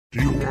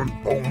Do you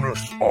want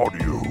bonus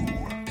audio?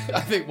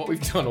 I think what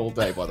we've done all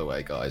day, by the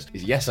way, guys,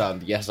 is yes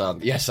and,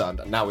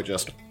 and now we're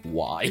just,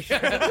 why?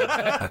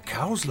 A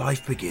cow's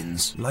life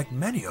begins, like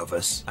many of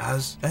us,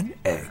 as an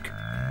egg.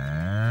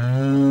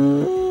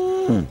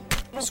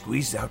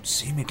 Squeezed out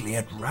seemingly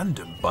at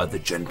random by the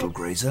gentle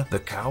grazer, the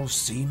cow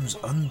seems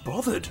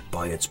unbothered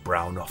by its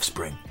brown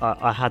offspring.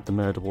 I had the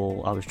murder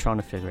wall. I was trying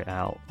to figure it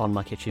out on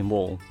my kitchen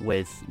wall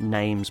with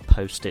names,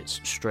 post-its,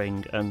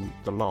 string, and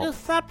the lot.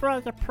 Is that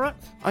brother prick?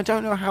 I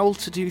don't know how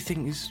to do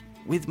things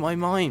with my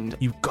mind.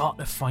 You've got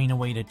to find a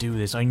way to do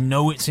this. I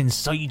know it's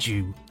inside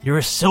you. You're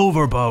a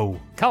silver bow.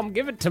 Come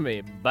give it to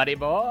me, buddy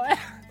boy.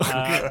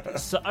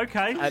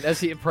 Okay. And as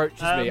he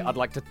approaches me, I'd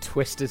like to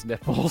twist his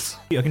nipples.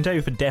 I can tell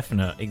you for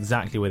definite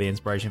exactly where the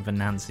inspiration for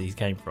Nancy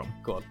came from.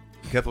 Go on.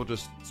 Careful,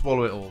 just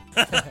swallow it all.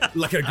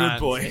 Like a good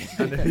boy.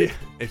 And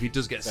if he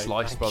does get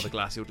sliced by the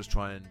glass, he'll just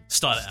try and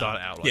Start it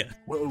out. Yeah.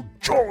 Well,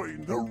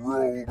 join the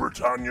Royal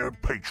Britannia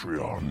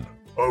Patreon.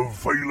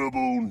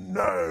 Available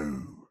now.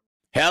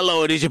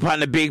 Hello, it is your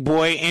partner Big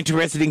Boy,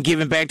 interested in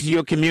giving back to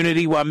your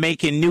community while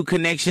making new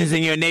connections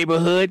in your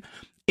neighborhood?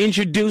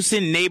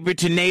 Introducing Neighbor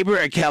to Neighbor,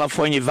 a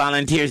California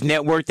volunteers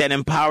network that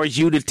empowers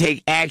you to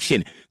take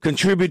action,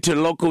 contribute to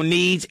local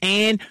needs,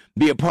 and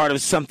be a part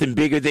of something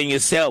bigger than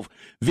yourself.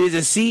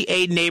 Visit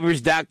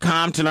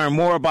c8neighbors.com to learn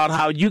more about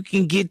how you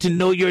can get to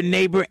know your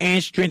neighbor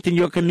and strengthen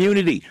your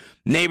community.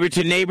 Neighbor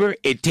to Neighbor,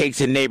 it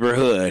takes a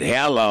neighborhood.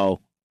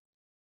 Hello,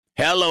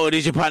 it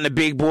is your partner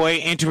Big Boy,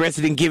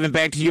 interested in giving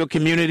back to your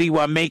community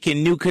while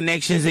making new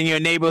connections in your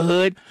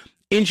neighborhood?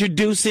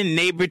 Introducing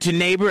Neighbor to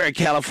Neighbor, a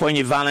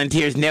California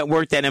volunteers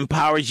network that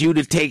empowers you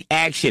to take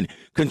action,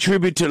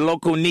 contribute to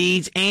local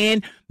needs,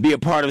 and be a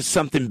part of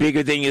something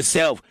bigger than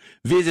yourself.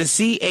 Visit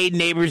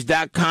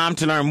c8neighbors.com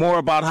to learn more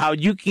about how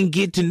you can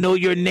get to know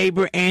your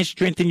neighbor and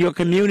strengthen your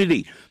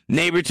community.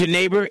 Neighbor to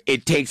Neighbor,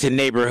 it takes a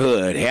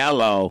neighborhood.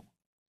 Hello,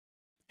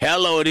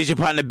 it is your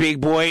partner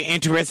Big Boy,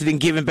 interested in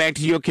giving back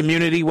to your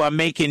community while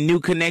making new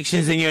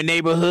connections in your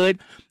neighborhood?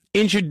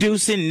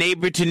 Introducing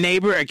Neighbor to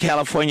Neighbor, a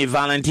California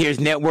volunteers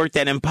network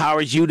that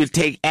empowers you to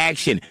take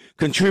action,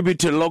 contribute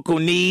to local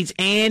needs,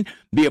 and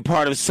be a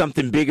part of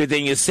something bigger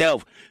than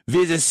yourself.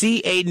 Visit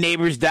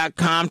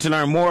c8neighbors.com to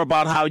learn more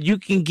about how you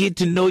can get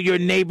to know your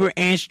neighbor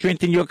and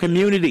strengthen your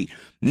community.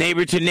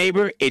 Neighbor to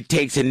Neighbor, it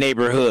takes a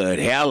neighborhood.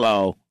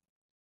 Hello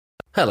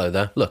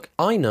there. Look,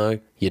 I know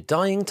you're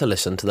dying to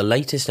listen to the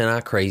latest in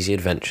our crazy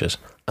adventures.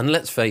 And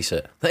let's face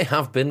it, they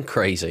have been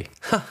crazy.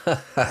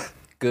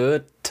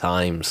 Good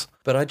times.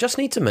 But I just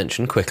need to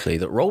mention quickly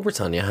that Roll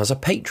Britannia has a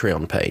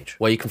Patreon page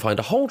where you can find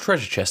a whole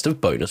treasure chest of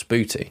bonus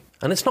booty.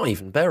 And it's not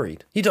even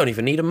buried. You don't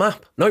even need a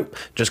map. Nope.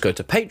 Just go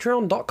to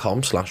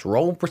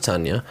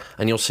patreon.com/rollbritannia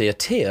and you'll see a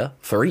tier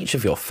for each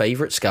of your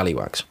favourite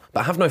scallywags.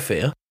 But have no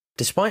fear.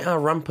 Despite our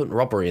rampant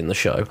robbery in the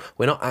show,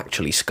 we're not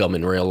actually scum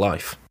in real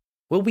life.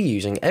 We'll be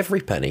using every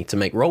penny to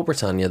make Roll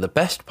Britannia the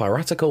best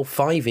piratical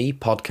 5e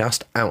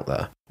podcast out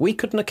there. We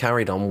couldn't have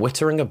carried on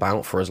wittering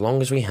about for as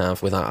long as we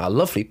have without our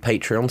lovely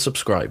Patreon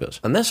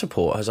subscribers, and their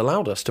support has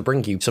allowed us to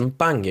bring you some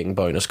banging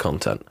bonus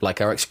content, like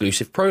our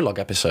exclusive prologue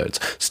episodes,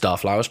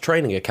 Starflower's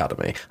Training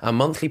Academy, our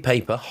monthly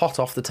paper hot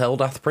off the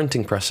Teldath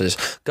printing presses.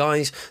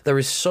 Guys, there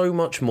is so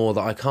much more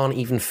that I can't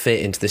even fit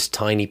into this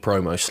tiny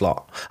promo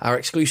slot. Our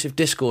exclusive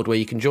Discord where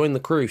you can join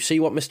the crew, see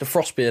what Mr.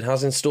 Frostbeard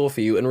has in store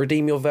for you, and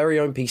redeem your very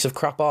own piece of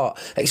crap art,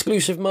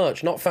 exclusive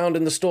merch not found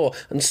in the store,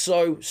 and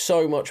so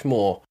much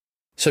more.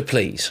 So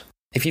please,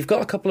 if you've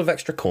got a couple of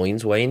extra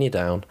coins weighing you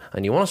down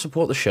and you want to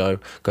support the show,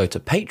 go to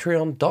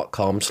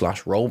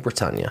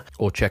patreon.com/rollbritannia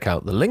or check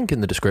out the link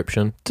in the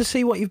description to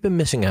see what you've been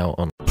missing out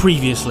on.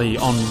 Previously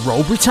on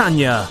Roll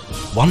Britannia,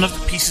 one of the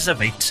pieces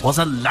of it was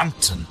a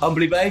lantern.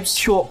 Humbly babes,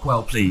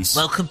 Chalkwell please.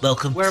 Welcome.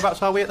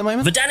 Whereabouts are we at the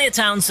moment? Vidania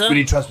Town, sir. We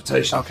need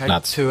transportation. Okay,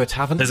 Lads. to a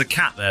tavern. There's a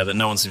cat there that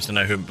no one seems to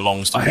know who it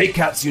belongs to. I hate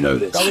cats, you know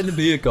this. in the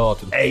beer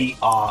garden.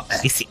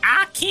 ARS. It's the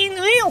Arcane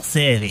Rail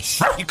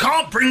Service. You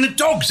can't bring the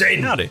dogs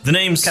in! Howdy. The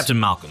name's Captain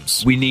Malcolms.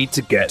 We need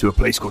to get to a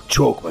place called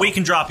Chalkwell. We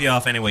can drop you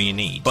off anywhere you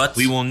need, but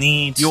we will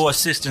need your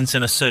assistance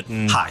in a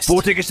certain heist.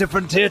 4 tickets to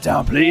Frontier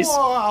Town, please.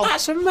 Wow,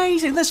 that's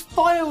amazing. There's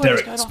fireworks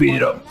Derek, going on. speed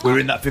it up. We're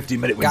in that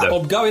 15-minute window.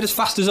 I'm going as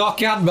fast as I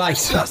can,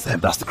 mate. That's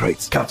them. That's the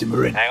crates. Captain,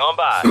 we're in. Hang on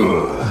back.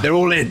 They're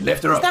all in.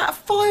 Left or up. That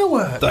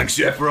firework. Thanks,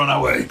 Jeff. We're on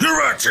our way.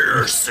 Get to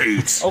your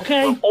seats.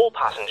 Okay. All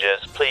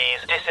passengers, please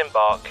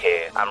disembark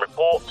here and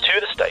report to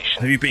the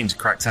station. Have you been to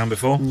Cracktown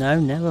before? No,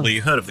 never. Well,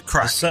 you heard of the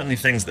Crack. There's certainly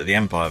things that the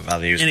Empire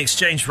values. In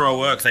exchange for our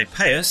work, they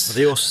pay us, but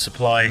they also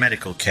supply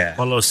medical care.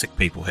 Quite a lot of sick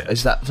people here.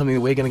 Is that something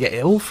that we're going to get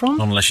ill from?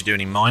 Not unless you do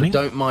any mining.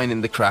 Don't mine in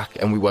the crack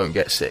and we won't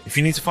get sick. If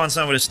you need to find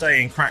somewhere to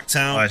stay in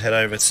Cracktown, I'd head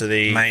over to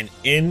the main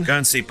inn. Go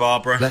and see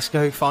Barbara. Let's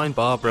go find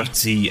Barbara.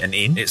 See an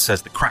inn. It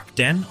says the Crack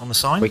Den on the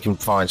sign. We can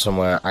find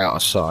somewhere out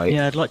of sight.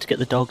 Yeah, I'd like to get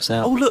the dogs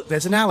out. Oh, look,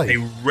 there's an alley. A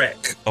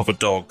wreck of a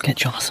dog. Get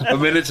Jonathan. A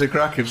miniature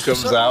kraken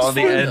comes out on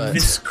the end.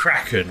 This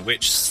kraken,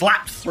 which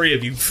slapped 3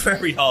 of you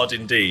very hard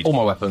indeed. All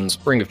my weapons,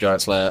 Ring of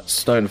Giant Slayer,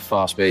 Stone of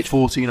Fast Speech.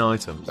 14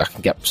 items. I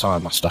can get some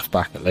of my stuff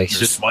back at least.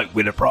 Just might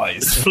win a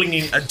prize.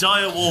 Flinging a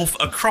direwolf,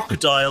 a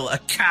crocodile, a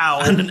cow,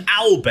 and an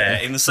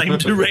owlbear in the same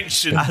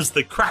direction as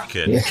the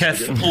Kraken.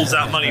 Kev pulls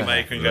out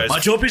Moneymaker and goes, "My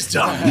job is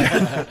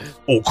done."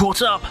 All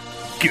caught up?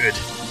 Good.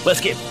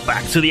 Let's get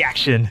back to the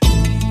action.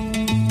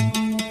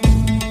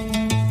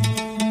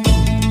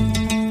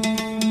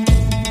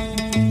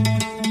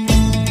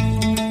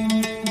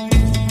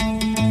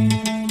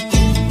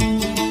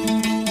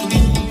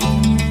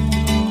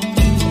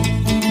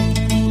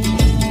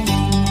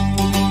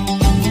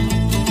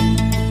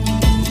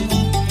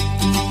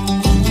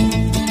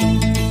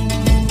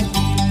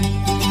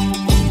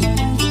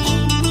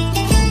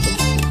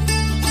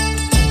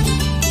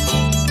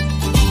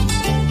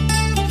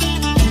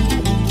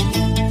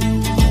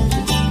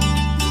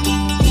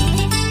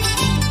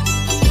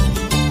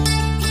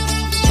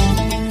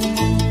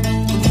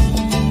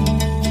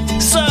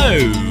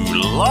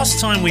 Last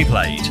time we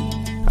played,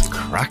 that's a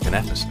cracking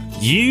episode.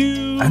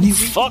 You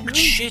fucked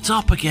shit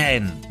up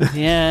again.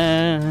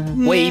 Yeah.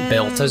 We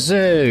built a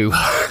zoo.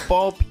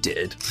 Bob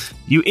did.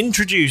 You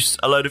introduced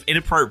a load of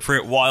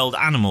inappropriate wild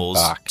animals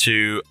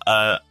to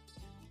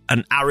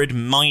an arid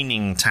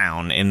mining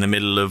town in the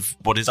middle of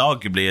what is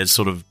arguably a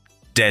sort of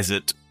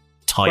desert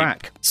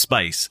type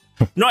space.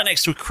 Right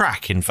next to a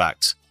crack, in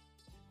fact.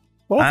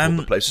 Well, I thought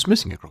the place was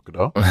missing a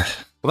crocodile.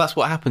 Well, that's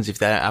what happens if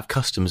they don't have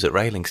customs at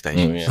railing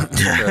stations.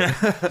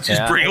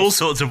 Just bring all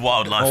sorts of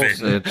wildlife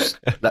in.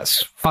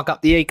 Let's fuck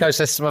up the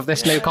ecosystem of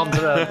this new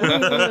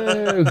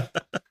continent.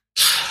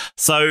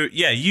 So,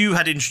 yeah, you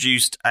had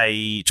introduced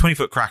a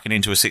 20-foot Kraken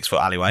into a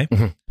 6-foot alleyway.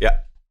 Yeah.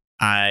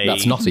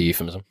 That's not a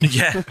euphemism.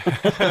 Yeah.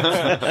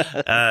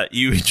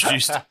 You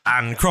introduced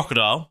an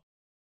crocodile,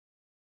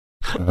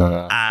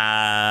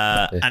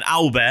 an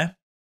owlbear.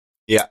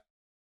 Yeah.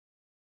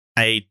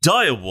 A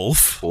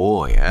direwolf.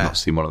 Oh, yeah. Not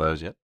seen one of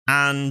those yet.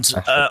 And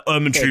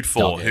Ermentrude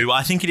 4, who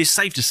I think it is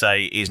safe to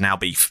say is now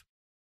beef.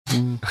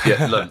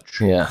 Yeah, lunch.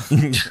 Yeah.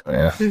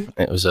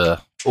 It was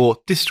a... Or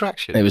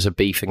distraction. It was a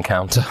beef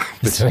encounter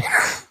between...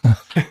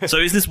 So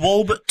is this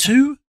Walbert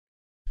 2?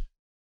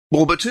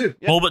 Walbert 2.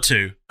 Yeah. Walbert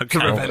 2. Okay.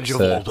 The Revenge of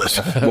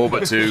Walbert.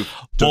 Walbert 2.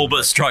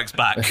 Walbert strikes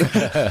back.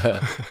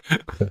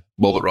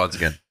 Walbert rides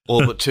again.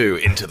 Walbert 2,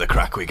 into the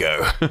crack we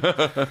go.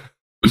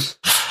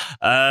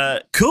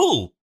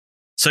 Cool.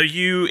 So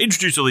you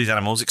introduced all these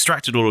animals,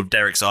 extracted all of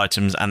Derek's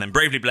items, and then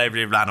bravely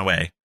ran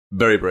away.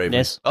 Very brave.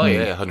 Yes. Oh,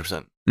 yeah,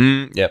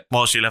 100%. Yep.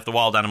 Whilst you left the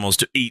wild animals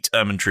to eat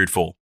Ermentrude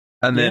 4.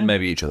 And then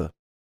maybe each other.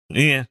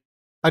 Yeah.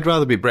 I'd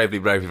rather be bravely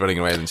running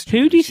away than...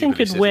 Who do you think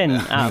would win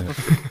out of a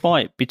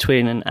fight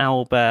between an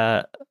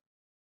owlbear,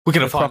 We're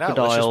going to find out.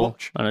 Let's just crocodile,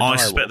 watch. and a I direwolf?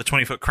 suspect the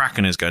 20-foot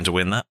Kraken is going to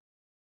win that.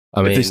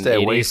 I mean, if they stay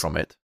it away is- from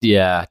it.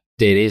 Yeah,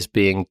 it is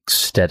being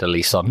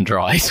steadily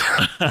sun-dried.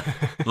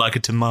 Like a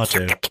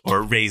tomato or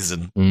a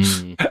raisin.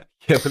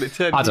 Yeah, but it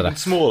turns I don't even know.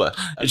 smaller.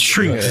 It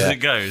shrinks as it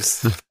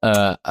goes.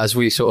 As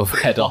we sort of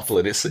head off,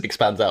 And it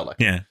expands out like...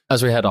 Yeah.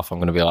 as we head off, I'm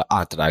going to be like,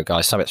 I don't know,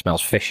 guys, something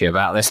smells fishy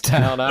about this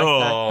town.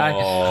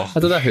 I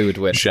don't know who would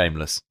win.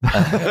 Shameless.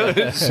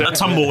 A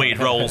tumbleweed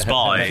rolls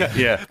by.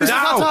 Yeah.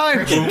 Now!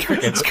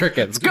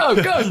 Crickets, go,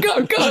 go,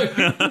 go,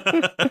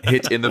 go!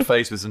 Hit in the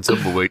face with some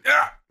tumbleweed.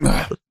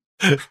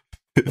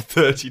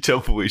 30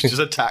 tumbleweeds just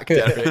attack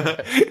Derek.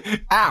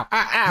 Ow,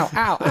 ow, ow,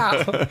 ow,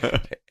 ow.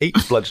 8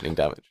 bludgeoning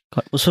damage.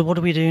 So what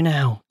do we do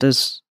now?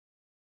 There's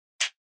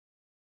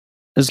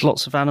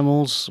lots of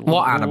animals.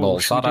 What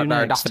animals? should we I don't do know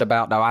next? nothing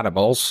about no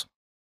animals.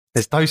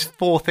 There's those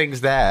 4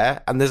 things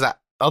there, and there's that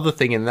other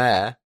thing in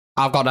there.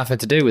 I've got nothing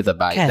to do with them,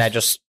 mate. Kev. They're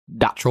just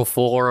natural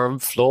flora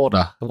and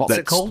flora. What's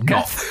it called?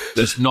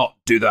 Let's not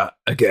do that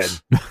again.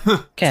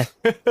 Kev,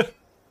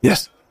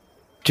 Yes.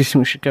 do you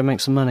think we should go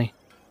make some money?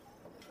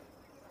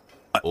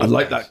 I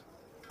like that.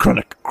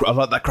 I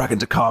like that Kraken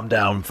to calm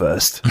down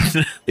first.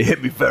 It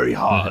hit me very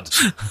hard.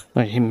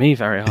 Well, you hit me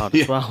very hard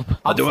as well. but-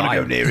 I don't want to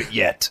fine. go near it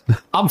yet.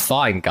 I'm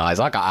fine,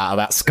 guys. I got out of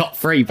that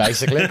scot-free,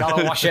 basically.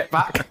 Gotta wash it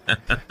back.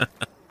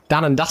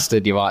 Done and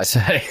dusted, you might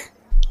say.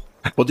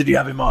 What did you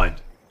have in mind?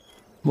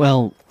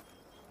 Well,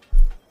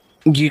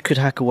 you could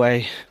hack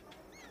away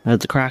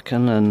at the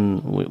Kraken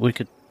and we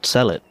could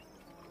sell it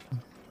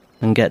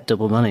and get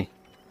double money.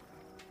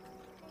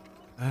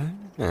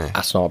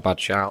 That's not a bad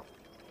shout.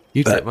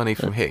 You take money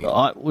from here.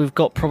 We've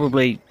got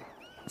probably,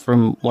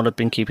 from what I've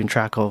been keeping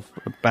track of,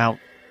 about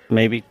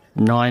maybe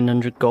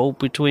 900 gold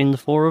between the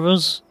 4 of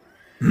us.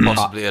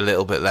 Possibly a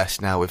little bit less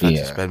now. We've had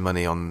Yeah. to spend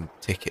money on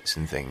tickets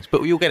and things.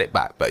 But you'll get it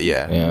back. But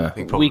yeah. I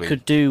think probably... We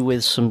could do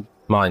with some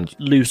Mind,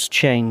 loose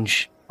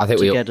change I think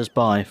to we. get us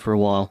by for a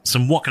while.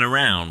 Some walking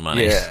around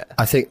money. Yeah.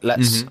 I think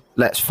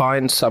let's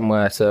find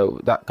somewhere to.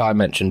 That guy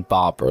mentioned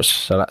Barbara's,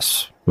 so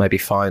let's maybe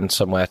find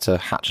somewhere to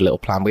hatch a little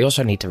plan. We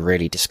also need to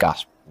really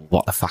discuss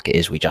what the fuck it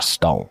is we just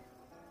stole.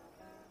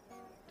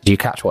 Did you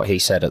catch what he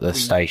said at the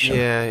station?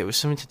 Yeah, it was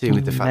something to do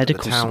with the fact that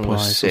the Medical town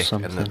was supplies or sick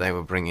something. and that they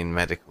were bringing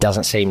medical...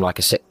 Doesn't seem like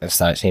a sickness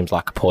though. It seems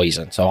like a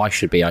poison. So I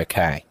should be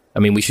okay. I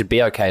mean, we should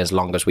be okay as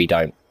long as we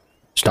don't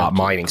start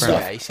mining Yeah,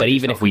 stuff. he said But it's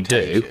even not if we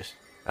do, contagious.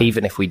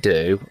 even if we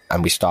do,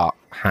 and we start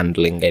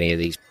handling any of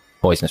these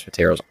poisonous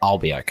materials, I'll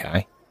be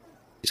okay.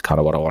 It's kind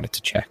of what I wanted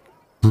to check.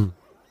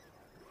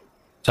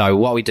 So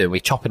what we do, we're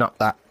chopping up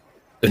that,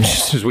 and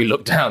just as we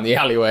look down the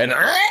alleyway, and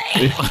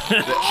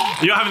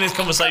You're having this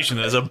conversation,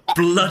 there's a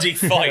bloody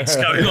fight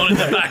going on in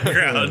the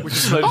background.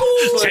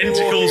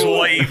 Tentacles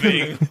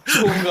waving.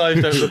 Small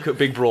guys don't look at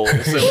big brawls.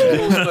 So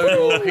we're all slowly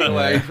walking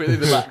away in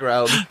the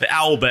background. The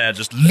owlbear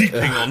just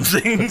leaping on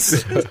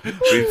things.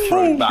 Being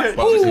thrown back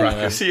by the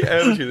crack. You see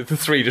Erlgy, the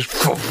three just...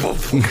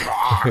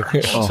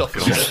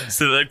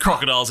 So the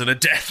crocodile's in a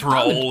death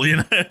roll, you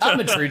know.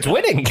 Ermintrude's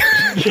winning.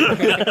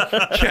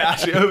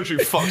 Actually, Erlgy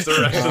fucks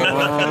the rest of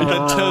them. He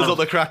then turns on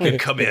the Kraken.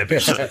 Come here,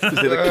 bitch. You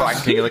see the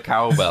clanking of the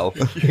cowbell.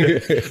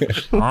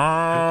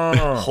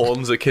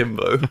 Horns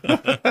akimbo.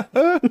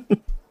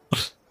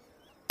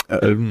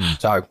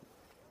 So,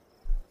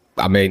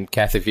 I mean,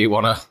 Keth, if you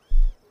want to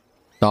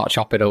start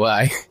chopping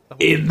away.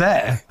 In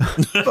there?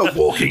 I'm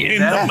walking in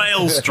there. The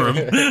maelstrom.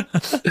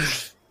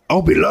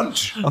 I'll be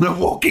lunch. I'm not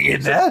walking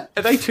in there.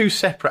 Are they two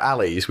separate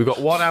alleys? We've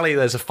got one alley,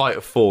 there's a fight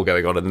of 4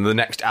 going on, and then the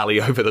next alley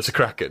over, there's a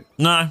Kraken.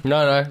 No.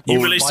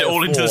 You released it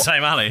all into the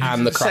same alley.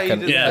 And the Kraken.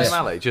 The same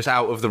alley, just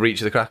out of the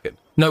reach of the Kraken.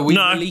 No, we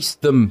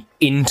released them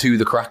into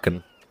the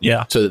Kraken.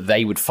 Yeah. So that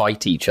they would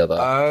fight each other.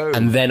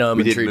 And then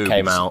Ermintrude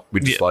came out. We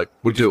just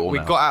we'll do it all We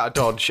now. got out of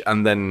dodge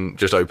and then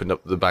just opened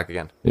up the bag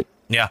again.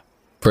 Yeah.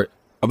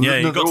 Yeah,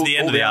 You got to the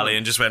end of the alley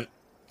and just went...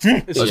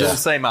 It's just the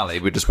same alley.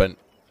 We just went...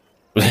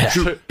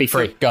 Be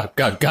free. Go.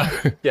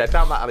 Yeah,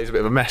 down that alley's a bit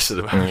of a mess at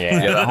the moment.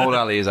 Yeah, the whole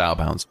alley is out of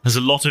bounds. There's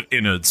a lot of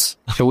innards.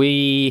 Shall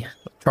we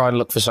try and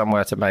look for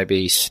somewhere to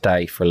maybe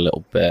stay for a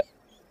little bit?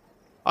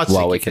 I'd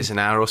say give this an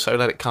hour or so,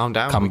 let it calm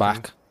down. Come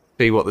back.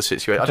 See what the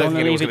situation... I don't think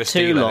anyone's leave going it to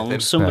too steal long. anything.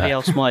 Somebody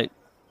else might,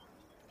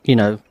 take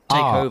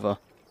over.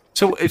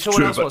 So if someone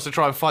true, else but- wants to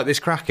try and fight this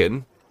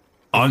Kraken...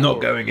 I'm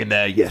not going in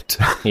there yet.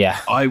 Yeah.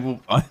 I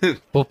will.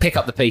 We'll pick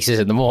up the pieces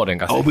in the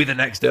morning, I think. I'll be the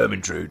next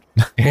Ermintrude.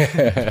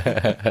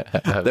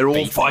 They're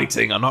all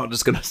fighting. I'm not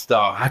just going to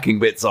start hacking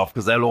bits off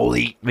because they'll all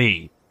eat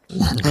me.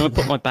 I'm going to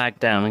put my bag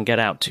down and get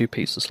out 2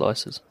 pizza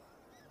slices.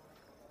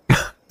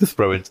 To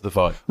throw into the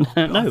fight.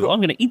 No,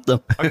 I'm going to eat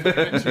them. I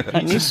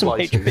need some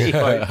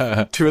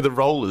HP. 2 of the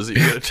rollers that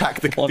you can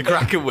attack the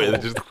Kraken with.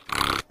 Just...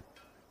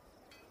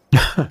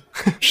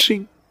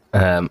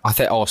 I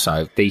think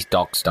also these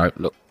dogs don't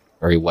look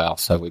very well,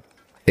 so I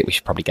think we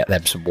should probably get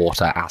them some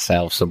water,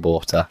 ourselves some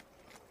water,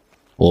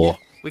 or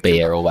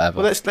beer or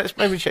whatever. Well, let's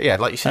maybe check. Yeah,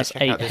 like you said, That's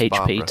check 8 out this HP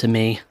Barbara. to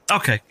me.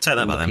 Okay, take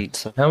that back then.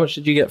 Pizza. How much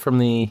did you get from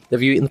the...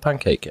 Have you eaten the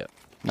pancake yet?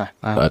 No,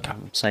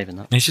 I'm saving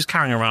that. He's just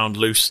carrying around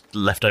loose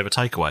leftover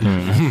takeaway.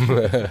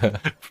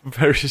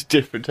 Various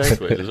different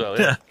takeaways as well.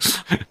 Yeah.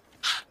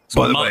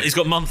 He's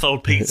got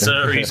month-old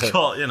pizza. He's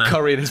got,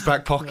 curry in his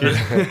back pocket.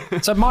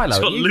 So Milo, he's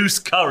got loose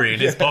curry in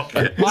his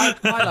pocket.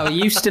 Milo, are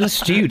you still a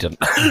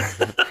student?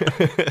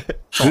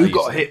 Who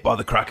got hit by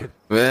the Kraken?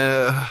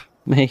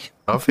 Me.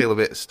 I feel a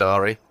bit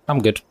starry. I'm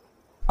good.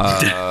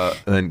 And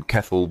then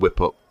Keth will whip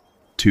up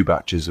 2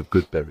 batches of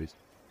good berries.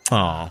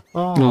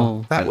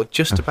 Oh, that would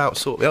just about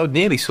sort me.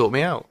 Nearly sort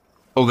me out.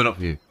 Oh, they're not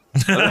for you.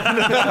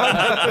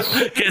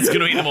 Kid's going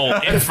to eat them all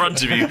in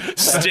front of you,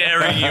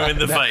 staring you in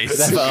the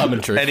face.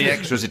 Any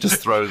extras, it just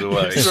throws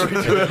away.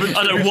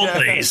 I don't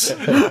want these.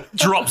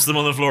 Drops them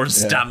on the floor and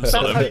stamps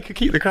on That's how you them. could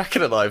keep the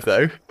Kraken alive,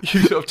 though.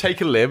 You sort of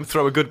take a limb,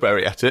 throw a good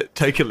berry at it,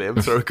 take a limb,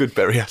 throw a good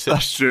berry at it.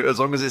 That's true, as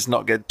long as it's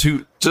not getting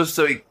too... Just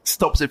so it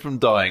stops it from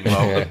dying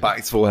while the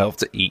back's full health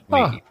to eat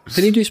me.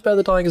 Can you do spare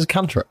the dying as a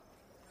cantrip?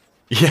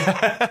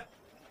 Yeah,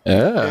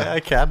 I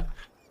can.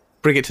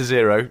 Bring it to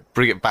 0,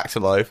 bring it back to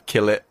life,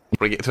 kill it,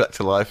 bring it back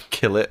to life,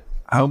 kill it.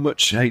 How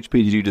much HP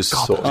did you just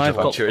sort of... I've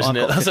got, Torture, isn't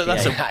it? I've got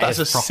That's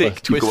a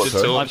sick twisted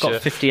torture. I've got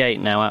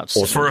 58 now out.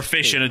 For a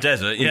fish in a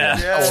desert,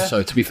 yeah.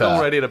 Also, to be fair,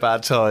 Already in a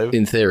bad time.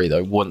 in theory,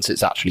 though, once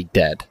it's actually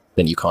dead,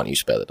 then you can't use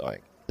spare the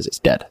dying because it's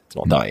dead. It's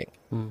not dying.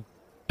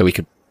 So we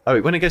could. Oh,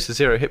 wait, when it gets to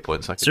 0 hit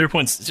points, I can... 0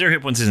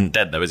 hit points isn't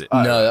dead though, is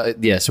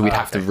it? So we'd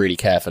have to really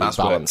carefully That's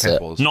what balance Keth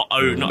it. was. Not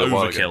a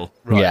while overkill.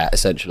 ago. Yeah,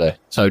 essentially.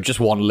 So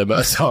just one limb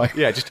at a time.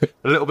 Yeah, just a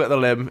little bit of the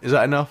limb. Is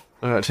that enough?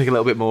 Take a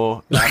little bit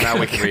more. Now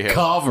we can re-hit.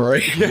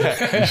 Carvery.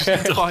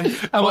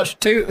 How much?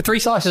 3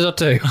 slices or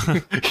 2?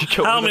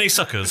 How many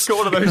suckers?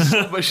 Got one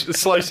of those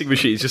slicing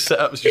machines just set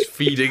up, just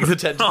feeding the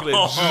tentacle in.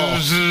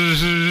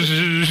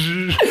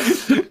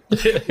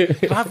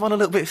 Can I have one a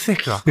little bit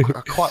thicker? I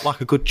quite like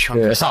a good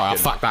chunk. Yeah, of sorry, I'll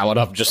Kraken. fuck that one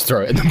up and just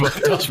throw it in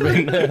the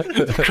dustbin.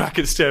 The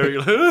Kraken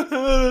staring.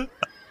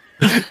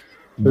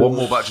 1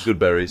 more batch of good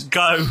berries.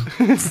 Go.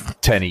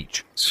 10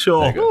 each.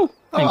 Sure.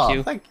 Thank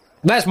you.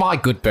 There's my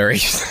good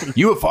berries.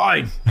 You were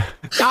fine.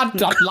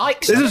 I'd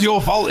like This is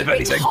your fault, if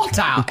anything. It's hot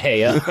out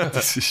here.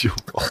 This is your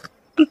fault.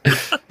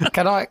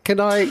 Can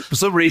I? For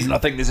some reason, I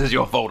think this is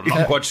your fault. I'm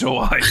not quite sure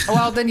why.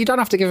 Well, then you don't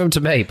have to give them to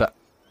me. But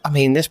I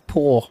mean, this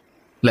poor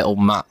little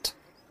Matt.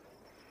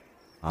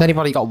 Has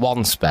anybody got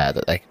 1 spare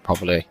that they could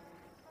probably?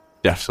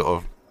 Yeah, sort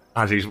of.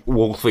 As he's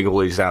wolfing all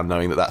these down,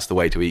 knowing that that's the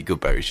way to eat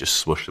good berries, just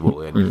swoosh them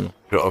all in.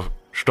 Sort of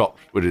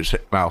stops with his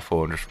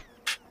mouthful and just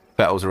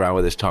fettles around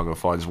with his tongue and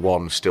finds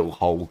 1 still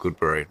whole good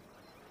berry.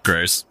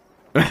 Gross.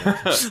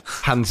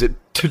 Hands it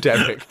to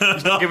Derek.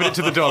 He's not giving it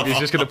to the dog. He's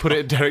just going to put it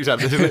in Derek's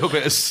hand. There's a little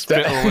bit of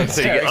spittle and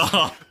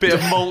bit of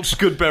mulch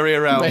goodberry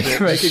around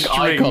it. Making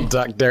eye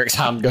contact, Derek's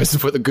hand goes to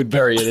put the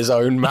goodberry in his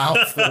own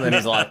mouth, and then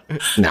he's like,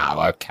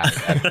 "No, okay."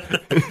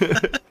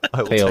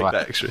 I will take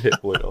that extra hit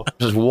point off.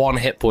 Just 1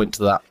 hit point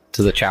to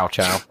the chow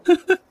chow.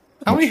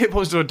 How many hit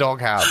points do a dog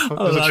have?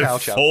 Does a chow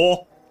chow?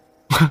 4.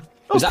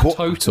 Is that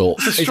total?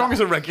 It's as strong as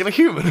a regular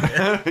human.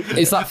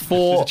 Is that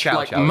 4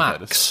 like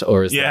max,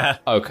 or is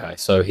that okay?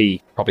 So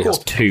he probably has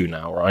 2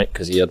 now, right?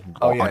 Because he had.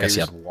 I guess he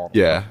had 1.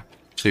 Yeah,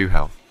 2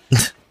 health.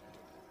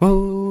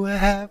 Oh,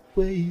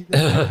 halfway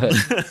there.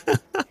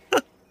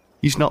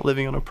 He's not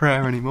living on a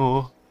prayer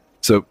anymore.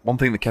 So one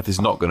thing that Keth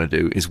is not going to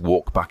do is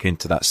walk back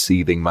into that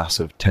seething mass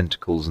of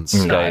tentacles and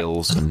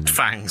scales and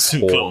fangs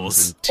and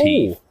claws and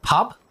teeth.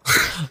 Pub.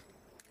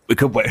 We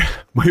could wait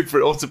for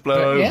it all to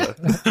blow over.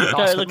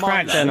 Go to the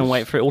crack then and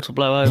wait for it all to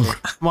blow over.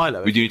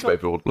 Milo, we do need to wait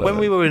for it all to blow over. When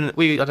we were in,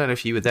 I don't know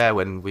if you were there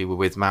when we were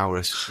with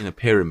Maurus in a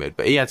pyramid,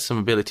 but he had some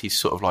ability to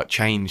sort of like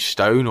change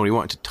stone, or he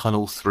wanted to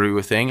tunnel through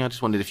a thing. I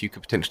just wondered if you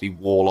could potentially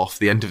wall off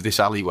the end of this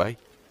alleyway.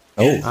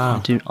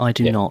 I do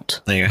not.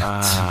 There you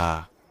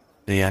go.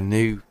 Yeah, I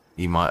knew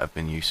he might have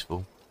been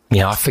useful.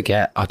 Yeah, I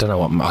forget. I don't know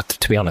what.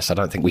 To be honest, I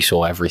don't think we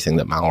saw everything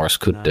that Malrus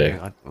could do.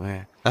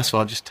 That's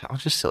why I was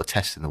just sort of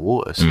testing the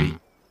water. See,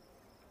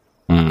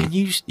 can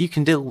you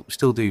can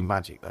still do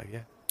magic though? Yeah.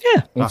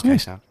 Yeah. Okay,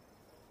 Sam.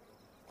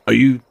 Are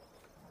you?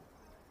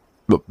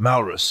 Look,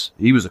 Malrus.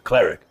 He was a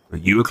cleric. Are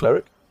you a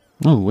cleric?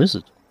 Oh,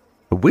 wizard.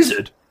 A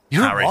wizard?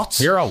 You're Harry. a what?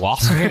 You're a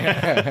what?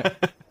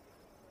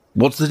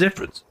 What's the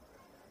difference?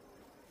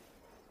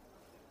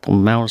 Well,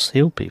 Maurus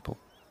heal people.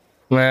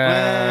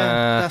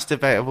 That's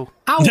debatable.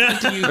 How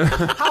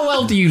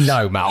well do you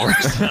know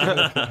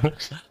Malrus?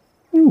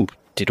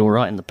 Did all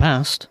right in the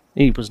past.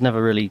 He was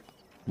never really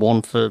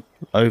one for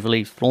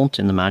overly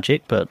flaunting the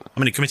magic, but I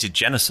mean, he committed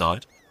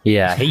genocide.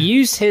 Yeah, he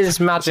used his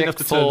magic enough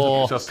to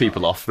turn some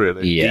people off,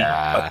 really.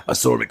 Yeah, I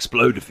saw him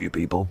explode a few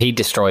people. He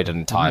destroyed an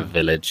entire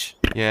village.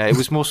 Yeah, it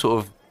was more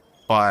sort of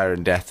fire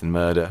and death and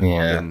murder.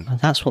 Yeah,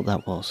 that's what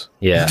that was.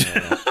 Yeah.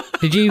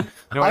 Did you?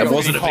 It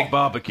wasn't a big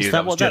barbecue. Is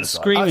that what that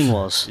screaming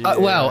was?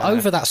 Well,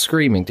 over that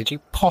screaming, did you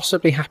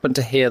possibly happen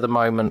to hear the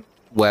moment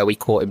where we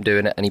caught him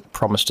doing it and he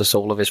promised us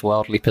all of his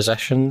worldly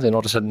possessions in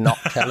order to not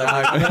tell him?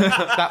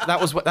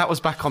 that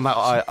was back on that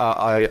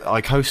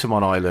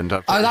Icosamon island.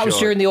 That was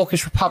during the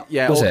Orcish Republic.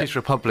 Yeah, Orcish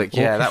Republic.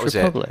 Yeah, that was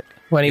Republic. it.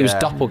 When he was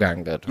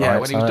doppelgangered, Yeah, right?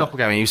 when he was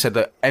doppelganging, he said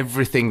that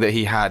everything that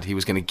he had, he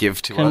was going to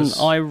give to Can us.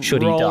 I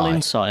Should he roll die?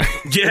 insight?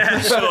 Yeah,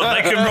 sure.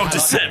 They can roll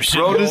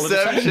deception. Roll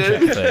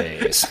deception.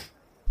 Please.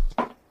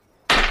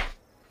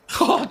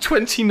 Oh,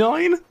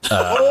 29?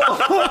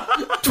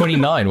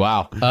 29,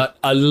 wow.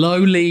 A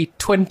lowly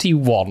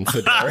 21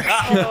 for Derek.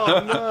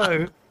 Oh,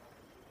 no.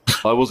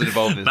 I wasn't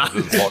involved in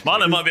this.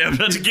 Milo might be able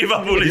to give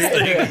up all his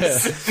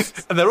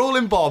things. And they're all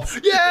in Bob.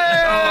 Yay!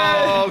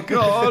 Oh,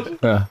 God.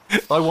 Yeah.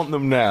 I want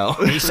them now.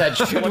 He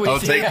said, I'll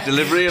take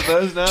delivery of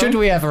those now. should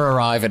we ever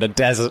arrive in a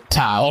desert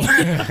town?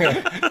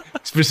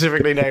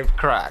 Specifically named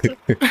Crack.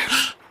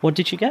 What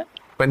did you get?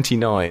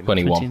 29.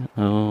 21.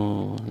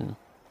 Oh.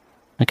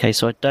 Okay,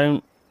 so I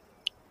don't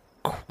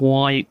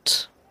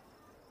quite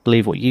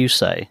believe what you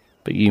say,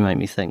 but you make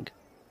me think.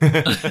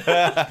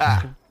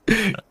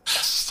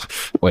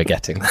 We're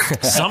getting there.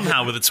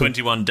 Somehow with a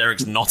 21,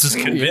 Derek's not as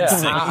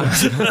convincing.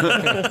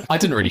 I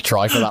didn't really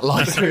try for that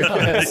line, to be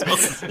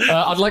honest.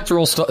 I'd like to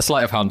roll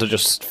sleight of hand to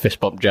just fist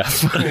bump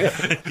Jeff. Go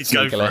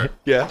for it.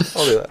 Yeah,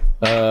 I'll do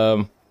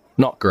that.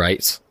 Not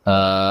great.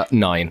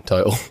 9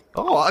 total.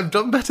 Oh, I've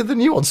done better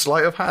than you on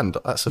sleight of hand.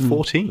 That's a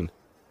 14.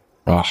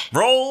 Oh.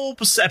 Roll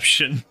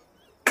perception.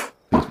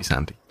 Please be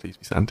Sandy. Please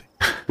be Sandy.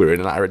 We're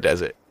in an arid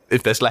desert.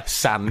 If there's less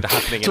sand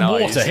happening in Some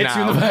eyes water hits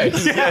you in the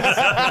face.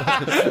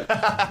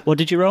 What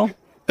did you roll?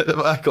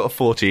 I got a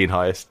 14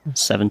 highest.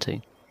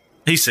 17.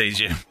 He sees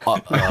you.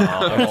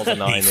 I rolled a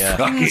 9,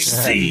 yeah. He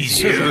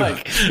sees you.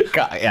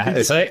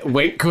 Yeah, so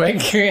wink,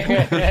 wink.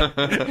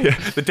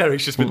 The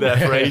Derek's just been there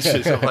for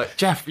ages. I'm like,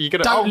 Jeff, are you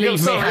going to... Don't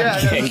leave me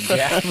hanging,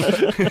 Jeff.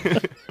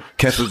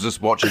 Keth was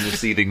just watching the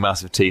seething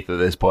mass of teeth at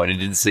this point and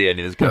didn't see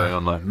any of this going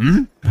on. Like,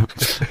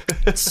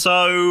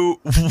 So,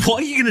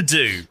 what are you going to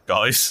do,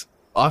 guys?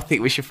 I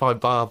think we should find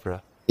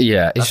Barbara.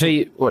 Yeah, is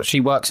she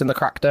works in the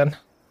crack den?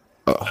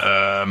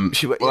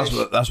 that's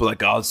what that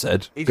guard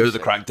said. Go to the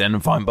crack den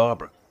and find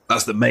Barbara.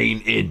 That's the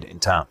main inn in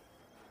town.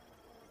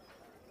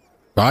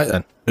 Right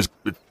then.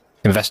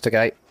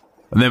 Investigate.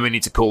 And then we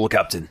need to call the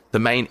captain. The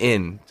main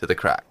inn to the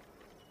crack.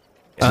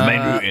 It's the main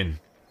route in.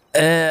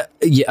 Yeah,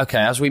 okay,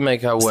 as we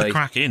make our It's way... the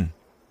crack in.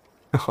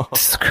 Oh, I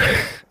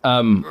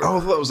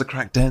thought that was the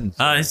crack den.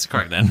 It's the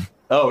crack den.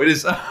 Oh, it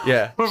is.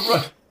 Yeah.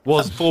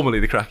 Was formerly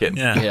the crack inn.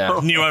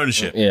 Yeah. New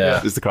ownership. Yeah.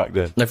 It's the crack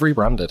den. They've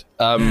rebranded.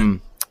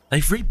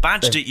 They've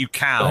rebadged it, you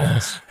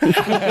cows.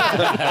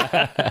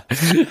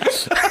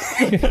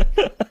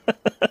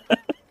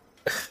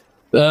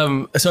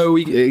 So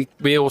we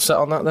all set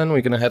on that then?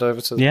 We're going to head over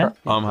to the crack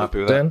I'm happy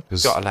with den?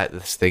 that. Got to let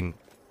this thing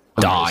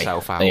Die.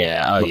 itself out.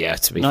 Yeah,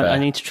 to be fair. I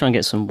need to try and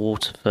get some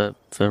water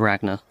for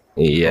Ragnar.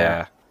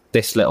 Yeah.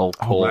 This little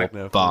poor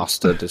Ragnar.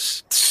 bastard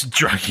is...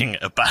 Dragging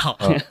it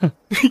about.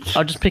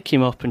 I'll just pick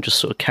him up and just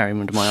sort of carry him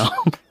under my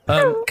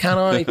arm. Can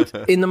I,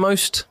 in the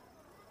most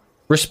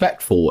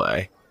respectful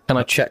way, can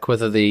I check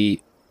whether the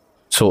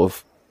sort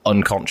of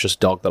unconscious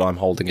dog that I'm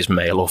holding is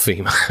male or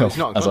female It's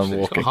not as I'm unconscious,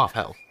 it's walking? got half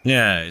health.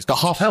 Yeah, It's got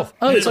half health.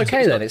 Oh, it's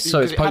okay then. It's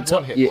Because it had poked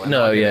one up. hit Yeah, point,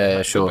 no, right?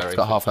 yeah, sure. Very It's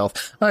got half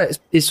health. Oh,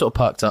 it's sort of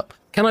perked up.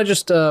 Can I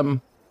just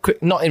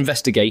quick, not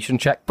investigation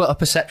check, but a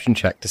perception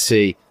check to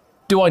see?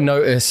 Do I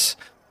notice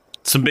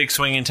some big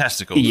swinging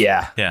testicles?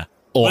 Yeah. Yeah.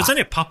 Or- Well, it's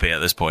only a puppy at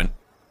this point.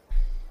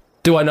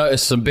 Do I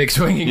notice some big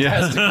swinging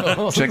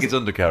testicles? Check its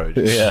undercarriage.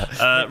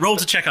 Yeah. Roll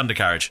to check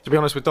undercarriage. To be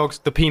honest, with dogs,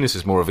 the penis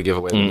is more of a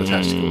giveaway than the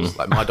testicles.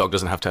 Like, my dog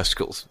doesn't have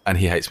testicles, and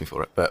he hates me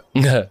for it, but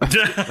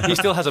he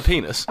still has a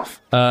penis.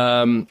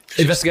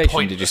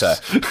 Investigation, did you say?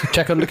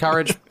 Check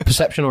undercarriage,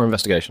 perception or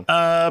investigation?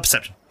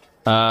 Perception.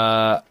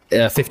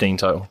 15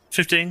 total.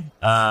 15.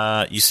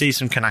 You see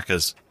some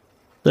Kanakas.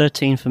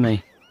 13 for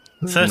me.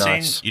 13.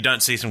 Nice. You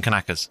don't see some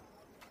Kanakas.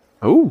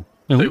 Ooh.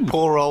 So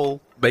poor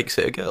old makes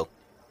it a girl.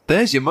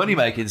 There's your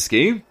money-making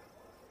scheme.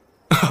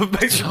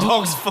 Makes the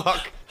dogs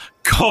fuck.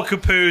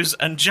 Cockapoos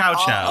and chow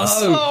chows.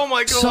 Oh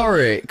my god.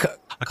 Sorry.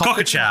 A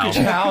cockachow.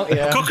 Chow,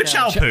 yeah. A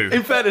cockachow poo.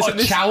 In fairness, A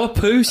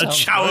chow-poo? A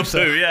chow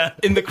poo, yeah.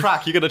 in the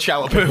crack, you're going to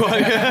chow a poo.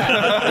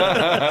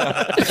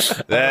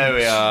 There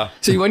we are.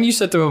 See, when you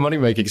said to a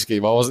money-making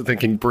scheme, I wasn't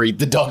thinking breed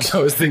the dogs. I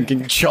was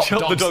thinking chop Chop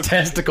the dogs' dog.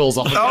 testicles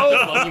off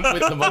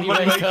with the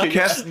money-maker.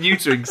 Cast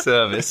neutering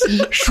service.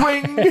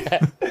 Swing.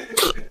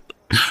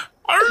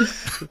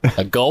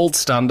 A gold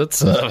standard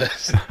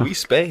service. We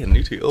spay and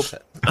neuter your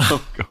pet.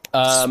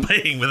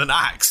 Spaying with an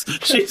axe.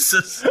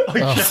 Jesus.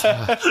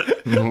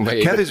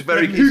 Kev is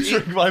very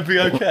Neutering might be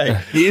okay.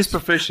 He is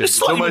proficient.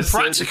 It's not even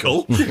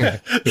practical.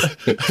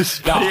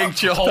 Being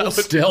chopped Hold up.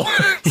 still.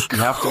 You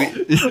have to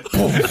be.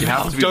 You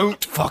have to be.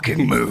 Don't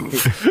fucking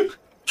move.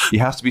 You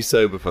have to be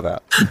sober for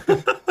that.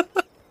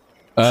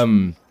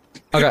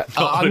 Okay,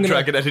 I'm I'm gonna...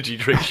 Dragon energy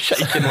drink,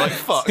 shaking like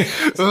fuck.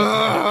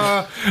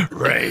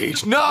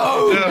 Rage,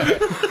 no!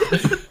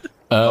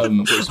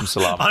 Put some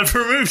salami. I've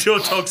removed your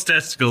dog's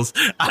testicles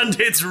and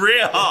its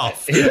rear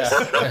half. The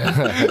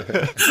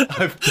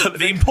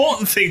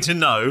important thing to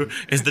know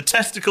is the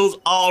testicles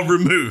are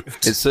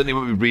removed. It certainly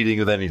won't be breeding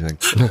with anything.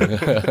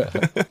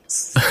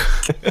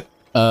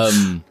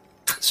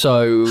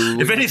 So...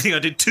 If anything, I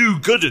did too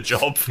good a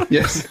job.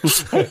 Yes.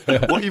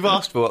 What you've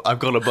asked for, I've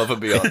gone above and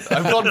beyond.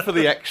 I've gone for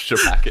the extra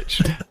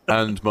package.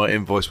 And my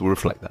invoice will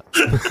reflect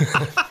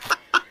that.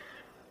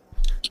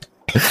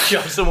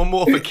 Charge someone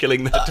more for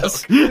killing their dog.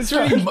 It's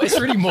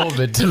really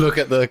morbid to look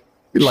at the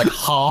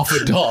half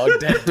a dog,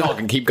 dead dog,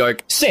 and keep going,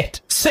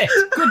 sit,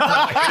 good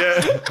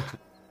boy.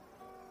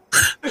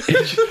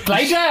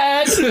 Play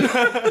dead.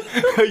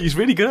 He's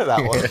really good at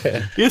that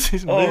one. Yes,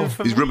 he's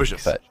He's rubbish at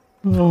fetch.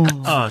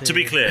 To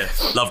be clear,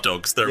 love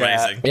dogs. They're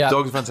amazing. Yeah.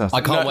 Dogs are fantastic.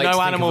 I can't wait to No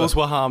think animals of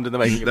were harmed in the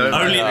making of it.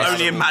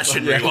 Only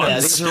imaginary Yeah,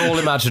 ones. these are all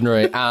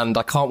imaginary, and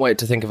I can't wait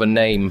to think of a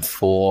name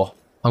for...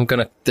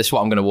 This is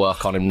what I'm going to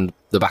work on in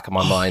the back of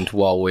my mind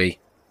while we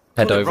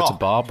head Call it over to Rock.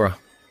 Barbara.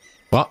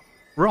 What?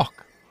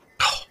 Rock.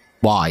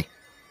 Why?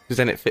 Because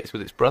then it fits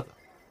with its brother.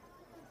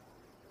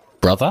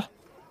 Brother?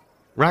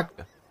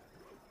 Ragnar.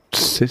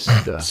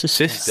 Sister.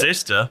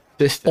 Sister.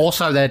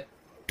 Also,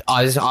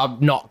 I'm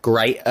not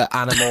great at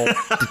animal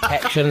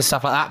detection and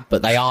stuff like that,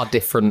 but they are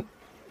different...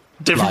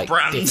 Different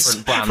brands.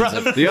 Different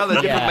brands. Of, The other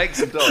different Yeah.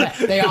 makes of dog.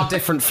 they are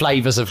different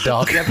flavours of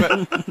dog.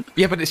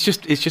 Yeah, but it's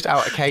just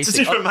out of It's a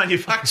casing. different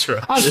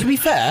manufacturer. Oh, to be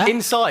fair...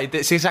 Inside,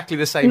 it's exactly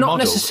the same Not model.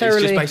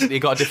 necessarily- It's just basically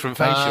got a different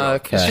facial.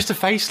 Okay. It's just a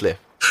facelift.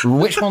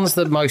 Which one's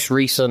the most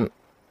recent?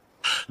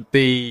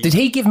 The Did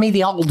he give me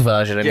the old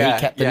version and he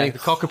kept the new? the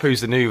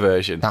Cockapoo's the new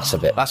version. That's a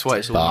bit. That's why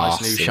it's all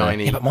nice, new, bastard.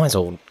 shiny. Yeah, but mine's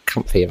all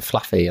comfy and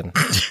fluffy and.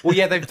 Well,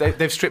 yeah,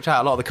 they've stripped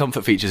out a lot of the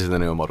comfort features in the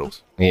newer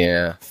models.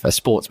 Yeah, for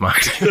sports mode.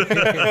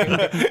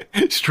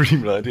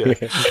 Streamlined, yeah.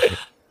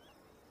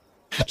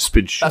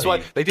 That's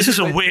why they This is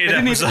a weird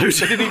episode.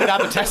 They didn't even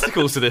add the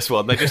testicles to this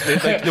one. They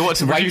wanted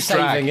to Weight reduce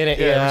drag. saving, innit?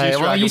 reduce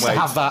Well, I drag used to and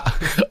have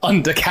that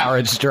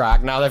undercarriage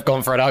drag. Now they've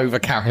gone for an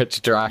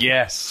overcarriage drag.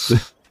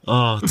 Yes.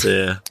 Oh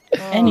dear.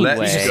 Anyway,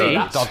 Let's go.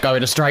 That dog go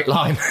in a straight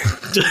line.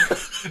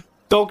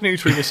 Dog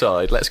neutering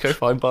aside, let's go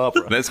find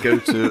Barbara. Let's go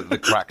to the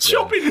crack. den.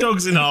 Chopping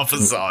dogs in half a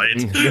side.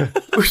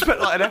 We've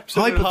spent like an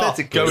episode and a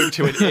half going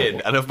to an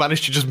inn and have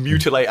managed to just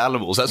mutilate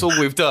animals. That's all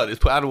we've done, is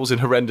put animals in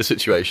horrendous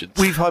situations.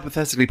 We've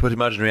hypothetically put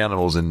imaginary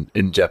animals in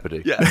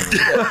jeopardy. Yeah.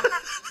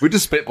 We're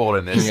just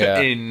spitballing this Yeah.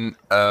 in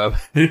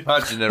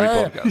imaginary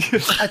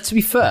podcast. To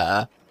be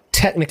fair,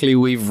 technically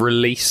we've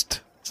released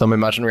some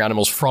imaginary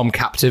animals from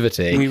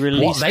captivity. We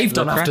released what they've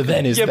done the after Kraken.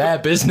 then is Yeah, their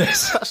but-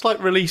 business. That's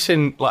like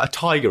releasing like a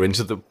tiger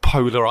into the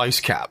polar ice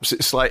caps.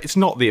 It's like, it's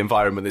not the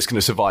environment that's going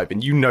to survive,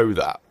 and you know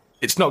that.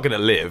 It's not going to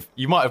live.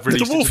 You might have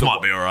released The wolf it to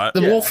might be alright.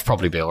 The wolf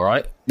probably be all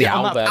right. The Yeah,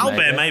 owlbear,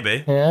 Owlbear,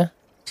 maybe. Yeah.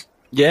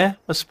 Yeah,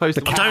 I suppose.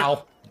 The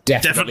cow,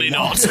 Definitely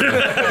not.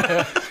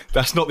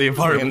 That's not the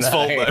environment's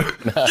fault, though.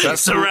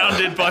 That's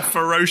surrounded by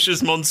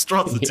ferocious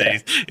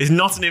monstrosities. Is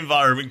not an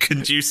environment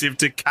conducive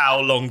to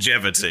cow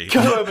longevity.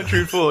 Go over,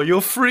 True 4.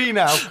 You're free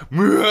now.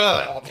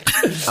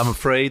 I'm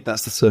afraid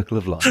that's the circle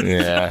of life.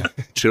 Yeah.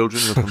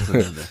 Children will come to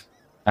know this.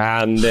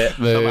 And it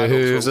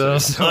moves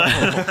us.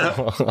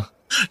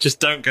 Just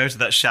don't go to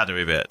that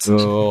shadowy bit.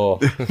 Oh.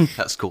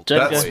 That's cool.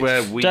 That's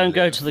where we Don't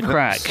go to the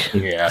crack.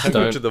 Yeah.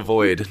 Go to the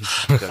void.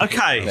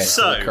 Okay,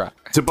 so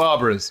to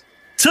Barbara's.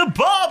 to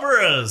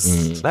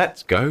Barbara's.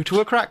 Let's go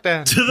to a crack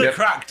den. To the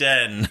crack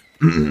den.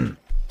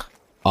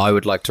 I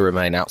would like to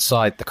remain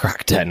outside the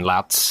crack den,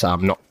 lads. I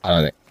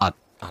don't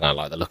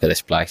like the look of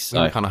this place.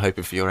 So I'm kind of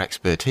hoping for your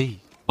expertise.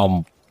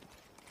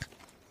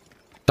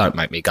 don't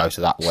make me go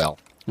to that well.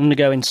 I'm going to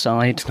go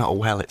inside. It's not a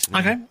well, it's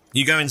Okay,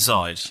 you go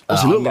inside.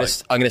 What's it look like?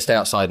 I'm going to stay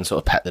outside and sort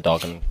of pet the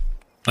dog and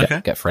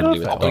get friendly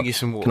with the I'll dog. bring you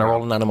some water. Can I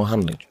roll an animal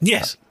handling?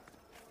 Yes.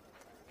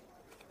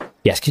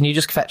 Yes, can you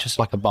just fetch us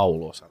like a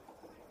bowl or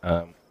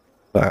something?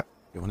 But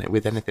You want it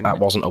with anything? that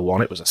wasn't a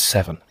 1, it was a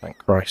 7, thank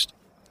Christ.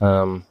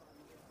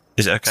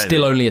 Is it okay?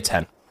 Still only a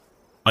 10.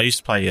 I used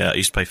to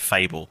play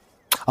Fable.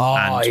 Oh,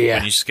 And yeah.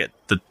 when you just get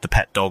the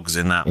pet dogs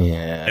in that,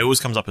 Yeah. it always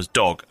comes up as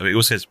dog. It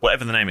always says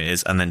whatever the name it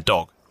is and then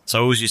dog. So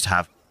I always used to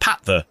have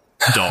pat the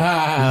dog.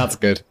 That's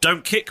good.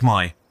 Don't kick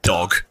my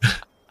dog.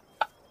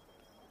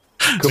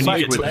 Come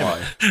back with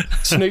mine.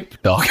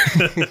 Snoop Dogg.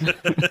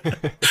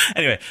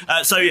 Anyway,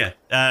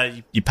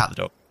 you pat the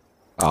dog.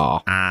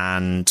 Oh.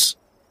 And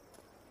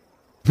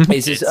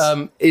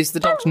is the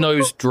dog's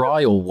nose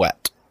dry or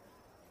wet?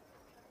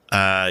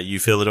 you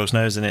feel the dog's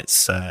nose and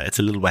it's a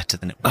little wetter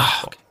than it was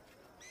before.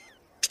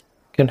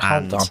 Can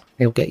hold on.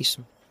 He'll get you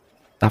some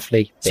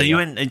lovely. So you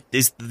went,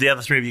 is the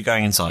other three of you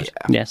going inside?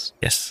 Yes.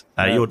 Yes.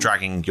 You're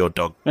dragging your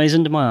dog. No, he's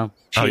under my arm.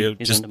 You're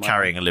just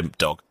carrying a limp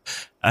dog.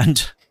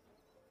 And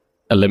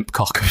a limp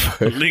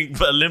cockapoo.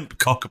 a limp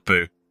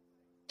cockapoo.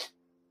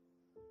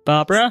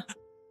 Barbara?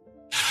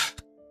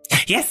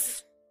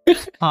 Yes?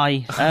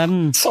 Hi.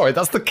 Sorry,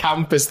 that's the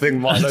campest thing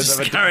Milo's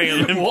ever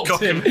carrying a limp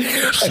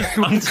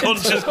cockapoo.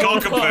 Unconscious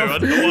cockapoo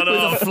under one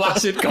arm. With a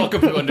flaccid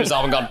cockapoo under his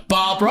arm and gone,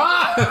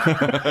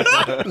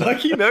 Barbara! Like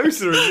he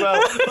knows her as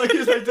well. Like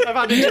I've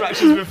had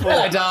interactions before.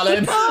 Hello,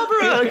 darling.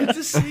 Barbara, good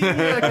to see you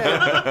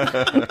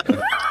again.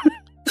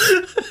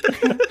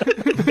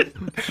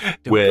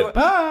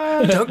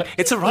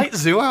 It's a right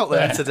zoo out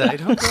there today.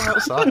 Don't go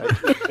outside.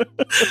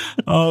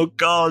 Oh,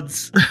 God.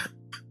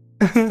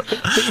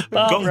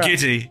 Gone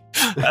giddy.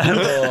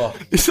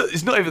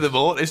 It's not even the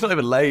morning. It's not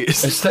even late.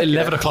 It's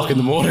 11 o'clock in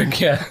the morning,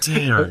 yeah.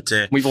 Dear, oh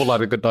dear. We've all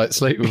had a good night's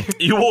sleep.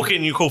 You walk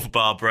in, you call for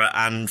Barbara,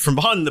 and from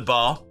behind the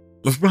bar,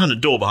 behind the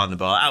door behind the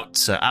bar,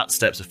 out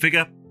steps a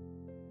figure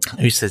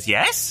who says,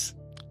 yes?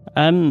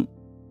 We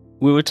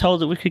were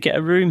told that we could get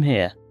a room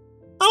here.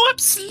 Oh,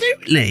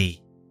 absolutely.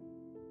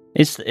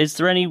 Is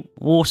there any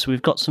water?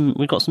 We've got some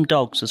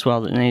dogs as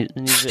well that need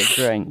a bit of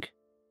drink.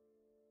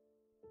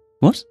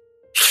 What?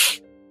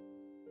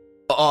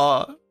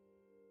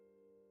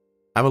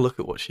 Have a look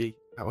at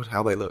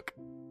how they look.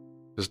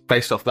 Just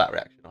based off that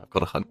reaction, I've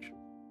got a hunch.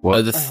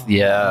 What?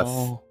 Yeah.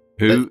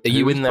 Who are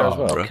you in there as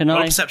well? Can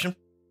I perception?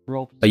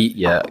 roll?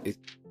 Yeah.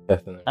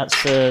 Definitely.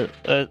 That's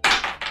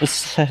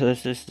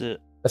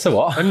That's a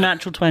what?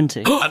 unnatural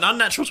 20. An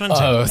unnatural 20.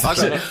 Oh, I got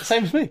it.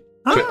 Same as me.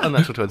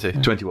 Unnatural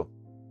 20. 21.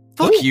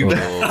 Fuck you.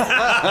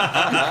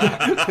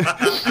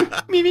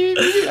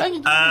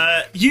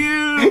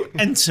 You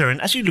enter, and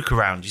as you look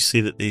around, you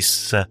see that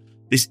this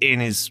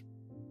inn is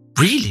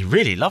really,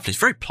 really lovely. It's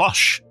very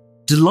plush,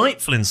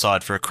 delightful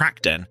inside for a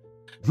crack den,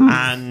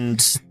 and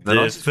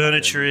the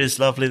furniture is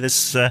lovely.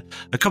 There's a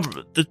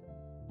couple. The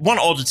one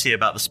oddity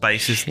about the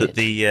space is that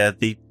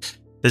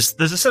there's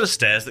a set of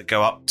stairs that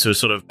go up to a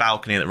sort of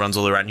balcony that runs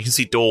all around. You can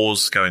see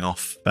doors going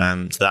off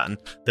to that, and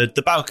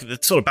the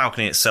sort of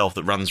balcony itself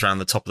that runs around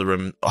the top of the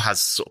room has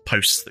sort of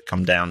posts that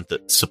come down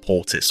that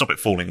support it, stop it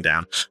falling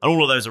down, and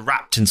all of those are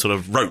wrapped in sort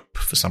of rope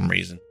for some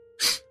reason.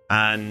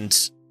 And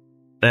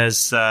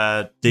there's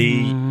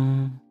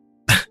the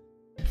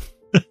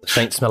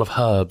faint smell of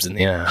herbs in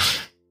the air.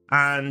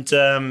 And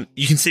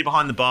you can see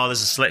behind the bar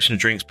there's a selection of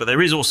drinks, but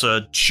there is also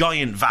a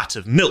giant vat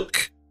of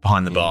milk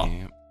behind the bar.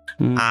 Yeah.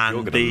 And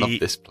You're going to love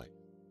this place.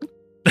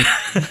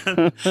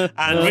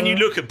 And when you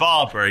look at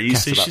Barbara, you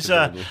see she's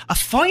a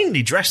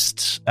finely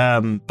dressed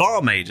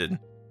barmaiden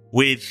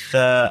with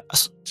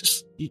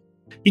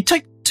you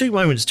take 2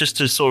 moments just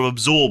to sort of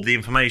absorb the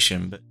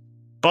information, but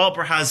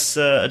Barbara has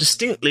a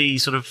distinctly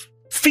sort of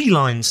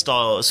feline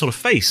style sort of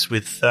face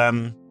with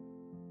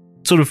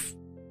sort of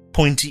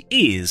pointy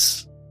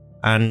ears,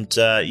 and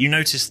you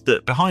notice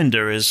that behind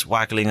her is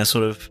waggling a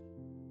sort of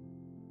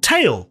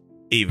tail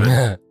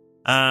even.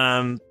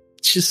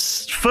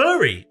 She's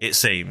furry, it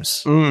seems.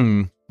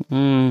 So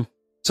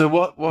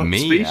what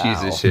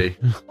species is she?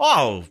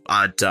 Oh,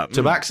 I don't...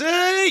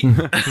 Tabaxi!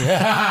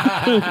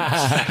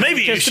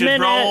 Maybe you should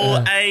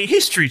roll a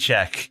history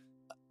check.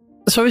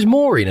 So is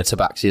Maureen a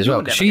tabaxi as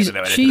well? She's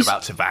about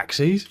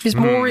tabaxis. Is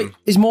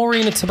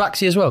Maureen a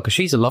tabaxi as well? Because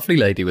she's a lovely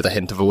lady with a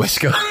hint of a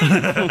whisker.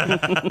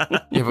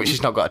 Yeah, but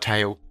she's not got a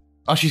tail.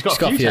 Oh, she's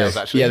got a few tails,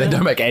 actually. Yeah, they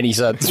don't make any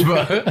sense.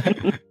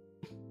 But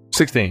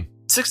 16.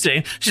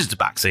 16. She's a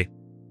tabaxi.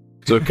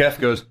 So Kef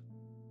goes,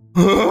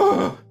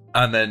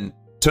 and then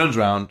turns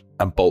around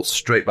and bolts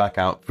straight back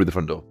out through the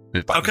front door.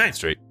 Okay. The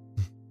street.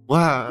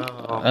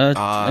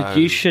 Wow.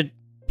 You should.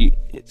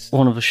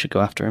 One of us should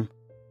go after him.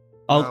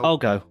 I'll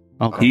go.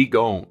 He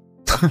gone.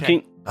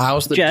 Can,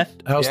 How's the Jeff?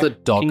 How's the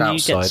dog Can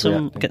outside?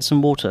 you get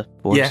some water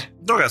for us?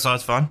 Dog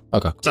outside's fine.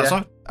 Okay. Is that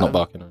outside? Not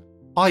barking.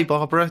 Hi,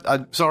 Barbara.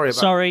 I'm sorry about...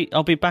 Sorry,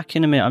 I'll be back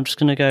in a minute. I'm just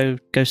going to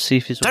go see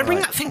if he's Don't bring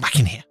alright. that thing back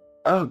in here.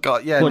 Oh,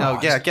 God, yeah, Well, no,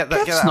 yeah, get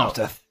that That's out. not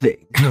a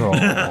thing.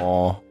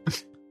 Aww.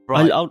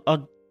 Right.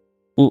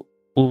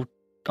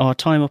 I'll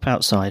tie him up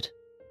outside.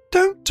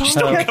 Don't She's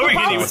not going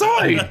anywhere.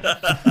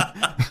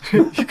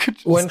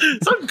 When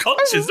It's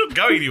unconscious, not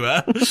going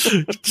anywhere.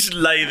 Just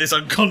lay this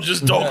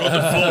unconscious dog on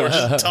the floor and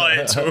just tie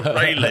it to a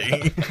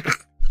railing.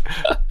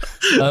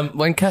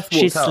 when Kath walks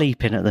She's out,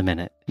 sleeping at the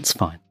minute. It's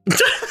fine.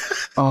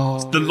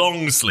 It's the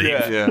long sleeve.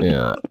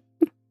 Yeah.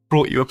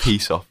 Brought you a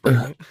piece off.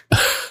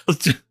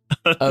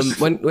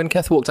 When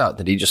Keth walked out,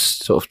 did he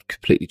just sort of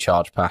completely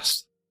charge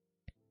past?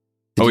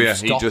 Did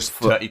He stop just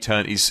for- he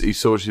turned. He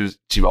saw she was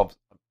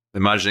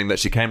imagining that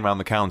she came around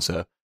the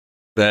counter.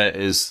 There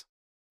is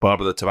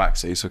Barbara the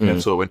Tabaxi. So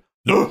Kev sort of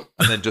went,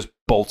 and then just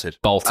bolted.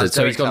 Bolted.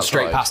 So he's gone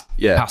straight past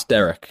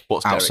Derek.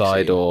 What's Derek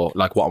outside, seeing? or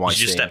like what am I You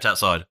just seeing? stepped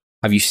outside.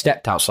 Have you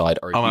stepped outside,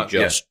 or have I'm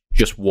you out-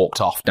 just walked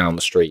off down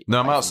the street?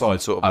 No, I'm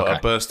outside, sort of. Okay. I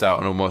burst out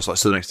and almost like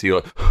stood next to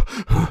you,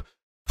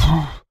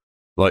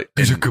 like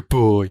He's a good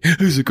boy.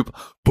 He's a good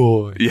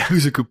boy. Yeah.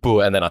 He's a good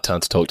boy. And then I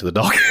turned to talk to the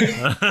dog.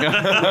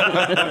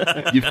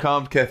 You've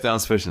calmed Kev down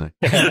sufficiently.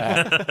 I'm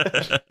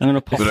going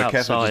to pop So Kev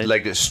outside. just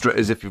legged it straight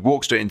as if he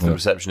walked straight into the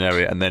reception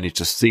area, and then he's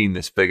just seen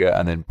this figure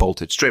and then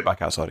bolted straight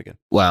back outside again.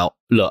 Well,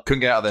 look.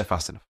 Couldn't get out of there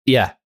fast enough.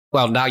 Yeah.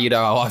 Well, now you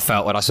know how I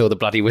felt when I saw the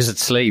bloody wizard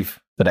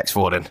sleeve the next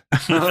morning.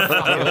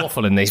 Fucking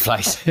awful in these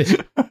places. So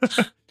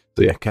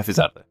yeah, Kev is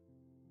out there.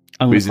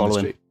 I'm going He's to in the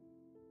follow him.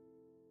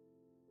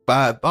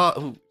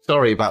 street.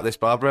 Sorry about this,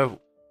 Barbara.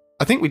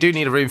 I think we do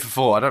need a room for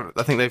 4.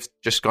 I think they've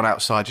just gone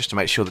outside just to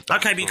make sure that...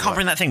 Okay, but you can't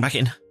bring that thing back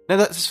in. No,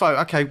 that's fine.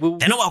 Okay, well...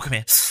 They're not welcome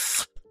here.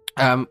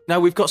 No,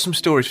 we've got some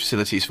storage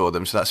facilities for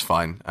them, so that's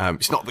fine.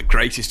 It's not the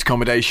greatest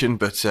accommodation,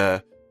 but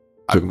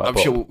I'm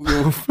sure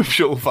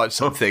we'll find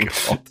something.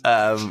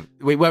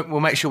 We'll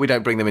make sure we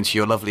don't bring them into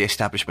your lovely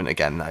establishment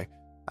again, though.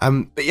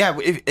 But yeah,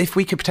 if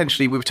we could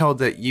potentially, we were told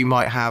that you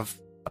might have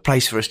a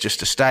place for us just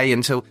to stay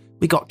until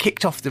we got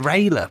kicked off the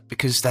railer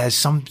because there's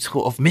some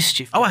sort of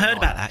mischief. Oh, I heard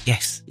about that.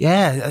 Yes.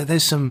 Yeah,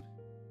 there's some.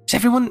 Is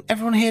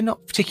everyone here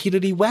not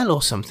particularly well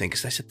or something?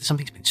 Because they said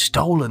something's been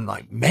stolen,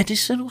 like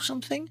medicine or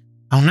something.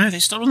 Oh no, they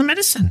stolen the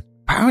medicine.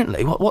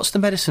 Apparently, what's the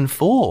medicine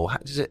for?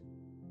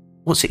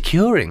 What's it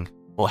curing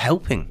or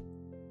helping?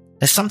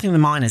 There's something the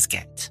miners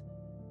get.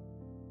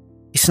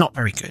 It's not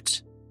very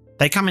good.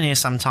 They come in here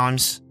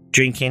sometimes,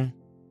 drinking,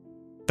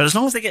 but as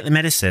long as they get the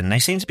medicine, they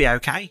seem to be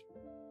okay.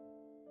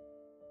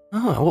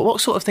 Oh, what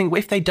sort of thing?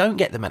 If they don't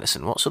get the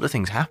medicine, what sort of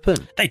things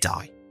happen? They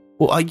die.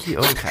 Well,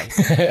 okay.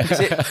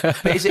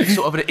 Is it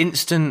sort of an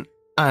instant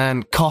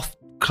and cough,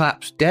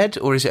 collapse, dead,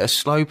 or is it a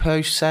slow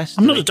process?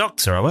 I'm not a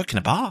doctor. I work in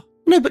a bar.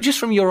 No, but just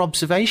from your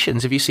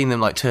observations, have you seen them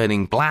like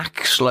turning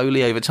black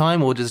slowly over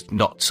time, or just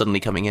not suddenly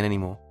coming in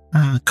anymore?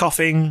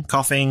 Coughing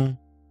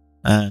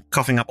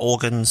up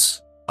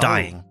organs,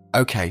 dying.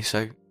 Okay,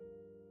 so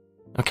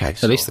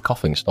At least the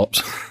coughing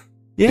stops.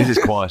 Yeah. This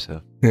is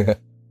quieter.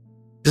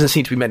 Doesn't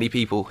seem to be many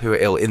people who are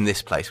ill in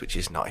this place, which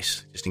is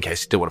nice, just in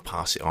case you don't want to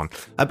pass it on.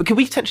 But can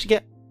we potentially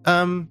get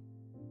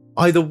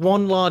either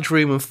one large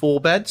room and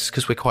 4 beds,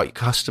 because we're quite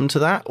accustomed to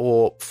that,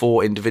 or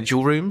 4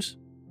 individual rooms?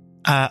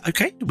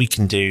 Okay, we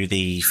can do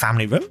the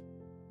family room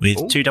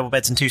with 2 double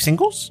beds and 2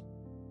 singles.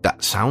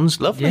 That sounds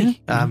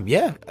lovely.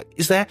 Yeah.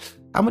 Is there...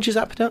 How much is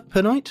that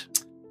per night?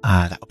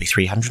 That will be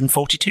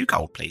 342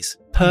 gold, please.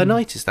 Per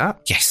night, is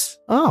that? Yes.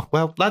 Oh,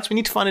 well, lads, we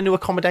need to find a new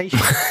accommodation.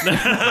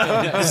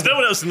 There's no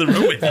one else in the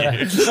room with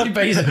you.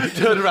 Basically,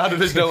 turn around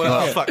and there's no one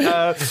else. Fuck.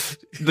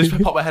 Just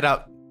pop my head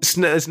out.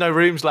 There's no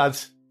rooms,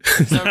 lads.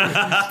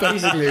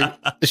 Basically,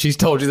 she's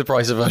told you the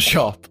price of her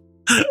shop.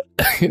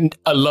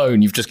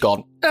 Alone, you've just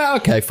gone,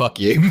 okay, fuck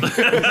you.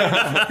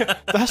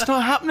 That's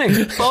not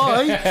happening.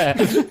 Bye.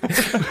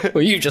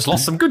 Well, you just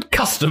lost some good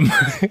custom.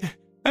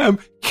 You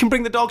can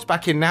bring the dogs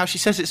back in now. She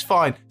says it's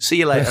fine. See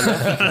you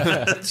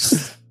later.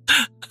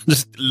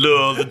 Just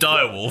lure the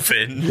direwolf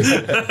in.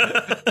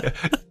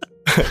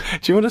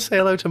 Do you want to say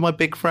hello to my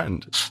big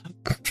friend?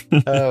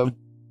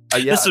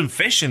 There's some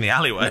fish in the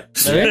alleyway.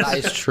 Yeah, that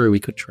is true. We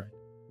could try.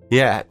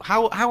 Yeah.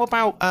 How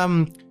about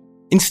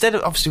instead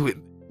of, obviously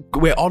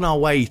we're on our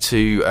way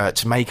to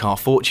make our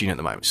fortune at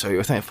the moment, so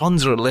I think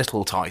funds are a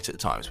little tight at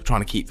times. We're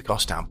trying to keep the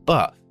cost down,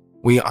 but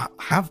we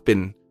have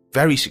been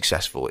very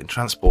successful in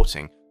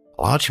transporting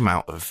a large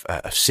amount of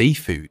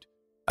seafood.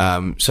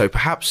 So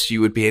perhaps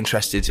you would be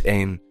interested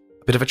in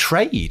a bit of a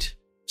trade.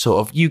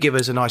 Sort of, you give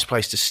us a nice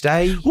place to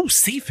stay. Oh,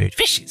 seafood,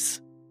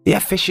 fishes. Yeah,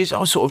 fishes.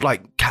 Oh, sort of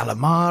like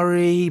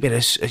calamari, bit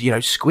of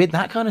squid,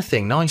 that kind of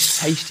thing. Nice,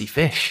 tasty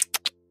fish.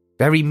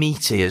 Very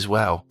meaty as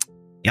well.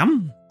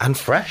 Yum. And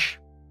fresh.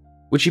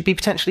 Would you be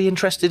potentially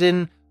interested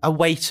in a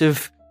weight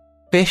of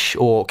fish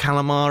or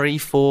calamari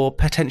for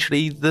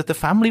potentially the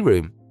family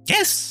room?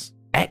 Yes.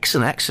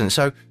 Excellent.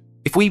 So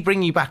if we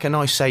bring you back a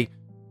nice, say,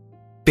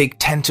 big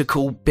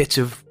tentacle bit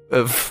of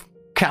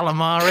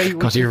calamari.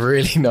 God, you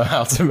really know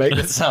how to make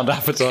it sound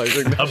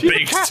appetizing. A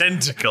big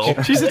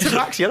tentacle. She's a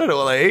tabaxi. I don't know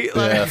what they eat.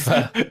 Yeah,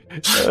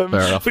 fair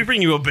enough. We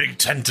bring you a big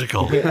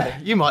tentacle. Yeah,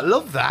 you might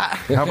love that.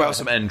 How about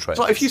some entrails? It's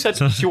like if you said,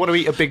 do you want to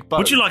eat a big bone?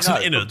 Would you like some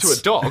No, innards? To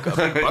a dog, a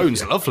big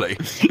bone's lovely.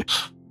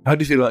 How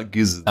do you feel like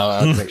gizzards?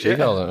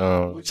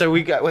 So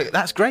we go. Wait,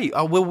 that's great.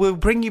 We'll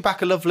bring you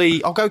back a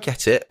lovely. I'll go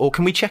get it. Or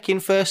can we check in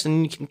first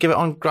and you can give it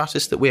on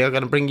gratis that we are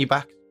going to bring you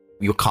back?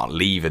 You can't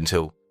leave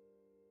until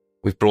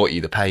we've brought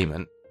you the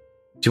payment.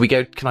 Do we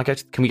go? Can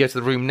we go to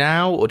the room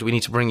now, or do we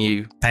need to bring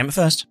you payment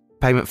first?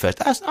 Payment first.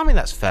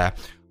 That's fair.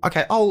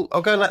 Okay, I'll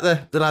go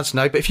let the lads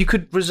know. But if you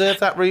could reserve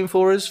that room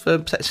for us for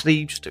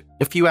potentially just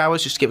a few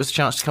hours, just to give us a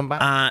chance to come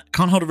back.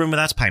 Can't hold a room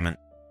without a payment.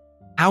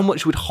 How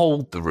much would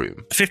hold the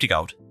room? 50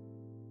 gold.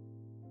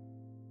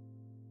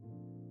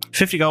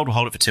 50 gold will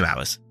hold it for 2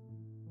 hours.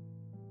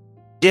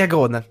 Yeah,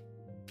 go on then.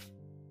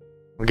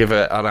 We'll give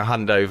it on a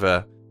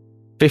handover.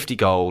 50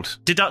 gold.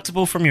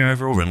 Deductible from your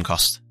overall room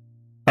cost.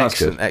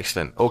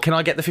 Excellent. Or can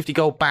I get the 50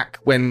 gold back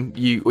when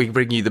we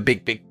bring you the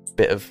big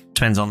bit of...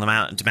 Depends on the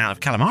amount of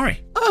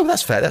calamari. Oh,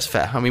 that's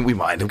fair. I mean, we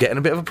might end up getting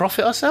a bit of a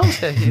profit ourselves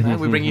here. You know,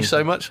 we bring you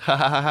so much. Ha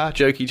ha ha ha.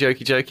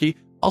 Jokey.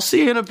 I'll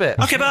see you in a bit.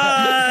 Okay,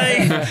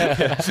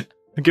 bye!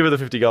 Give her the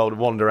 50 gold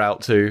and wander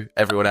out to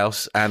everyone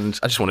else. And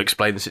I just want to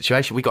explain the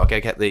situation. We got to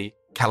go get the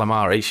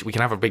calamari. We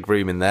can have a big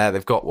room in there.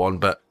 They've got one,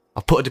 but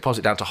I'll put a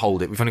deposit down to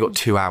hold it. We've only got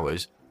 2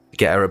 hours to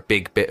get her a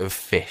big bit of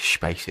fish,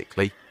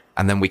 basically.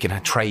 And then we can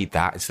trade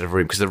that instead of a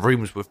room, because the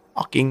rooms were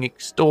fucking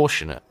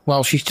extortionate.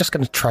 Well, she's just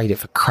going to trade it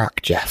for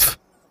crack, Jeff.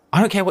 I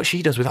don't care what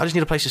she does with it. I just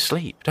need a place to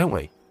sleep, don't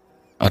we?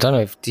 I don't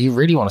know. Do you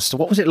really want to...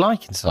 What was it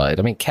like inside?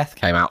 I mean, Keth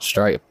came out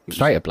straight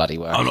at bloody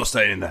work. I'm not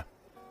staying in there.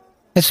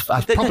 It's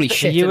probably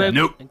shit.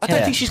 Nope. I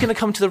don't think she's going to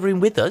come to the room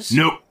with us.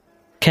 Nope.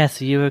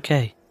 Keth, are you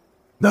okay?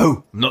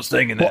 No, I'm not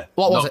staying in there.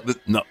 What was it?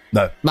 No.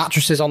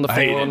 Mattresses on the I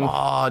hate floor. it.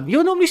 Oh,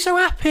 you're normally so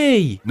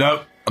happy.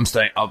 No, I'm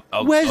staying.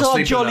 Where's I'll our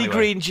sleep jolly anyway.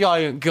 green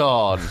giant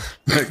gone?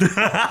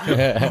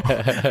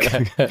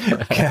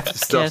 Kath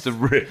starts to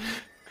rip.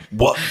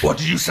 What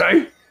did you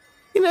say?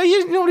 You know,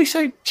 you're normally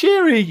so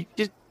cheery.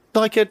 Just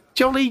like a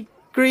jolly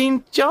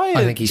green giant.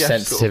 I think he's Jeff.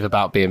 sensitive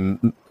about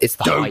being... It's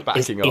the height.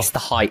 Backing It's off. the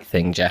height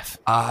thing, Jeff.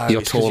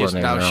 You're taller you're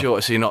than now him now.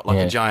 short, so you're not like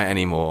a giant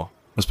anymore.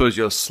 I suppose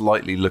you're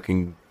slightly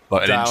looking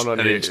like Down an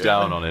inch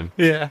down on him.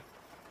 Yeah.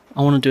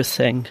 I want to do a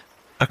thing.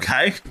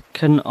 Okay.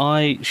 Can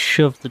I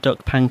shove the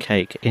duck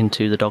pancake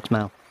into the dog's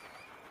mouth?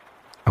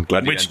 I'm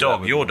glad. Which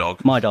dog? Your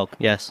dog? My dog,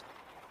 yes.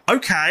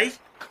 Okay.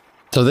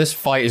 So this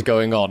fight is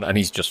going on, and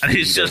he's just... And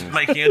he's just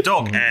making a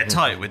dog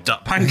airtight with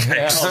duck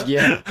pancakes.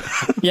 Yeah.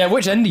 Yeah,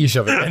 which end do you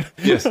shove it in?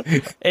 Yes.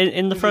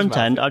 In the front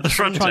end, I'm just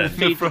front trying to end.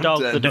 feed the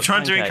dog the You're duck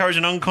trying to pancake. encourage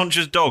an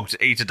unconscious dog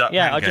to eat a duck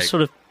Yeah, pancake. I just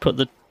sort of put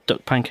the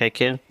duck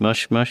pancake in.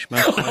 Mush. Rub its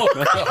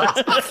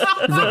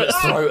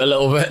throat a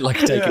little bit, like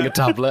taking a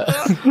tablet.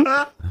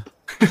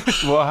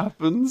 What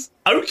happens?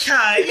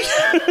 Okay.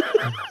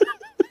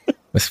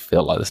 I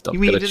feel like this dog's You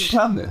mean you gonna didn't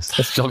plan this?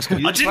 This dog's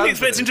gonna... I didn't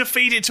expect him to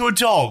feed it to a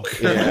dog.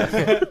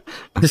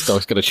 This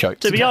dog's gonna choke.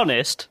 To be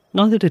honest,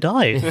 neither did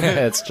I.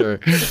 Yeah, it's true.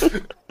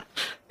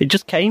 It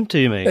just came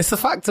to me. It's the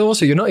fact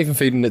also you're not even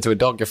feeding it to a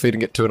dog, you're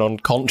feeding it to an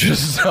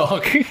unconscious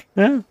dog.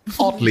 Yeah.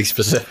 Oddly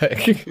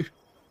specific.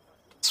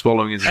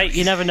 Swallowing his... Hey,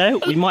 you never know.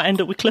 We might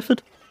end up with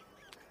Clifford.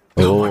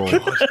 Oh.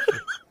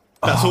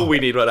 That's all we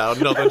need right now.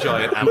 Another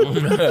giant animal.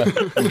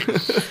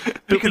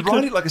 We could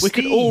ride it like a We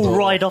could all steamboat.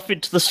 ride off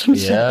into the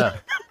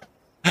sunset.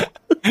 Yeah.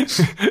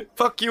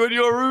 Fuck you in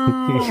your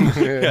room.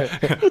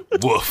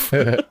 Woof.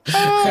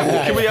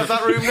 Can we have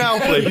that room now,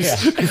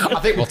 please? I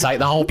think we'll take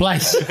the whole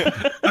place.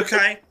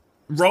 Okay.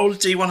 Roll a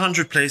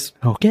D100, please.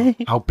 Okay.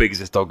 How big is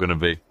this dog going to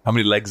be? How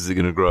many legs is it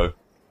going to grow?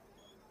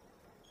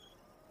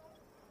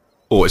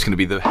 Or it's going to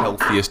be the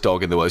healthiest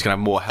dog in the world. It's going to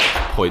have more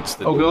health points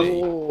than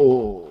me.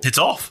 It's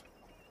off.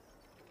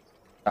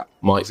 That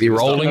might be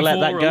rolling Let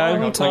that for a go.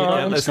 long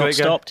time. It's not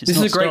stopped. It's This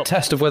is not a great stopped.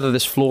 test of whether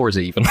this floor is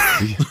even.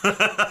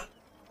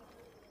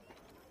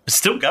 It's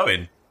still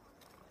going.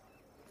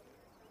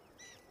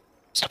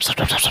 Stop.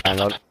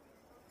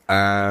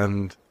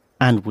 And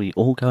And we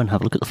all go and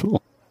have a look at the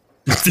floor.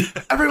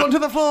 everyone to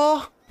the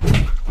floor.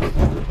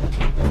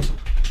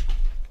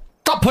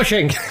 Stop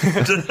pushing!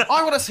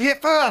 I want to see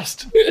it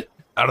first.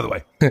 Out of the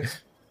way.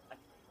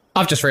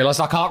 I've just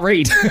realised I can't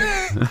read.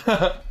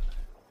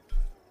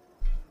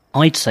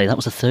 I'd say that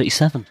was a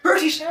 37.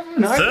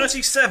 37.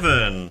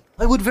 37.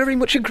 I would very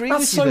much agree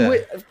That's with you so there.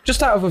 weird.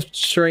 Just out of a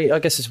straight, I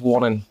guess it's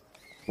one in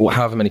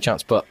however many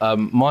chance, but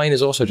mine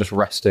is also just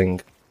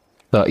resting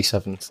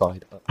 37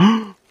 side up.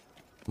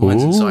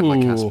 Mine's inside my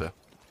Ooh. Casper.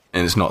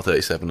 And it's not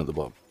 37 at the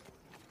bottom.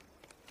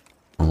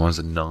 Oh, mine's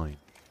a 9.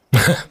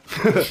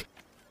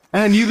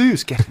 And you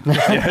lose. Get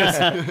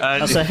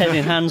That's a head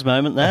in hands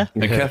moment there.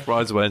 And Kath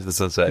rides away into the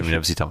sunset and we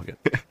never see Tom again.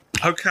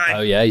 Okay.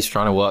 Oh yeah, he's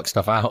trying to work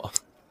stuff out.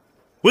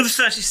 With a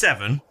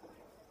 37,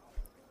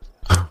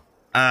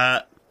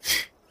 your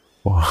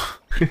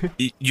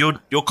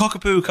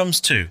cockapoo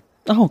comes to,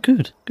 Oh,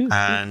 good.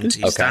 and good.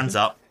 he stands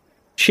up.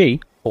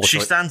 She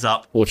stands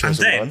up, Fortress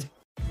and of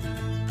then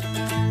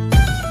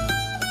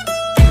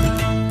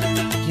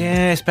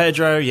Yes,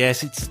 Pedro.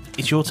 Yes, it's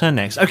your turn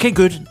next. Okay,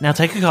 good. Now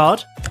take a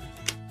card.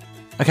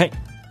 Okay,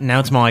 now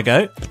it's my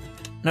go.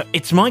 No,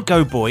 it's my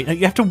go, boy. No,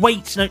 you have to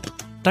wait. No,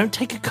 don't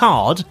take a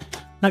card.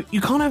 No, you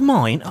can't have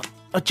mine.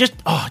 I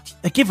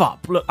give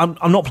up. Look,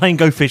 I'm not playing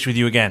Go Fish with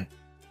you again.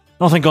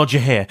 Oh, thank God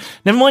you're here.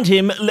 Never mind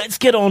him. Let's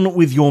get on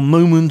with your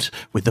moment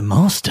with the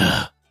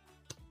master.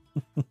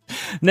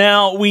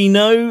 Now, we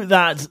know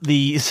that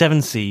the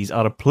Seven Seas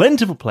are a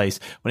plentiful place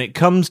when it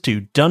comes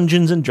to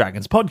Dungeons and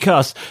Dragons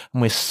podcasts,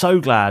 and we're so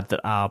glad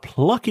that our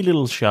plucky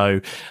little show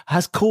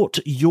has caught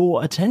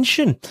your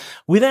attention.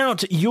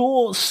 Without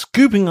your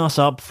scooping us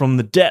up from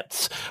the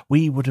depths,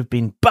 we would have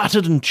been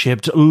battered and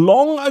chipped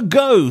long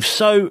ago.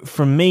 So,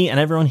 from me and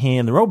everyone here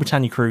in the Royal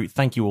Britannia crew,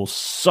 thank you all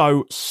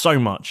so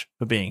much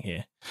for being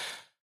here.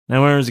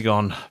 Now, where has he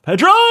gone?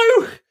 Pedro!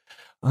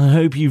 I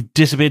hope you've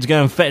disappeared to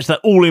go and fetch that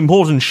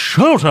all-important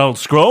shout-out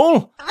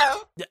scroll.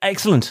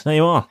 Excellent, there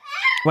you are.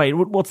 Wait,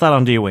 what's that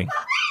under your wing?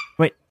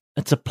 Wait,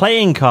 it's a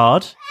playing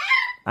card,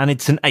 and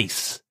it's an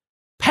ace.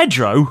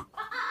 Pedro?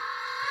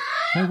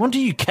 No wonder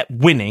you kept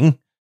winning,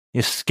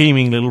 you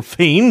scheming little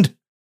fiend.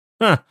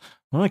 Huh,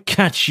 when I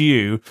catch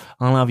you,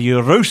 I'll have you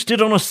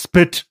roasted on a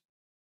spit.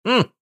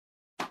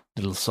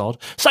 Little sod.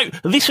 So,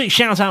 this week's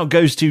shout-out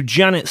goes to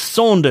Janet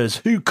Saunders,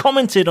 who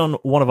commented on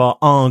one of our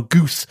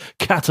Argoose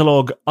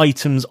catalogue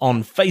items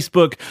on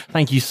Facebook.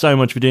 Thank you so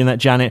much for doing that,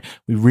 Janet.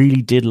 We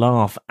really did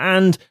laugh.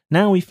 And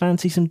now we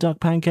fancy some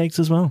duck pancakes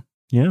as well.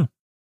 Yeah.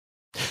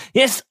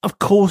 Yes, of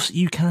course,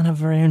 you can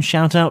have your own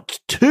shout-out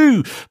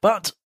too,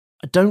 but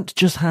don't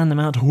just hand them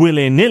out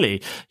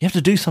willy-nilly. You have to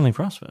do something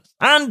for us first.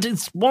 And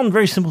it's one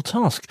very simple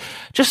task.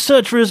 Just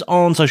search for us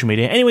on social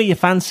media, anywhere you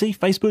fancy,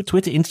 Facebook,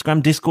 Twitter,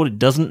 Instagram, Discord, it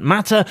doesn't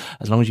matter.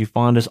 As long as you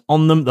find us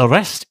on them, the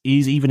rest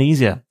is even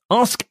easier.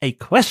 Ask a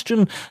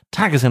question,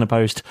 tag us in a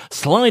post,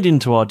 slide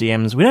into our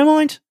DMs, we don't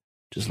mind,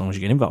 just as long as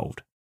you get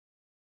involved.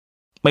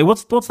 Wait,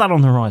 what's that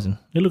on the horizon?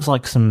 It looks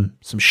like some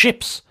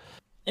ships.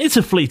 It's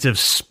a fleet of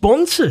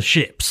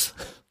sponsorships.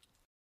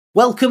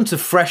 Welcome to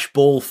Fresh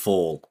Ball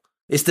Fall.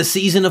 It's the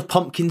season of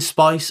pumpkin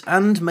spice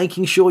and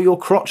making sure your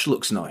crotch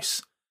looks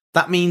nice.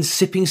 That means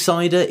sipping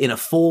cider in a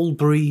fall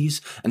breeze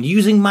and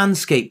using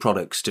Manscaped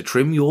products to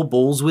trim your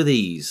balls with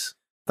ease.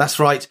 That's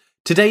right,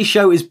 today's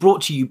show is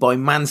brought to you by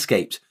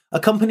Manscaped,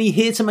 a company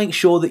here to make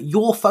sure that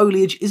your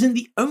foliage isn't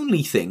the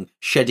only thing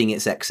shedding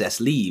its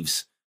excess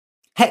leaves.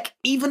 Heck,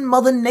 even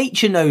Mother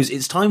Nature knows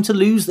it's time to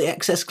lose the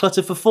excess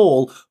clutter for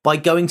fall by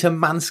going to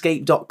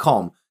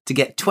manscaped.com to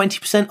get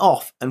 20%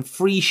 off and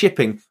free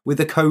shipping with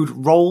the code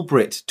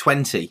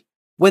ROLLBRIT20.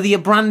 Whether you're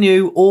brand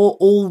new or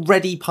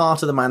already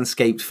part of the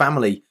Manscaped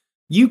family,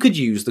 you could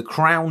use the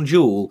crown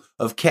jewel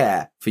of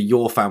care for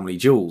your family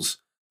jewels,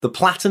 the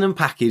Platinum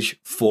Package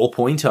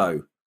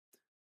 4.0.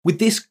 With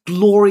this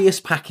glorious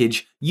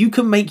package, you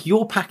can make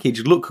your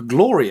package look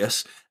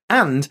glorious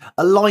and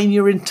align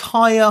your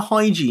entire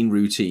hygiene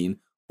routine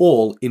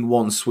all in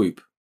one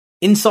swoop.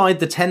 Inside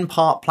the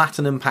 10-part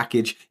Platinum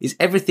package is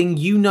everything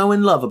you know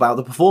and love about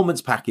the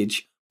Performance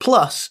package,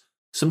 plus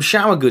some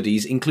shower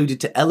goodies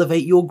included to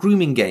elevate your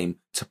grooming game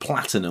to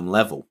Platinum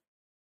level.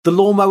 The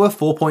Lawnmower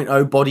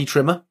 4.0 body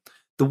trimmer,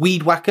 the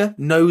Weed Whacker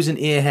nose and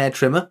ear hair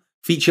trimmer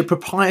feature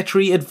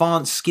proprietary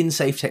advanced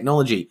skin-safe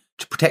technology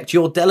to protect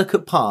your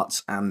delicate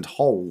parts and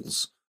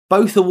holes.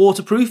 Both are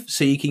waterproof,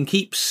 so you can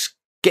keep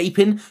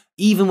scaping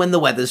even when the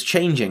weather's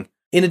changing.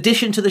 In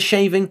addition to the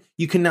shaving,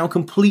 you can now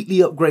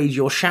completely upgrade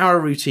your shower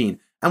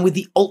routine, and with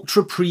the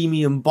ultra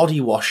premium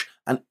body wash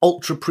and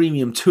ultra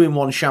premium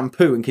 2-in-1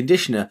 shampoo and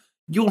conditioner,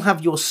 you'll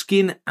have your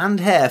skin and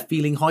hair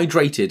feeling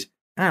hydrated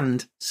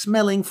and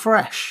smelling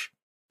fresh.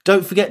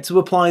 Don't forget to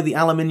apply the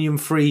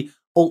aluminium-free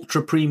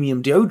ultra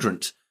premium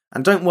deodorant,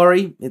 and don't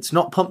worry, it's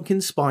not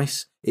pumpkin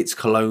spice, it's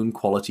cologne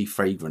quality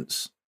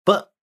fragrance.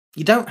 But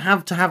you don't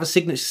have to have a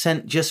signature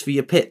scent just for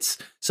your pits,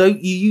 so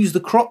you use the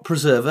Crop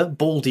Preserver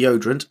Ball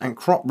Deodorant and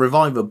Crop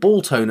Reviver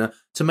Ball Toner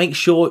to make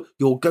sure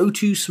your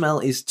go-to smell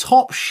is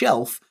top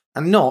shelf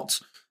and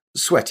not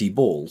sweaty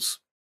balls.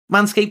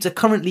 Manscaped are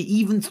currently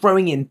even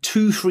throwing in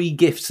 2 free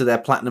gifts to their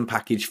Platinum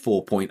Package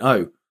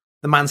 4.0,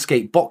 the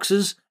Manscaped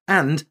Boxers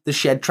and the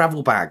Shed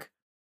Travel Bag.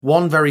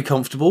 One very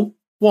comfortable,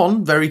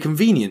 one very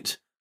convenient,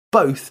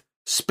 both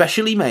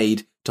specially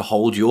made to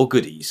hold your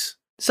goodies.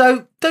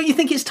 So, don't you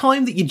think it's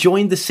time that you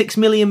joined the 6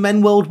 million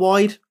men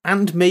worldwide,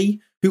 and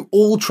me, who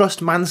all trust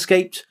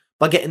Manscaped,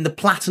 by getting the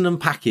Platinum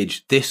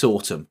package this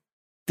autumn?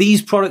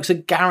 These products are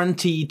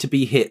guaranteed to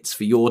be hits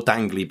for your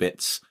dangly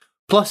bits.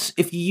 Plus,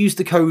 if you use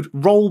the code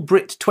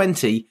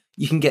ROLLBRIT20,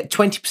 you can get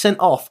 20%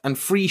 off and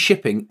free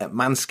shipping at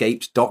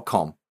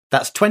manscaped.com.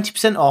 That's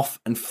 20% off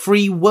and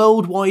free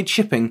worldwide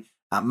shipping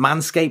at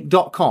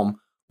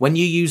manscaped.com when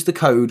you use the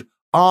code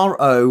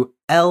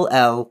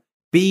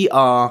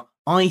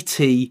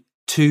ROLLBRIT20.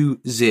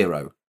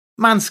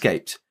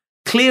 Manscaped.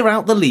 Clear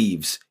out the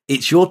leaves.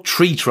 It's your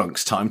tree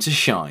trunk's time to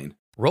shine.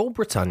 Roll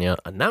Britannia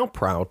are now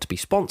proud to be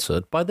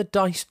sponsored by the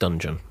Dice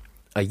Dungeon,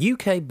 a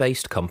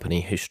UK-based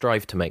company who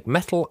strive to make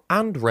metal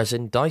and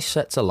resin dice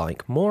sets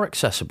alike more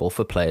accessible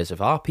for players of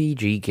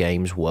RPG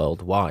games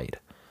worldwide.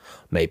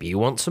 Maybe you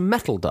want some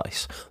metal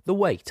dice, the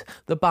weight,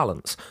 the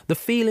balance, the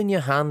feel in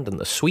your hand and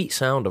the sweet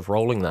sound of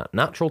rolling that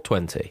natural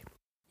 20.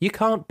 You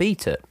can't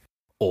beat it.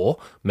 Or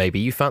maybe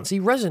you fancy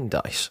resin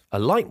dice, a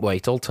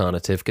lightweight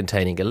alternative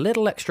containing a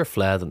little extra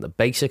flair than the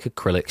basic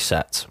acrylic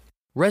sets.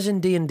 Resin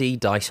D&D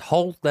dice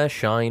hold their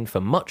shine for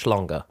much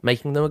longer,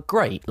 making them a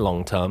great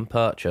long-term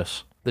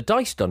purchase. The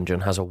Dice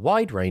Dungeon has a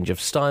wide range of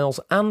styles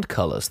and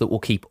colours that will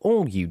keep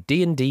all you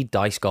D&D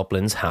dice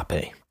goblins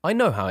happy. I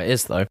know how it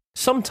is though.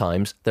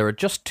 Sometimes there are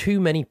just too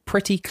many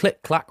pretty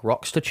click-clack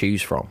rocks to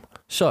choose from.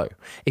 So,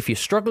 if you're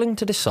struggling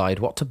to decide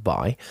what to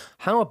buy,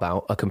 how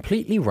about a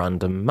completely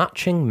random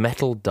matching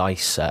metal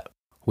dice set?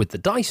 With the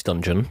Dice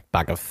Dungeon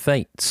Bag of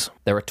Fates.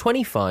 There are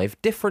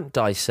 25 different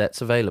dice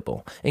sets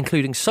available,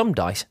 including some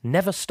dice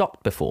never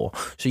stocked before,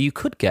 so you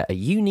could get a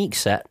unique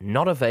set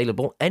not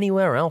available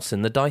anywhere else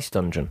in the Dice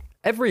Dungeon.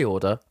 Every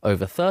order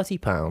over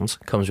 £30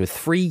 comes with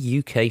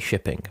free UK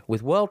shipping,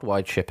 with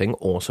worldwide shipping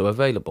also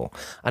available,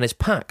 and is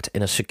packed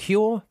in a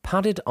secure,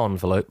 padded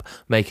envelope,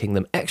 making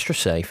them extra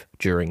safe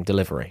during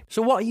delivery.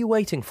 So what are you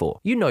waiting for?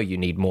 You know you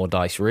need more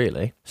dice,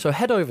 really. So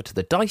head over to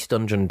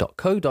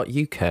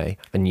thedicedungeon.co.uk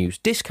and use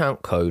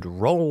discount code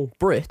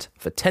ROLLBRIT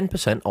for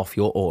 10% off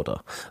your order.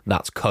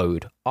 That's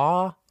code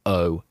ROLLBRIT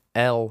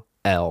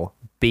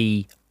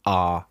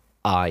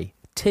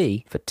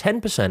for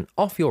 10%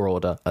 off your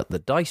order at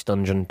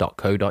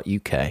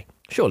thedicedungeon.co.uk.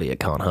 Surely it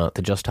can't hurt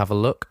to just have a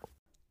look.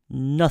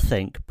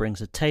 Nothing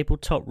brings a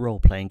tabletop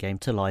role-playing game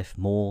to life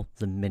more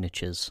than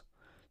miniatures.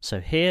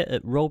 So here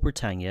at Roll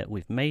Britannia,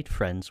 we've made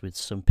friends with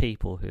some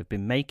people who have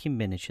been making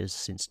miniatures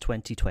since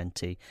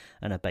 2020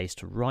 and are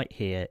based right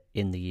here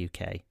in the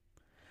UK.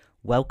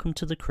 Welcome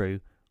to the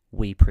crew,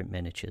 We Print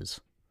Miniatures.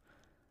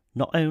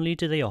 Not only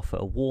do they offer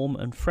a warm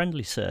and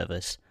friendly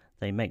service,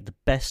 they make the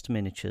best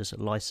miniatures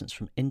licensed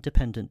from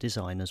independent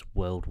designers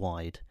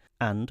worldwide.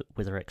 And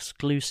with our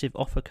exclusive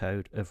offer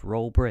code of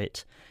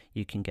ROLLBRIT,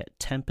 you can get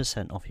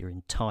 10% off your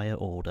entire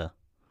order.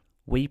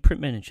 We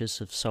Print Miniatures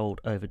have sold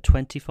over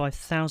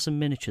 25,000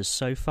 miniatures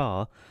so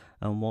far,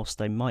 and whilst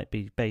they might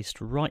be based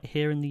right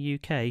here in the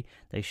UK,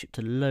 they ship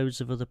to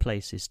loads of other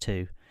places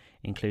too,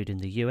 including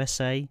the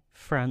USA,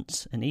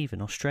 France, and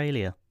even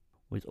Australia,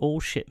 with all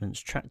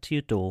shipments tracked to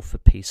your door for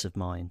peace of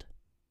mind.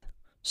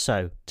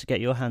 So, to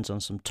get your hands on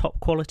some top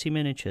quality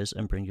miniatures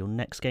and bring your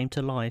next game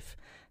to life,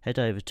 head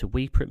over to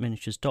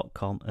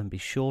weprintminiatures.com and be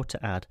sure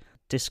to add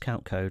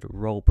discount code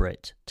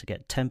ROLLBRIT to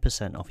get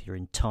 10% off your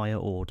entire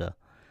order.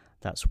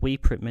 That's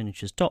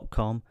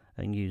weprintminiatures.com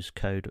and use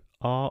code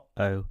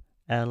ROLLBRIT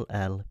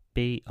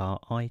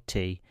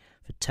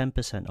for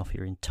 10% off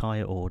your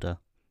entire order.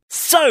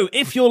 So,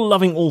 if you're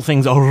loving all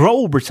things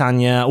Roll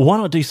Britannia, why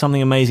not do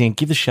something amazing and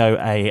give the show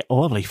a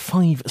lovely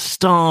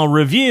 5-star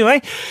review,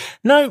 eh?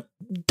 No,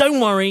 don't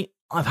worry,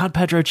 I've had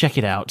Pedro check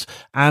it out,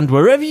 and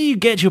wherever you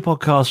get your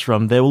podcast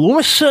from, there will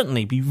almost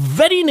certainly be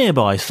very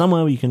nearby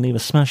somewhere where you can leave a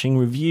smashing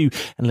review,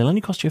 and it'll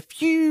only cost you a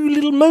few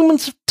little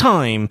moments of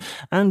time,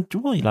 and,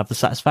 well, you'll have the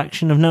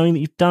satisfaction of knowing that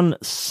you've done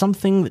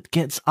something that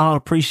gets our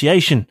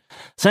appreciation.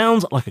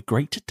 Sounds like a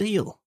great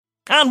deal.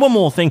 And one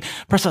more thing,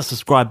 press that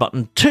subscribe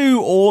button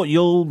too, or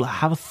you'll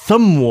have a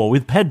thumb war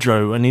with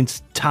Pedro and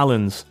his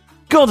talons.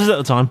 God, is that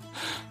the time?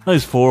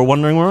 Those four are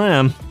wondering where I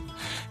am.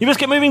 You best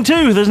get moving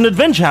too, there's an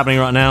adventure happening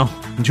right now,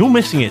 and you're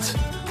missing it.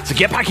 So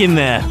get back in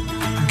there.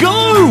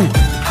 Go!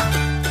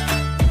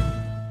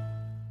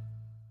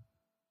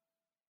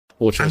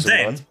 And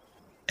then,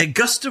 a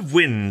gust of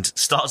wind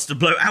starts to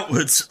blow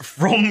outwards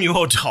from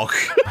your dog.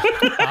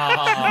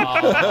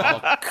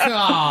 Oh,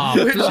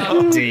 God.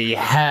 Bloody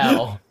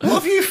hell. What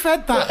have you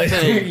fed that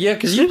thing? Yeah,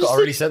 because you've got a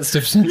really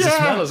sensitive sense of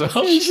smell as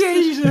well.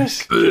 Jesus.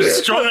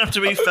 Strong enough to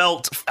be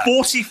felt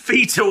 40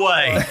 feet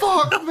away.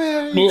 Fuck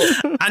me.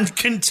 And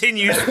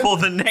continues for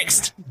the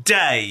next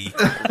day.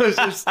 It's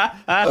just a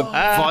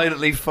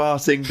violently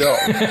farting dog.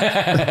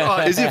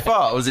 Is it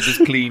fart or is it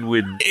just clean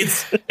wind?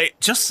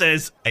 It just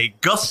says a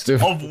gust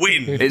of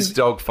wind. It's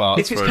dog farts.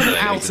 It's coming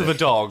out of a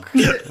dog.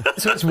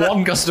 So it's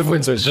one gust of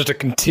wind, so it's just a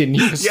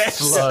continuous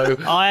flow.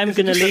 I am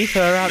going to leave her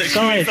That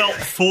can be outside. felt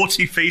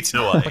 40 feet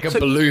away. Like a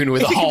balloon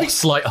with a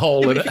slight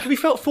hole in If it it. can be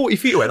felt 40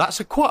 feet away, that's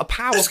quite a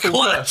powerful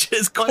gust.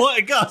 It's quite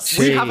a gust.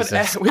 We have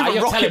Jesus. a You're telling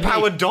me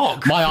rocket-powered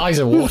dog. My eyes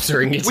are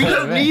watering. We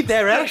don't need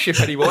their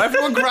airship anymore.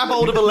 Everyone grab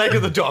hold of a leg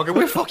of the dog and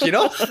we're fucking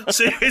off.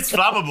 See, it's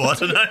flammable, I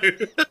don't know.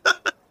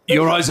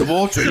 Your eyes are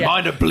watering,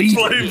 mine are bleeding.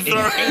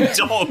 Flame-throwing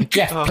dog.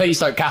 Jeff, please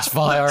don't cast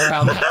fire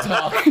around that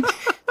dog.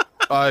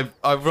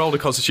 I've rolled a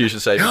Constitution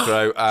saving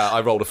throw.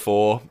 I rolled a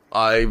 4.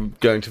 I'm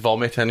going to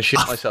vomit and shit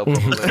myself.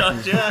 Probably.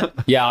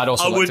 Yeah, I'd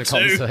also I like would to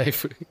con too.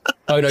 save.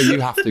 Oh no, you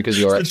have to because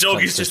you're The extra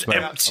dog is just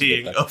sensitive.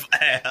 emptying of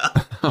air.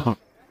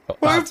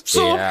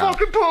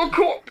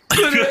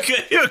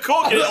 You're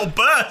corking, it'll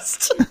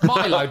burst.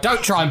 Milo,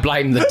 don't try and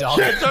blame the dog.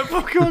 Don't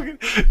fucking...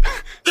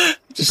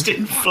 Just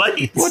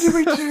inflates. What did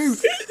we do?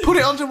 Put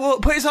it underwater.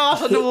 Put his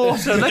ass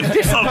underwater. Let it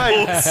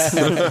dissipate.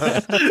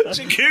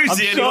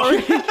 Jacuzzi.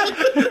 Sorry.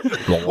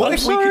 What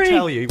if we could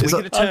tell you we're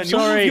going to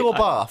turn your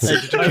baths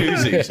into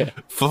jacuzzis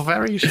for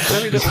very little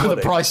money?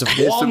 The price of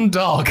one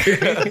dog.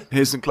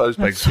 Here's some clothes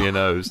pegs for your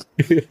nose.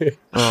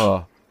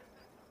 Oh.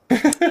 I'm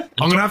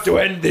going to have to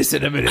end this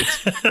in a minute.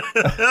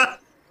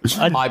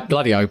 I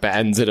bloody hope it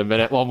ends in a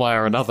minute, one way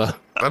or another.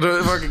 I don't know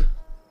if I can...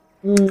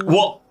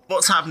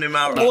 What's happening,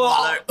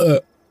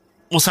 Marlo?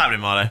 What's happening,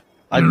 Marlo?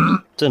 I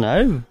don't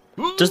know.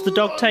 Does the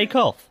dog take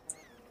off?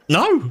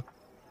 No.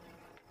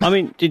 I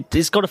mean,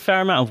 it's got a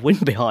fair amount of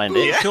wind behind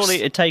it. Yes. Surely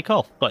it'd take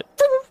off. Like,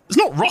 it's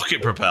not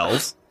rocket propelled.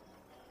 Is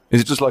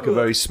it just like a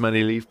very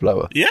smelly leaf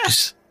blower?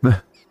 Yes.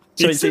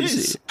 So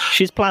it's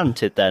she's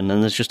planted then,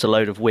 and there's just a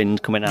load of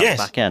wind coming out the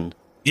back end.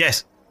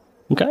 Yes.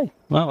 Okay.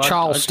 Well,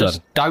 Charleston,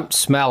 don't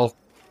smell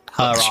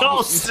her arms.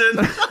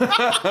 Charleston.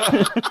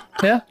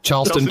 Yeah,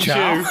 Charleston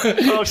Chow.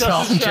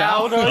 Charleston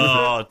Chow.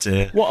 Oh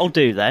dear. What I'll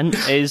do then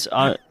is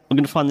I'm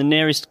going to find the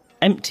nearest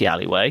empty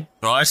alleyway.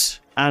 Right.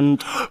 And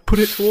put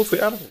it towards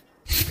the animal.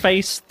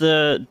 Face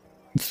the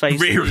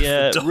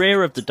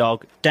rear of the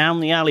dog down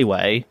the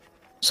alleyway,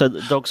 so that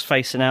the dog's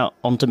facing out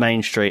onto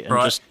Main Street, and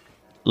just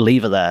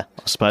leave her there.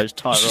 I suppose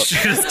tie her up.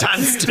 She's going to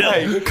stand still.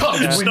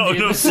 It's not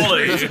going to follow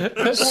you. What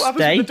happens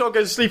when the dog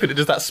goes to sleep and it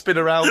does that spin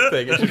around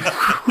thing?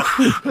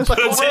 It's like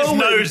puts its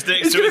nose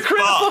next to going its to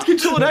create a butt. fucking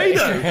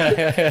tornado.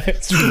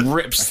 It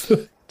rips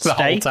the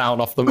whole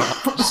town off the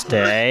map.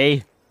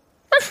 Stay.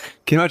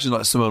 Can you imagine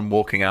like someone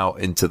walking out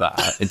into that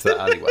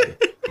alleyway,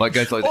 like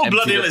going to like Oh empty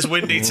bloody the- hell! It's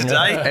windy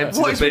today. empty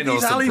What the is bin with or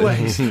these something,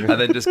 alleyways? and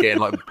then just getting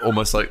like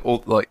almost like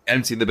all like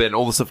emptying the bin,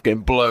 all the stuff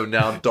getting blown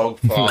down, dog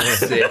fart,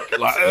 sick,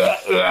 like.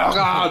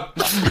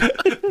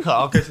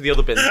 I'll go to the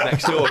other bins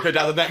next door. Go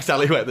down the next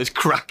alleyway. There's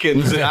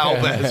krakens and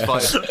owlbears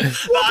fighting.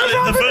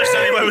 The first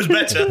alleyway was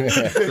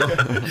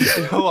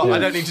better. You know what? I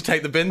don't need to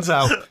take the bins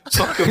out.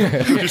 Sock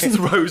 'em. Just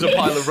throws a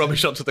pile of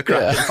rubbish onto the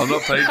kraken. I'm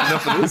not paying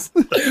enough for this.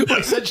 Well,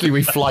 essentially,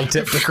 we fly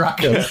tip the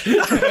Kraken.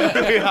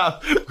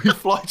 we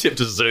fly tip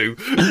to zoo.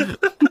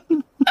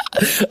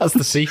 That's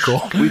the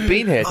sequel. We've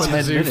been here 10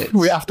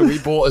 minutes. After we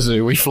bought a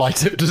zoo, we fly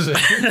tip to zoo.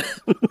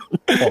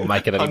 Or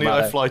make it any Honey, I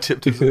better. fly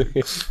tip to zoo.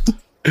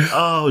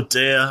 Oh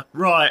dear.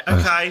 Right.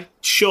 Okay.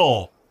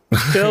 Sure.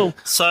 Cool.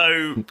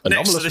 So next to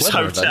Anomalous this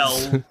weather hotel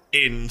events.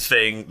 inn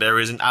thing, there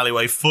is an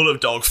alleyway full of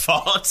dog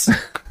farts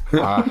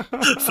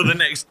for the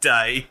next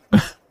day.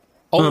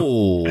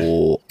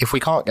 Oh, if we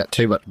can't get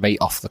too much meat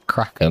off the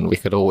Kraken, we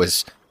could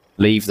always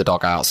leave the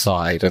dog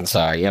outside and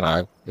say, you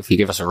know, if you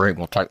give us a room,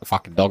 we'll take the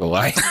fucking dog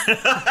away.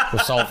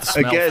 We'll solve the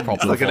smell Again,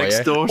 problem like for an you.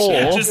 extortion.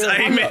 Or, Just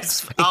aim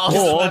its arse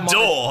at the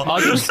door.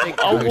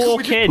 I'll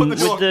walk in put with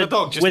the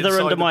dog just with her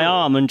inside under the my door.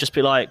 arm and just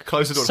be like,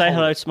 Close the door and say hold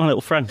hello it. to my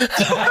little friend.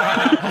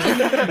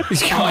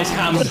 This guy's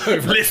hands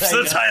over. Lifts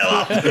the tail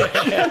up.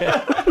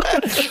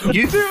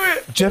 You do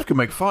it. Jeff can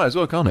make fire as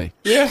well, can't he?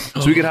 Yeah.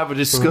 So we could have a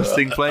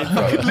disgusting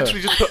flamethrower.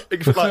 Literally just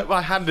put like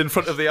my hand in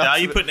front of the. How are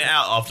you putting it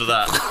out after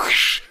that?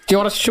 do you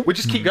want to? We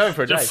just keep going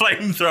for a The day.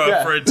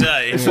 flamethrower for a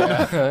day.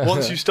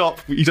 Once you stop,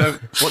 you don't.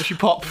 Once you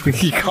pop, you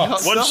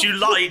can't. Once you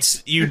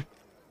light, you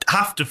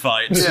have to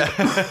fight.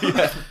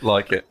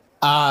 Like it.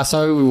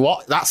 So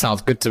what? That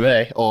sounds good to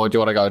me. Or do you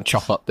want to go and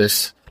chop up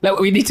this? No,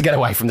 we need to get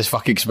away from this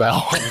fucking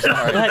smell.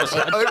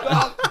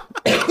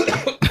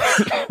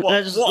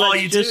 Let's What are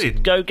you just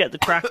doing? go get the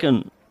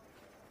Kraken.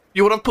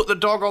 You want to put the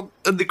dog on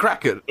the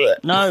Kraken?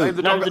 No, Save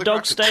the dog the at the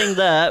dog's Kraken. staying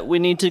there. We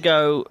need to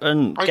go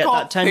and I get can't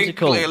that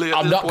tentacle. think clearly at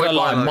I'm this not going to point,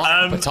 lie, Milo.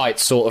 my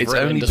appetite's sort of It's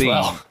only ruined as been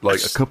well.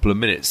 like a couple of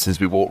minutes since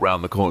we walked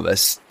round the corner.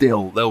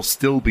 They'll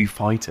still be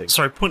fighting.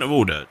 Sorry, point of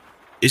order.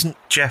 Isn't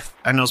Jeff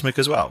anosmic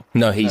as well?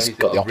 No, he's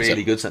got the opposite.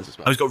 Really good sense of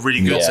smell. Oh, he's got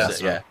really good Yeah. sense.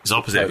 of Yeah. smell. He's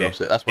opposite. Totally of you.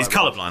 opposite. That's why He's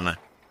I'm- colourblind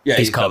though. Yeah,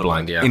 He's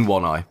colourblind, yeah. In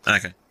one eye.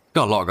 Okay.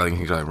 Got a lot of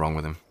things going wrong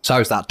with him.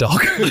 So's that dog.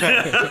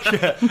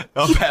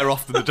 I'm better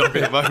off than the dog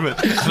at the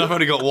moment, and I've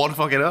only got one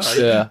fucking eye.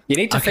 Yeah. You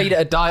need to feed it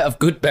a diet of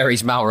good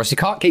berries, Malrus. You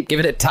can't keep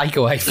giving it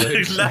takeaway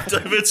food.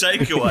 Leftover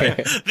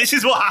takeaway. This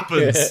is what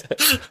happens.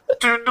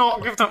 Do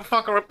not give that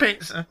fucker a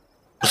pizza.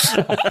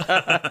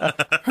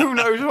 Who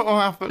knows what will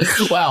happen?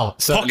 Well,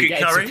 certainly Pocket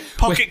getting curry. some-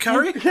 Pocket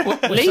curry.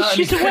 we're Leash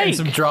certainly is getting awake.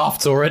 some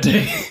drafts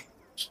already.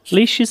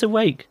 Leash is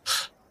awake.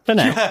 For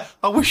now. Yeah,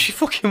 I wish she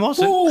fucking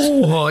wasn't.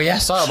 Oh,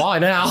 yes, so am I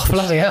now.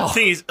 Bloody hell. The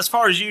thing is, as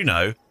far as you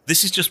know,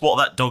 this is just what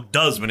that dog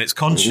does when it's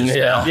conscious.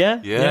 Yeah.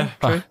 Yeah?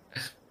 True.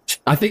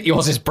 I think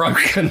yours is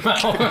broken,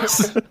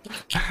 Malrus.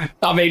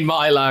 I mean,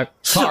 Milo.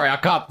 Sorry, I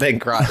can't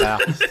think right now.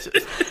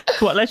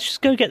 What, let's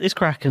just go get this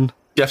Kraken.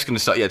 Jeff's going to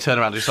start. Yeah, turn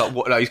around and start.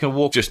 No, he's going to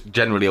walk just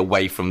generally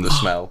away from the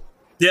smell.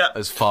 Yeah.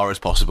 As far as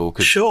possible.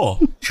 Cause Sure.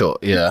 Sure,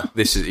 yeah.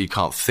 This is, he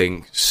can't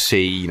think,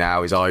 see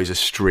now. His eyes are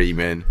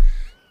streaming.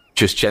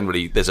 Just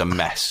generally, there's a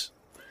mess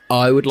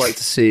I would like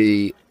to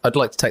see. I'd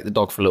like to take the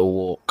dog for a little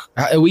walk.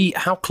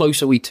 How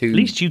close are we to? At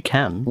least you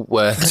can.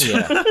 Where?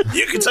 Yeah.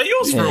 You can take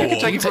yours for a walk.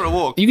 Take it for a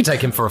walk. You can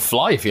take him for a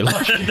fly if you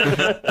like.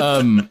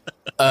 Or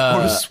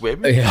a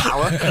swim. Yeah.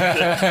 Power.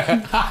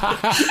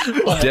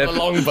 A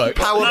longboat.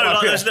 No,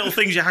 like those little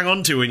things you hang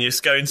on to when you're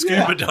going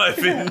scuba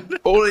diving.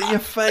 All in your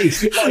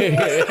face. Oh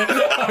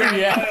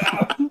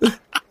yeah.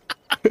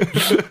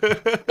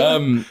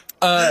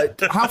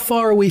 How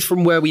far are we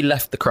from where we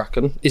left the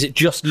Kraken? Is it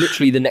just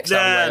literally the next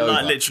alleyway over?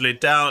 Like literally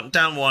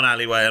down one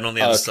alleyway and on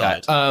the other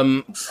side.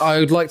 I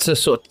would like to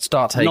sort of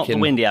start taking... Not the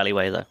windy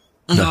alleyway, though.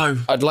 No.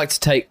 I'd like to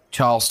take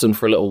Charleston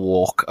for a little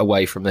walk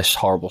away from this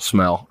horrible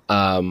smell.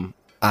 I'd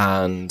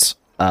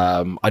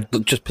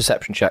just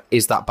perception check.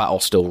 Is that battle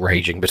still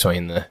raging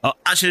between the...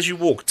 Actually, as you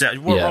walk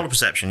down, roll a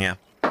perception, yeah.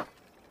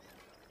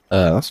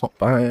 That's not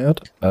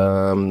bad.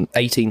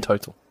 18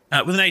 total.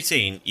 With an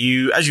 18,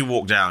 as you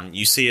walk down,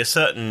 you see a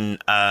certain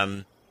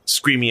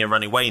screamy and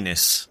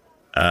runny-wayness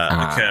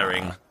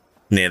occurring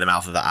near the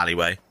mouth of that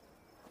alleyway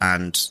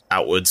and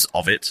outwards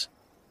of it,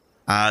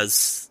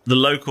 as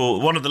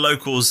one of the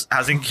locals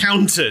has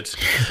encountered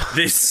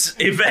this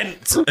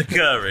event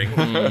occurring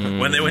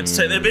when they went to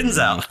take their bins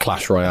out.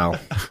 Clash Royale.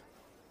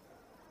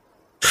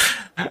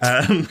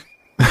 Fucking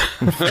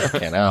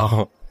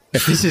hell.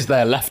 If this is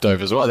their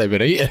leftovers, what have they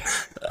been eating?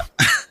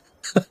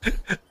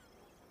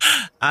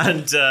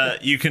 And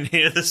you can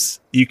hear this.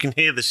 You can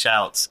hear the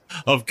shouts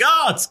of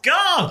guards,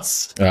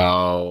 guards.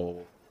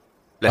 Oh,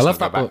 I love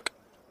that book.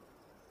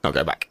 I'll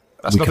go back.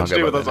 That's nothing to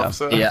do with us,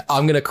 officer. Yeah,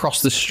 I'm going to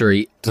cross the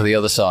street to the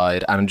other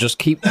side and just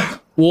keep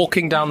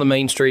walking down the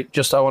main street.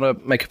 I want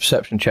to make a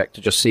perception check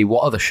to just see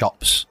what other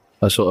shops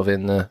are sort of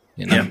in the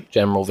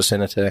general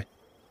vicinity.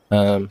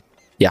 General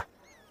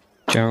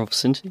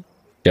vicinity.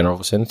 General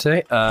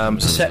vicinity.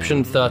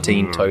 Perception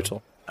 13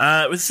 total.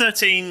 With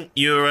 13,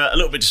 you're a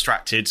little bit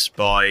distracted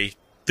by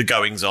the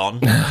goings on,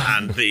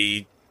 and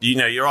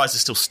your eyes are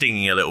still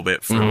stinging a little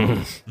bit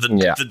from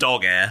the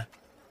dog air.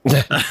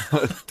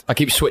 I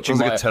keep switching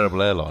Sounds like a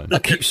terrible airline. I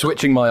keep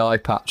switching my eye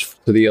patch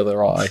to the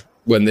other eye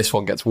when this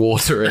one gets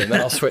watery, and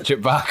then I'll switch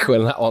it back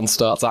when that one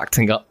starts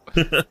acting up.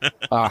 You've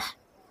got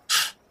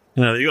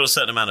a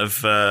certain amount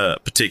of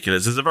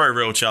particulars. There's a very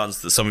real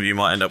chance that some of you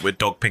might end up with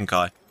dog pink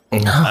eye.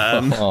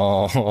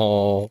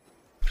 The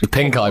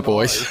pink eye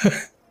boys.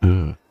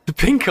 The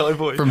pink eye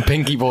boys. From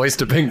pinky boys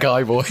to pink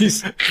eye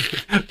boys.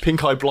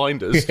 Pink eye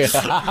blinders.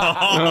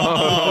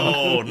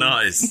 Oh,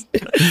 nice.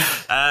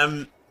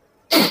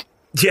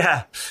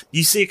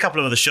 You see a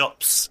couple of other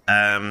shops.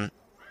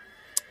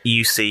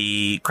 You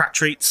see crack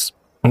treats.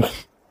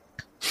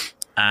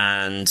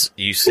 And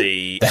you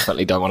see...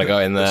 Definitely don't want to go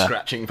in there. The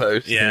scratching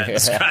post. Yeah,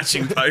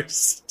 scratching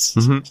posts.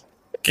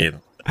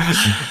 Again.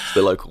 It's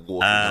the local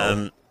walking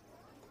hole.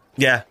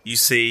 Yeah, you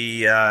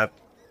see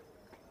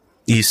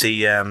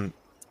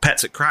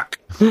pets at crack.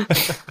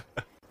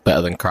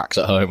 Better than cracks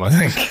at home, I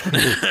think.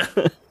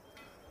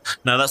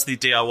 No, that's the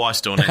DIY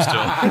store next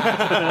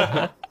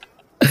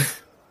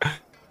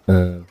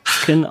door.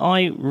 Can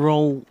I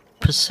roll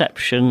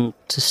perception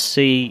to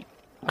see,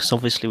 because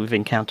obviously we've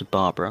encountered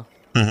Barbara,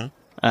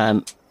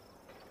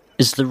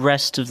 is the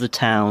rest of the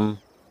town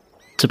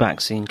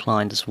tabaxi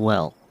inclined as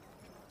well?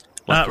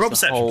 Roll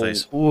perception,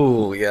 please.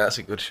 Ooh, yeah, that's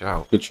a good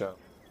shout. Good shout.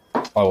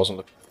 I wasn't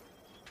looking.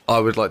 I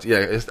would like to,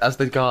 as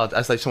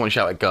someone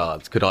shout at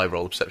guards, could I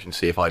roll perception to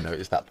see if I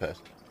notice that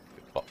person?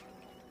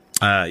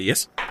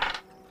 Yes.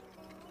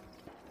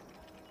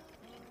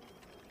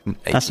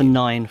 That's a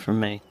 9 from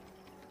me.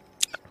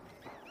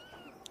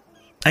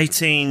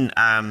 18,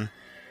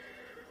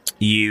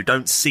 you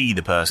don't see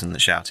the person that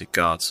shouted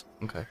guards.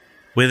 Okay.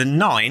 With a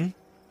 9,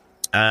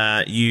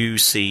 you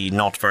see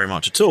not very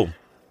much at all.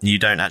 You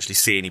don't actually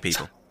see any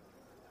people.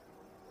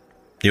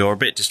 You're a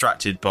bit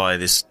distracted by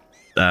this,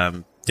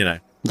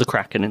 the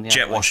Kraken in the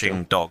jet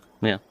washing dog.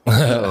 Yeah.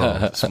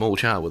 Small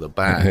child with a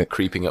bag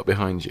creeping up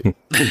behind you.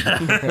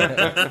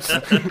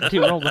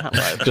 You roll that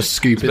way. Just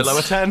scooping Below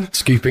a 10.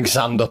 Scooping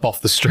sand up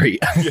off the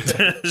street.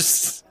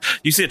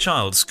 You see a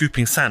child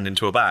scooping sand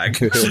into a bag.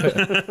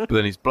 But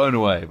then he's blown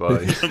away by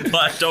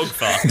a dog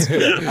fart.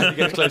 He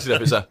gets close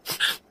enough, it's a...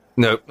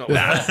 No, not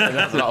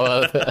That's not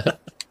worth it.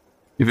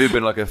 If it'd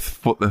been like a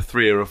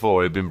 3 or a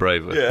 4, it'd been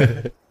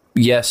braver.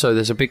 Yeah, so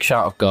there's a big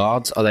shout of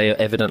guards. Are they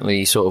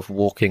evidently sort of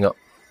walking up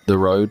the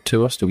road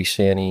to us? Do we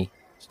see any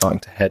starting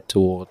to head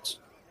towards...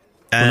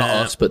 well, not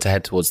us, but to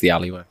head towards the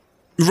alleyway?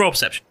 Roll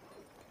perception.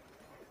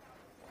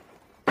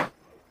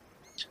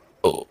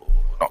 Oh,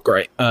 not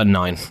great.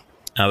 9.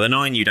 The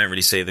 9, you don't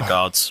really see the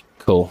guards.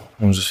 Cool.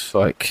 I'm just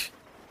like...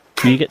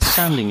 You get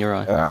sand in your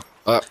eye.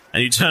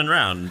 And you turn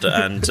around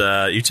and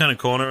you turn a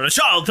corner and a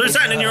child throws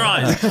sand in your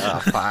eyes.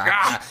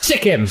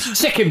 Sick him,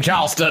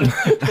 Charleston.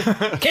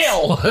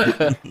 Kill.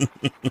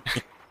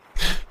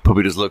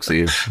 Puppy just looks at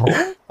you.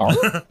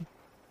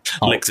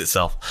 Licks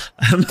itself.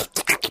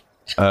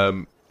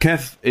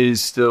 Kev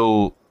is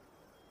still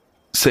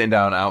sitting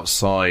down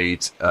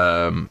outside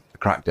the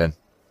crack den.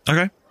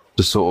 Okay.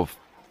 Just sort of...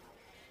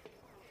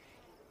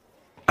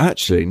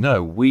 Actually,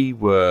 no, we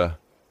were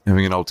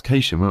having an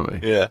altercation, weren't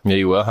we? Yeah. Yeah,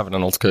 you were having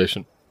an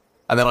altercation.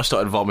 And then I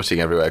started vomiting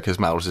everywhere because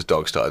Mal's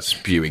dog started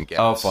spewing gas.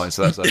 Oh, fine.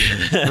 So that's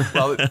okay.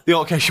 Well, the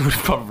altercation would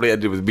have probably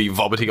ended with me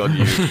vomiting on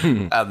you,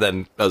 and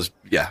then us,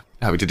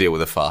 having to deal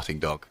with a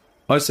farting dog.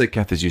 I'd say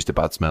Kath is used to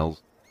bad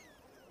smells.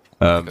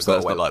 That's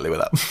not lightly with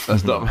that.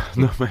 That's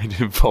not made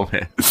him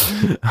vomit.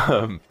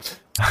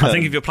 I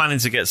think if you're planning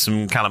to get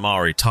some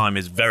calamari, time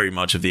is very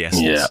much of the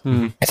essence.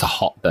 Yeah. It's a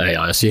hot day,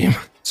 I assume.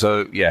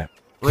 So,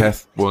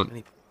 Kath,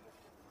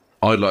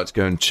 I'd like to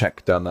go and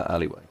check down that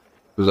alleyway.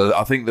 Because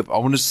I think that I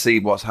want to see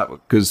what's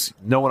happened, because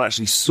no one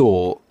actually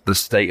saw the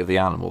state of the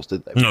animals,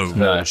 did they? No.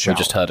 We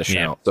just heard a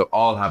shout. So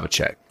I'll have a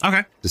check.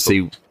 Okay. To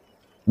see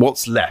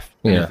what's left.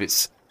 And Yeah. if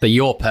it's... They're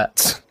your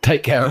pets.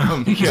 Take care of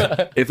them.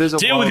 If there's a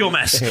Deal with your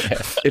mess.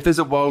 If there's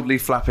a wildly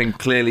flapping,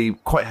 clearly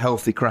quite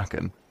healthy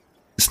kraken,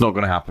 it's not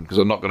going to happen, because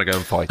I'm not going to go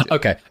and fight it.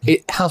 Okay.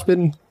 It has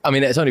been... I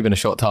mean, it's only been a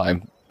short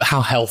time. How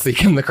healthy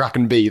can the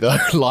kraken be, though,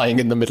 lying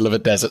in the middle of a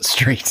desert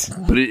street?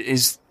 But it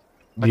is...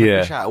 Like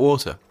a fish out of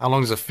water. How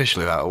long is a fish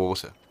live out of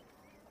water?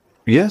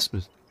 Yes,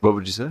 what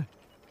would you say?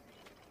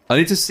 I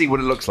need to see what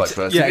it looks like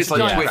first. Yeah, if it's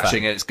like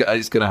twitching, it's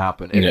going to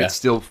happen. If it's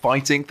still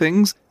fighting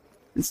things,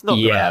 it's not.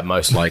 Yeah,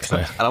 most likely.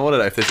 And I want to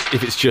know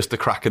if it's just the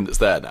kraken that's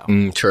there now.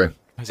 True.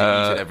 Has it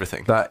eaten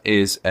everything? That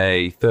is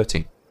a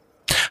 13.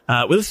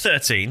 With a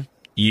 13,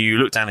 you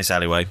look down this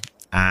alleyway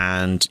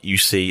and you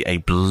see a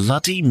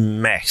bloody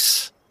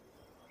mess.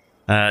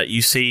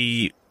 You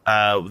see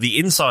the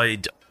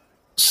inside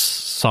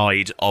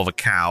side of a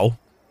cow.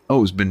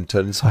 Oh, it's been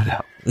turned inside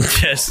out.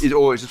 Yes, it's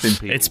always just been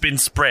people. It's been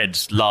spread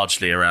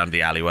largely around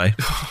the alleyway.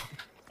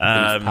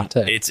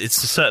 It's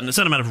a certain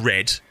amount of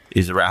red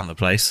is around the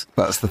place.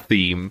 That's the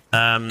theme.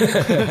 I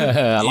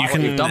like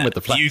what you've done with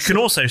the flesh. You can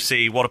also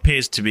see what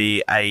appears to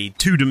be a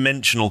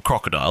two-dimensional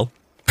crocodile.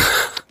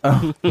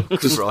 Oh,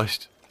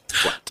 Christ!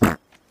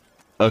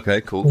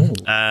 Okay, cool.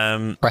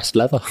 Pressed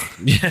leather.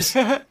 Yes.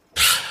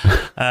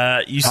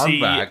 You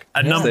see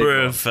a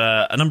number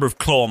of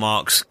claw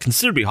marks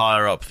considerably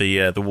higher up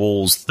the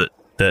walls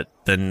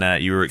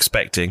than you were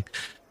expecting.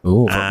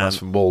 Ooh, that's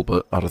from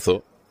Walbert, I'd have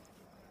thought.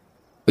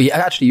 But yeah,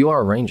 actually, you are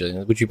a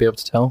ranger. Would you be able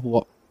to tell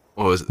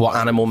what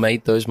animal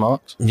made those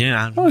marks?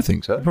 Yeah, I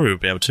think so. Probably would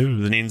be able to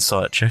with an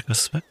insight check, I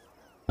suspect.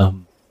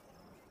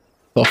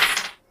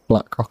 Soft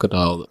black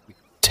crocodile that we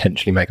could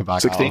potentially make a bag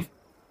 16? out of.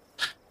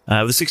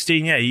 With a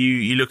 16,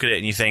 you look at it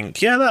and you think,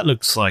 that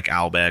looks like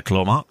owlbear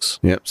claw marks.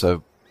 Yep.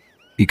 So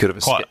he could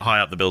have quite high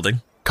up the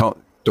building. Do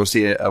I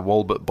see a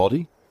Walbert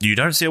body? You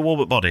don't see a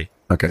Walbert body.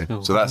 Okay,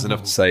 so that's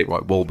enough to say,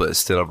 right, Walbert is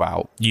still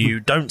about. You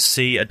don't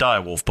see a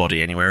direwolf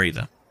body anywhere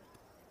either.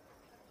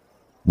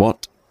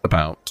 What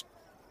about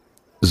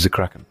the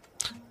kraken?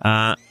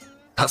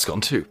 That's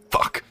gone too.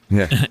 Fuck.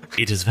 Yeah.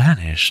 It has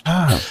vanished.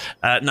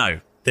 No,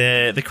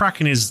 the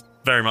kraken is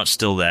very much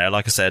still there.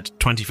 Like I said,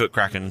 20-foot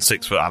kraken,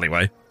 6-foot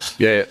alleyway.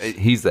 Yeah,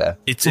 he's there.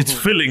 It's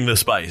filling the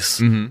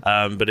space,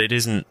 but it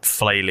isn't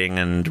flailing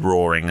and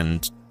roaring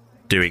and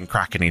doing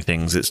krakeny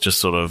things. It's just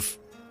sort of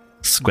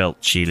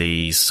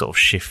squelchily sort of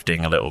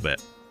shifting a little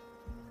bit.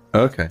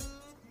 Okay.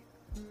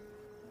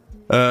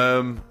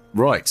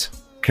 Right.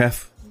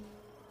 Keth.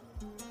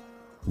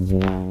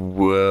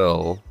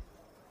 Well.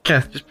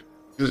 Keth,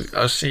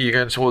 I see you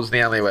going towards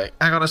the alleyway.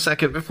 Hang on a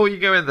second, before you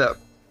go in there.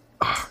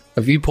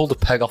 Have you pulled a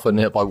peg off a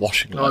nearby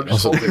washing line? I'm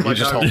just holding my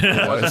just nose. hold it.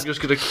 I'm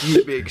just going to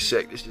keep being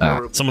sick. This is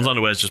horrible. Someone's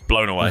underwear's just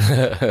blown away.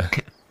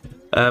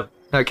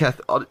 No, Kath,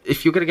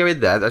 if you're going to go in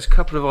there, there's a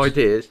couple of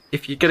ideas.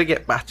 If you're going to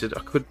get battered, I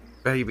could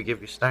maybe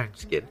give you stone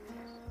skin.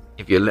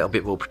 Give you a little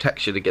bit more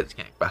protection against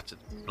getting battered.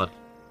 Blood.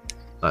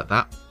 Like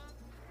that.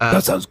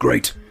 That sounds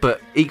great. But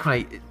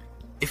equally,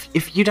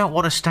 if you don't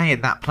want to stay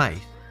in that place,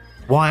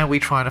 why are we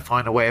trying to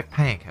find a way of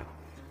paying her?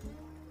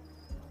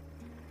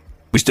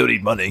 We still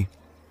need money.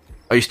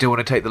 Oh, you still want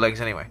to take the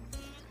legs anyway?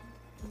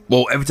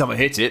 Well, every time I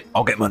hit it,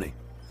 I'll get money.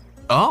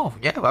 Oh,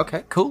 yeah,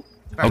 okay, cool.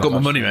 I've got my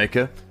money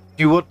maker.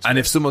 You would. And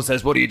if someone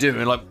says, "What are you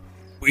doing?" Like,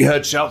 we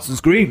heard shouts and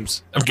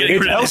screams. I'm getting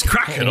rid of this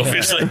kraken,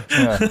 obviously.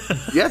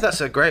 Yeah,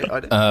 that's a great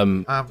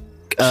idea.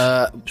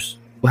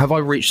 Have I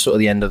reached sort of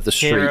the end of the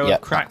street Hero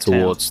yet? of Back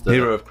Cracktown. towards the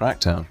Hero of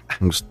Cracktown.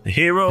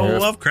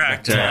 Hero of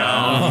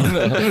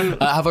Cracktown.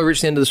 Have I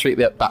reached the end of the street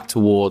yet? Back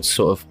towards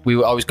sort of.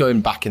 I was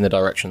going back in the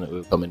direction that we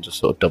were coming, just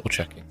sort of double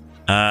checking.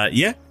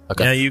 Yeah.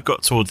 Okay. Yeah, you've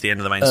got towards the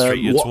end of the main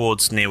street. You're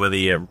towards near where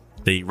the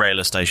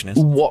railer station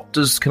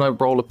is. Can I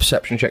roll a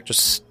perception check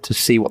just to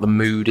see what the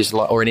mood is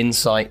like, or an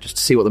insight just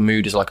to see what the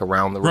mood is like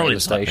around the railer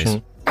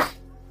station?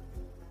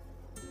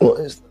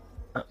 What is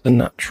that? The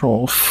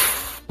natural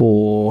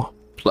 4?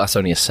 That's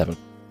only a 7.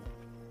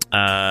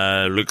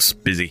 Looks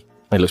busy.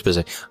 It looks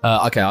busy.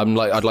 Okay,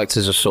 I'd like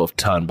to just sort of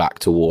turn back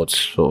towards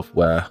sort of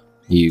where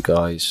you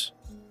guys.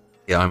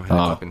 Yeah,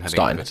 I've been heading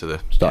over to the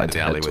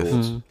alley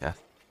with. Yeah.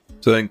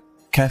 So then,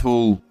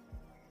 Kethel,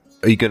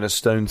 are you going to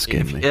stone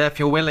skin me? Yeah, if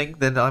you're willing,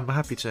 then I'm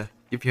happy to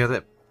give you a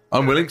lip.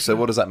 I'm willing, so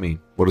what does that mean?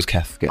 What does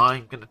Keth get?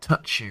 I'm going to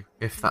touch you,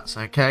 if that's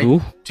okay.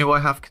 Ooh. Do I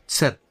have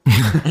consent?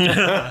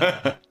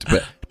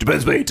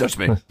 Depends where you touch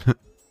me.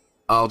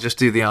 I'll just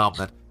do the arm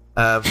then.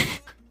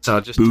 So I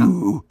just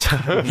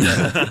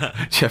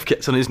Jeff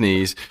gets on his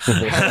knees. You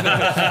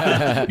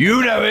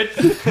know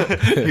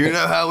it. You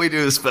know how we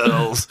do the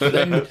spells.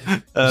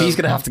 He's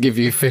going to have to give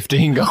you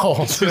 15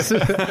 gold.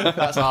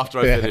 That's after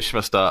I finish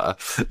my starter.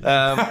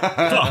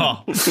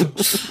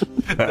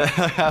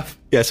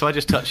 So I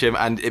just touch him,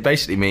 and it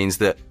basically means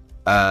that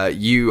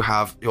you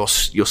have your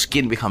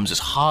skin becomes as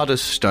hard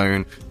as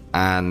stone,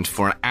 and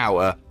for an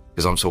hour,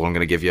 because I'm all I'm going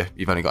to give you.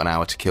 You've only got an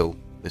hour to kill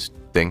this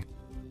thing.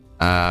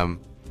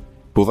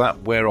 Will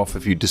that wear off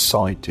if you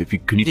decide to?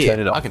 Can you turn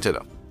it off? I can turn it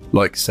off.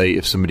 Like, say,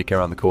 if somebody came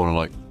around the corner,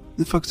 like,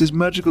 the fuck's this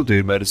magical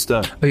dude made of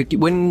stone?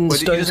 When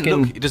stone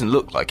skin... It doesn't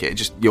look like it.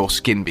 Just your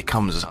skin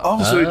becomes as hard.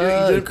 Oh, so you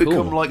don't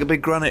become like a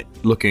big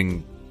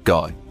granite-looking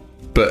guy.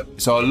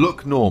 But so I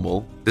look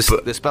normal.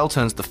 The spell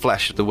turns the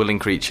flesh of the willing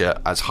creature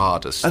as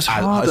hard as so he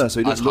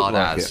doesn't look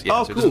like it. Yeah,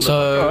 oh, cool.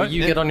 So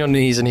you get on your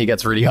knees and he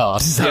gets really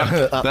hard.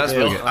 Yeah, that's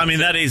really good. I mean,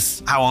 that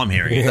is how I'm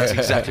hearing it. That's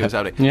exactly what's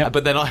happening. Yeah.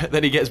 But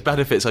then he gets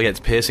benefits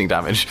against piercing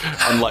damage,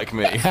 unlike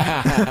me.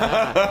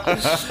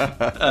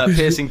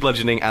 Piercing,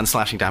 bludgeoning, and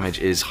slashing damage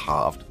is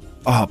halved.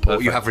 Oh,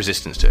 but you have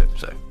resistance to it.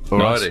 So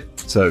alrighty.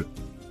 So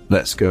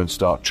let's go and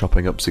start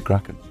chopping up the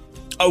Kraken.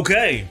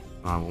 Okay.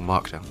 I will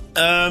mark down.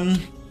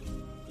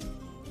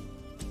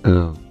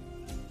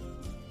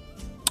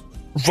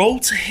 Roll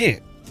to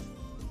hit.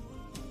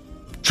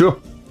 Sure.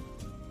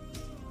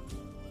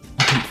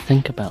 I didn't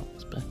think about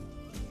this, but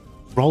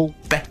roll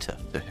better.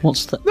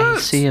 What's the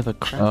AC of a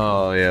Kraken?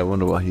 Oh yeah, I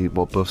wonder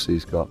what buffs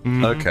he's got.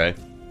 Okay,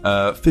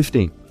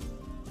 15.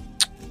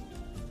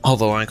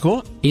 Although I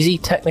call it. Is he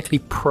technically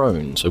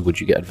prone? So would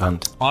you get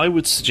advantage? I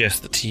would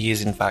suggest that he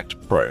is in fact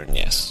prone.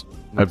 Yes.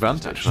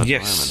 Advantage.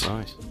 Yes.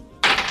 Nice.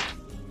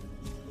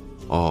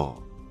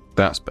 Oh,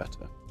 that's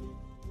better.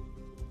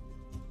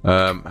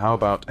 How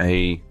about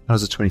how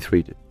does a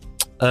 23 do?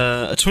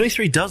 A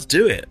 23 does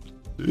do it.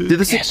 Did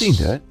the 16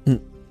 do it?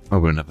 Oh,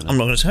 we'll never know. I'm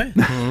not going to tell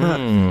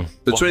you.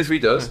 The 23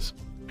 does,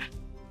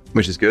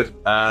 which is good,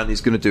 and he's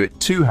going to do it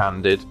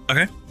two-handed.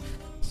 Okay.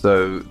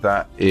 So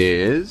that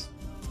is,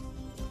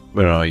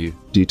 where are you?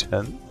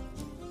 D10.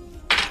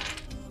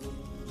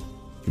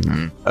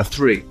 A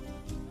 3.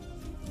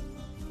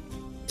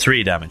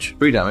 3 damage.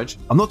 3 damage.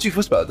 I'm not too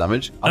fussed about the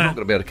damage. I'm not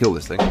going to be able to kill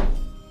this thing.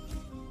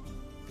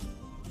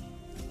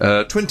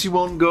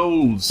 21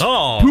 golds.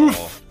 Oh.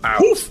 Poof.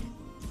 Poof.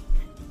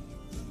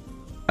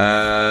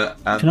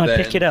 And Can I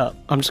pick it up?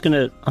 I'm just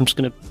gonna.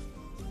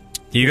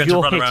 You're going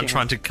to run around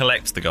trying to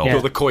collect the gold.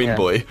 You're the coin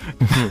boy.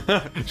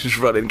 Just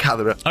running,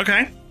 gather it.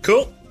 Okay,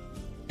 cool.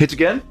 Hit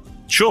again?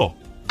 Sure.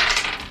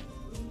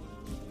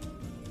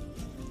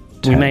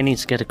 We may need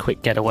to get a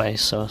quick getaway,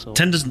 so I thought.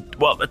 10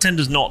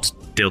 does not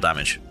deal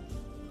damage.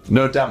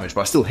 No damage,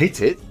 but I still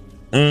hit it.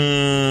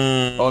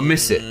 Or I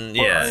miss it.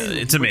 Yeah,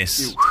 it's a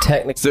miss.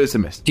 Technically, so it's a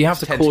miss. Do you have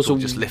to cause a...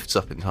 just lifts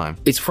up in time?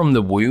 It's from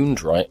the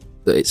wound, right?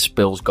 That it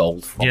spills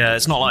gold from. Yeah,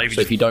 it's not like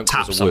if you don't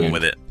tap cause a someone wound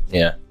with it.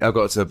 Yeah, I've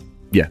got to.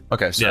 Yeah.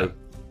 Okay. So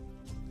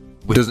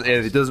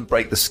it doesn't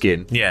break the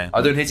skin. Yeah.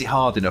 I don't hit it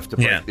hard enough to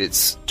break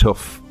its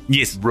tough,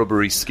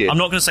 rubbery skin. I'm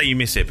not going to say you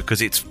miss it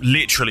because it's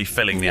literally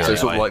filling the area. So it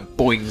sort of like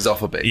boings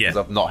off a bit. Yeah.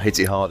 Because I've not hit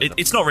it hard enough.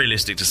 It's not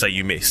realistic to say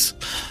you miss.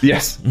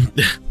 Yes.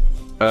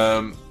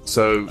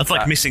 So that's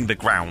like missing the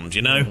ground,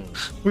 you know.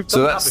 We've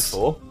done that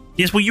before.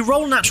 Yes, well, you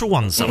roll natural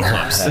ones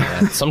sometimes.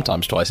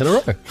 Sometimes twice in a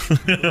row.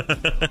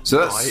 So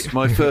that's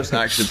my first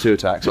action, 2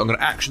 attacks. So I'm going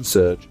to action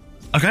surge.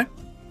 Okay.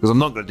 Because I'm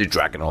not going to do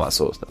dragon and all that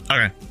sort of stuff.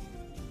 Okay.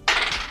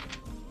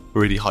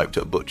 Really hyped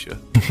up butcher.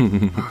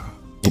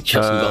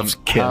 Just loves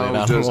killing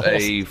how animals. does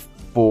a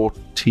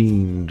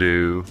 14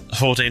 do?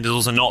 14 does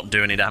also not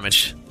do any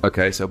damage.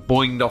 Okay, so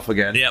boinged off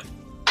again. Yep.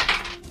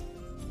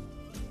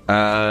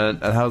 And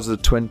how's the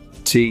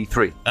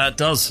 23? It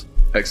does.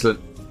 Excellent.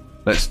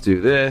 Let's do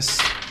this.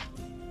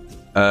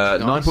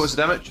 9 points of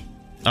damage.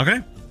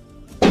 Okay.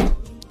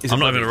 I'm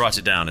not even going to write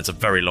it down. It's a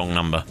very long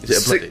number. Is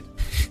it a bloody?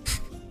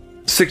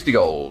 60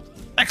 gold.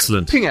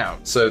 Excellent. Ping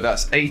out. So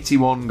that's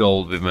 81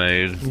 gold we've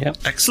made. Yep.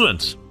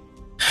 Excellent.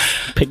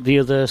 Pick the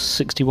other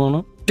 61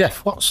 up.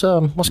 Jeff, what's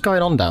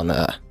going on down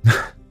there?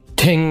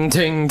 Ting,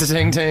 ting,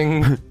 ting,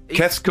 ting.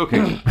 Keth's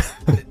cooking.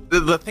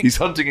 He's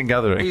hunting and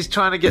gathering. He's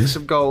trying to get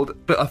some gold,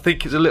 but I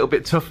think it's a little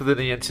bit tougher than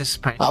he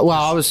anticipated. Well,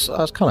 I was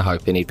kind of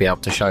hoping he'd be able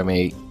to show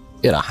me,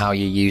 how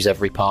you use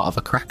every part of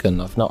a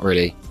kraken. I've not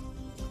really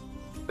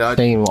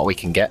seen what we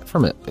can get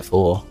from it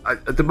before.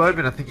 At the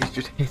moment, I think he's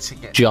just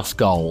hitting it. Just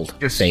gold,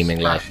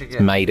 seemingly. It's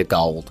made of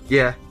gold.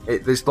 Yeah,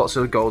 there's lots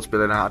of gold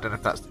spilling out. I don't know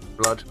if that's the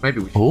blood. Maybe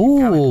we should.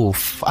 Ooh,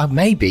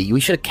 maybe we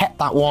should have kept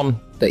that one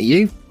that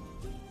you.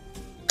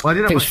 Well, I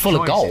didn't have it was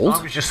full of gold.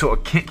 I was just sort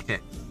of kicked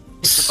it.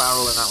 Hit the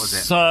barrel and that was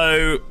it.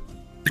 So,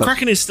 the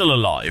Kraken is still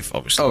alive,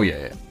 obviously. Oh,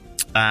 yeah.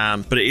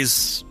 But it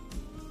is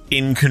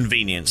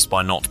inconvenienced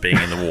by not being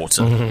in the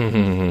water.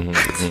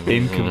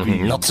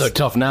 Inconvenienced. Not so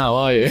tough now,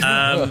 are you?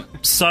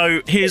 So,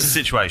 here's the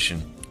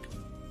situation.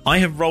 I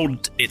have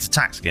rolled its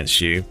attacks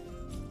against you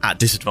at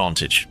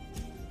disadvantage.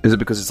 Is it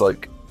because it's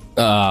like...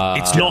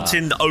 it's not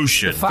in the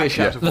ocean.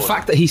 The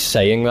fact that he's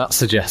saying that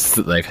suggests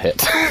that they've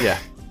hit. Yeah.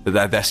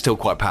 But they're still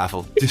quite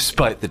powerful,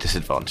 despite the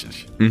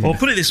disadvantage. Well,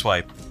 put it this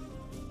way.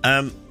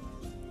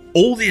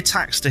 All the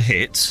attacks to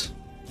hit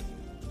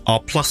are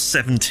plus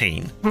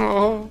 17.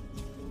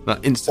 That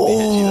instantly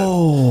hits you,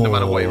 then. No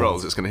matter what he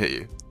rolls, it's going to hit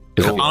you.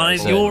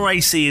 Your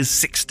AC is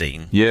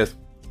 16. Yes.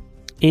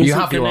 You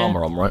have your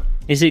armor on, right?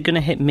 Is it going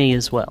to hit me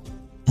as well?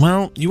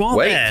 Well, you are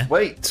there.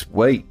 Wait.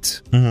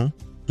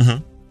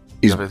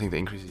 He's everything that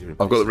increases your.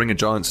 I've got the Ring of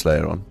Giant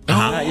Slayer on.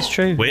 That is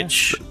true.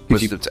 Which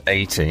pushes up to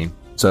 18.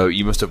 So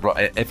you must have.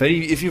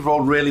 If you've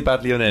rolled really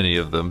badly on any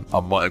of them, I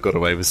might have got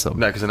away with some.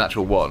 No, because a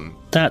natural 1.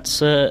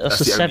 That's a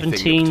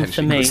 17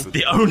 for me.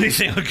 The only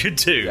thing I could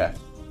do. Yeah.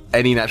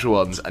 Any natural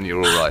ones, and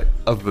you're all right.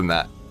 Other than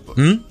that,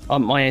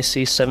 my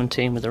AC is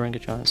 17 with the Ring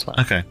of Giant Slayer.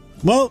 Okay.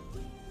 Well,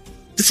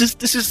 this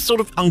is sort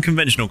of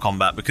unconventional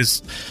combat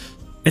because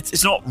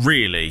it's not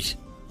really.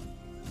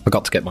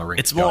 Forgot to get my ring.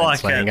 It's more like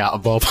slaying out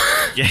of Bob.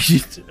 Yeah,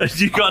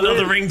 you got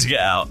another ring to get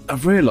out.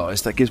 I've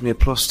realised that gives me a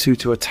 +2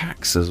 to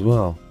attacks as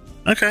well.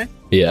 Okay.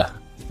 Yeah.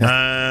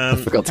 How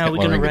are we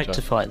going to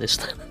rectify this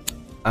then?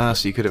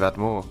 So you could have had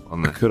more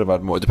on there. Could have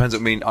had more. It depends. I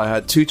mean, I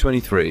had 2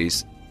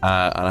 23s,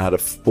 and I had a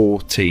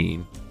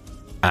 14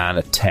 and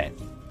a 10.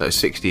 So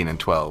 16 and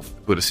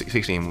 12. Would a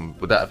 16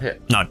 would that have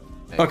hit? No.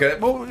 Okay.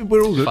 Well,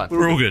 we're all good. Fine.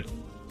 We're all good.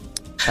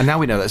 And now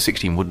we know that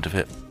 16 wouldn't have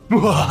hit. That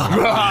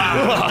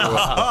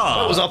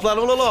was our plan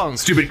all along.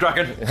 Stupid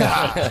Kraken.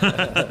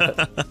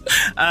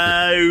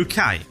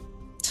 Okay.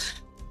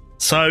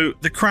 So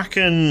the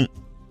Kraken.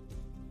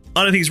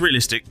 I don't think it's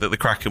realistic that the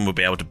Kraken would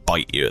be able to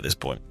bite you at this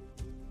point.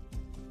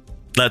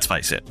 Let's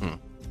face it.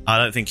 I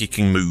don't think he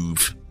can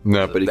move.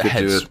 No, but he The could do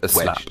head's a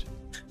slap. wedged.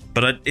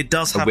 But it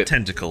does have whip.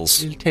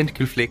 tentacles. Little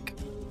tentacle flick.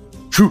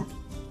 True.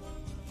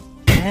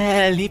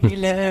 Leave me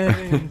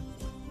alone.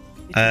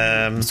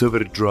 It's over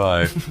to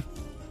dry.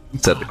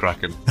 Said the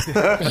Kraken.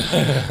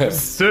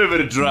 It's over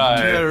to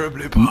dry.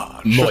 Terribly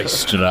parched.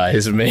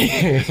 Moisturize me.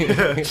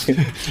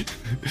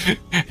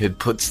 It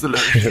puts the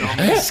lotion on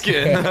the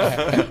skin.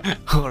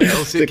 Or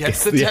else it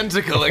gets the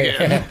tentacle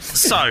again.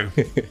 So,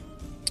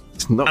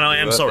 It's not and I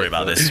am worth sorry it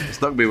about for- this.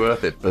 It's not going to be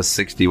worth it for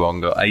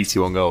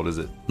 81 gold, is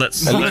it? At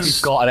least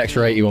you've got an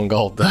extra 81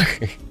 gold, though.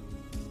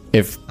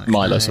 If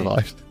Milo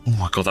survived. Oh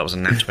my god, that was a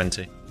nat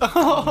 20.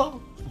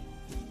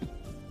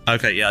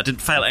 Okay, yeah, I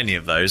didn't fail any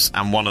of those,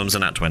 and one of them's a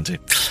nat 20.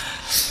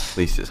 At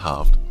least it's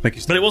halved. But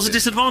it was a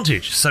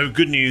disadvantage, so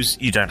good news,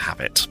 you don't have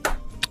it.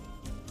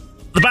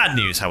 The bad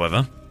news,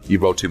 however, You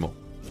rolled 2 more.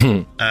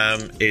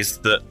 is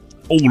that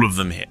all of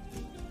them hit.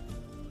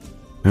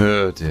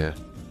 Oh dear.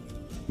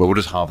 Well, we'll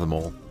just halve them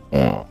all.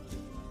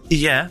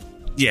 Yeah,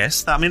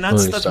 yes, I mean,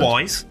 that's understand.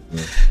 wise.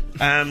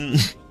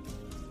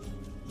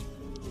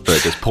 But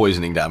it does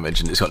poisoning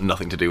damage, and it's got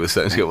nothing to do with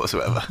certain skill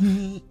whatsoever.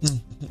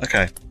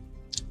 Okay.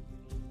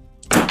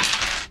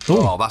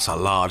 Oh, that's a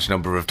large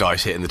number of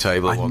dice hitting the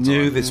table. I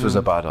knew this was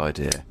a bad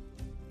idea.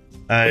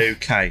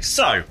 Okay,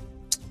 so,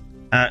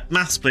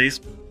 maths, please.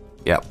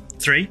 Yep.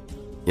 3,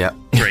 Yep.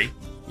 3,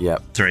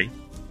 Yep. 3,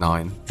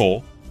 9,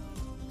 4,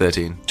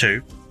 13,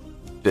 2,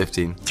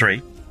 15,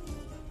 3,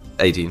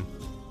 18,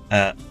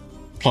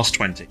 plus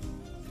 20.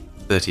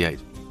 38.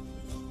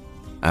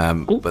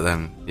 But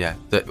then, yeah.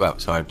 Well,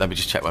 sorry, let me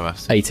just check my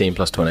maths. 18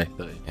 plus 20.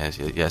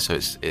 Yeah, so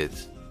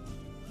it's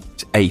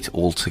 8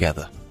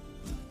 altogether.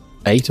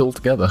 8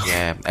 altogether?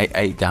 Yeah,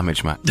 8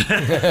 damage, Matt.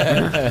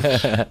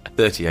 38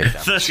 damage.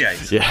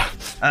 38. Yeah.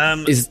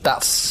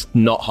 That's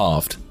not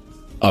halved?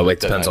 Oh, it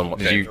depends on what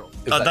No,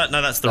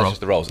 that's the roll. Just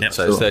the rolls. Yep.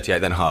 So it's 38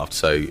 then halved.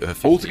 So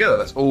Altogether,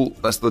 that's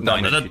the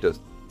damage no, he does.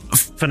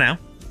 For now.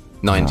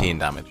 19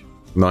 damage.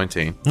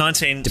 19.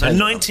 19. So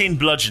 19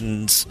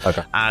 bludgeons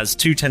as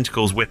 2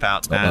 tentacles whip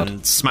out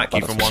and smack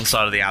you from one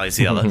side of the alley to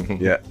the other.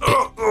 Yeah.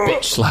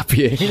 Bitch slap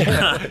you.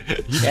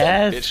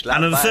 Yes.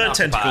 And then the third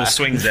tentacle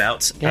swings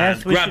out Yes,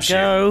 and we grabs should you.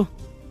 go.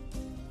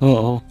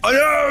 Oh. I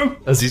know!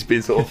 As he's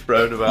been sort of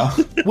thrown about.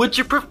 Would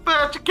you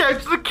prefer to go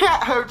to the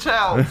cat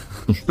hotel?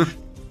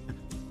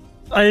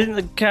 I think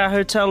the cat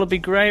hotel would be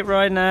great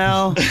right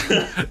now.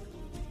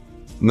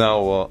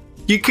 Now what?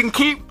 You can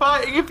keep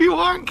fighting if you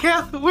want,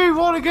 Kath. We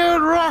want to go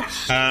and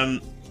rest.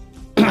 And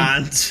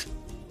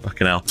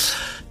fucking hell.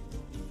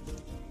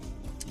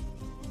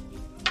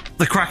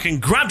 The Kraken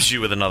grabs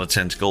you with another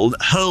tentacle,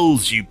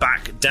 hurls you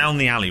back down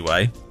the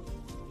alleyway.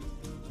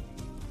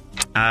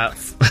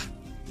 Fucking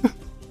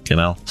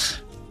hell.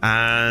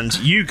 And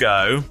you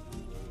go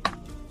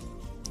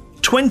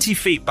 20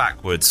 feet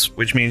backwards,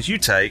 which means you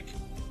take...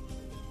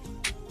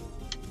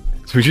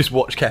 So we just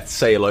watch Kath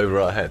sail over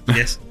our head.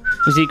 Yes.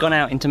 Has he gone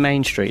out into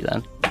Main Street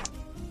then?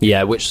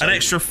 Yeah, which... An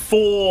extra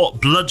 4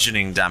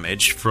 bludgeoning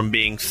damage from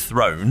being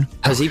thrown.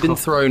 Has he been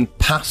thrown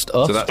past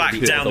us? Back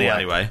down the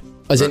alleyway.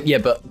 As in, yeah,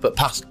 but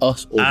past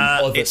us or the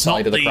other it's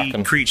side not of the the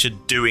Kraken? creature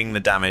doing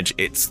the damage,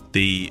 it's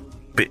the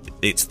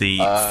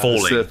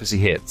falling. surface he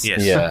hits.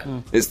 Yes. Yeah.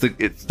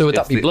 So would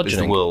that be bludgeoning? It's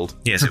the world.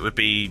 Yes, it would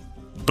be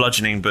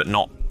bludgeoning, but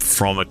not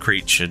from a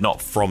creature,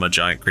 not from a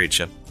giant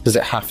creature. Does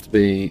it have to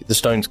be the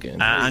stone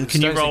skin? And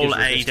can you roll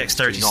a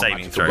dexterity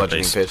saving throw,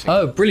 please?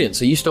 Oh, brilliant!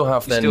 So you still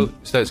have then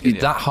stone skin,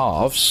 that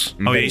halves.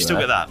 Oh, yeah, you still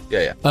get that.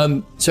 Yeah.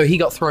 So he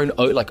got thrown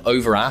like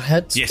over our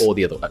heads, or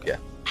the other way. Yeah.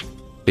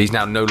 He's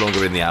now no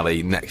longer in the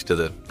alley next to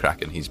the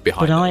Kraken. He's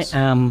behind But us. I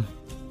am.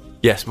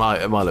 Yes,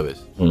 Milo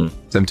is.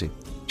 17.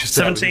 Just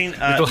 17.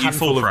 little You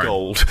handful fall of prone.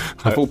 gold.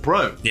 I fall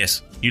prone.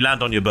 Yes, you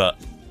land on your butt.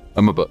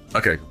 I'm a butt.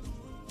 Okay.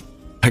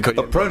 I got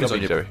you. Prone is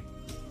on your.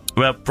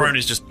 Well, prone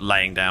is just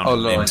laying down Oh,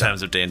 in lying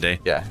terms of D&D.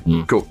 Yeah.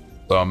 Cool.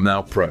 So I'm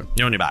now prone.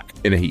 You're on your back.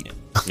 In a heap.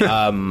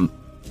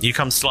 You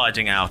come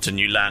sliding out and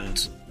you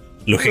land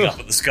looking up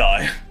at the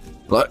sky.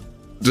 Like,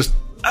 just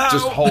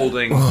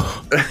holding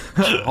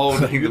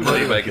holding the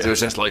moneymaker. So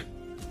it's just like.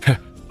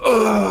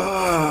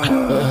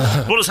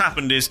 What has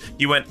happened is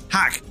you went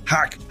hack,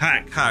 hack,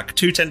 hack, hack.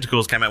 2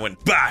 tentacles came out and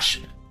went bash,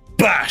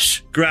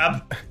 bash,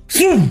 grab,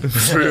 Threw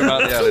him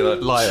out the alley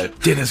like Liar.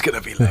 Dinner's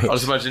gonna be late. I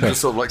just imagine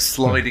just sort of like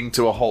sliding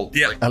to a halt.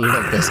 Yeah. Like, I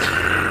love this.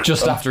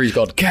 Just after he's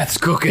gone, Kath's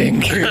cooking.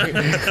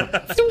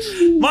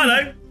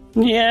 Milo,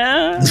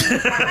 Yeah.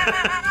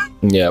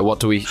 Yeah. What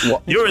do we?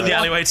 What? you're in the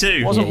alleyway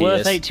too. Wasn't He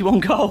worth is. 81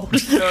 gold.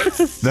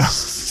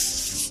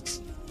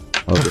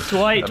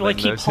 Do I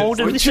keep hold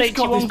of this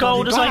 81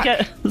 gold as I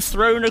get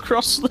thrown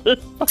across the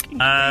fucking...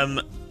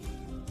 I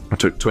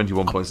took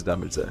 21 points of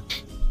damage there.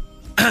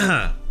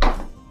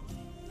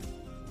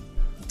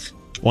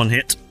 1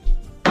 hit.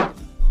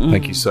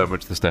 Thank you so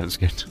much, the stone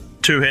skin.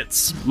 2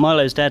 hits.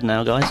 Milo's dead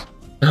now, guys.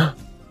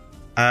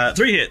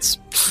 3 hits.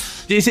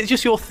 Is it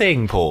just your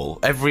thing, Paul?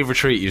 Every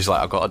retreat, you're just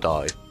like, I've got to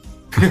die.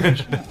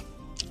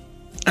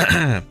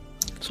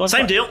 So I've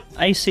Same got deal.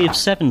 AC of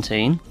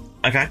 17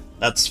 Okay,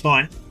 that's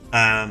fine.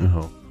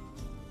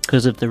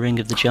 because of the Ring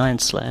of the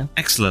Giant Slayer.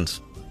 Excellent.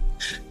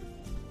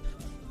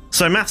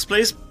 So maths,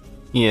 please.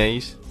 Yeah.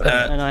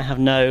 And I have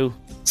no...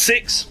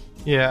 6.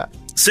 Yeah.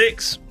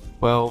 6.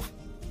 12.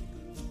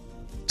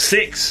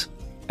 6.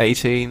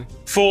 18.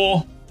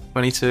 4.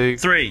 22.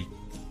 3.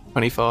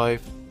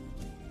 25.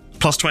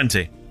 Plus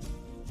 20.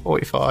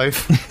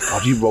 45.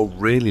 God, you rolled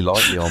really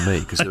lightly on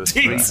me because there were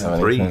 3s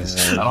and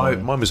 3s.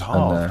 And mine was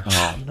half.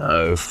 Oh,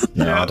 no.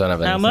 No, I don't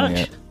have anything How much?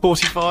 yet.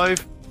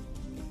 45.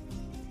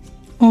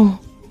 Oh.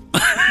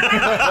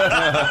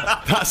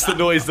 That's the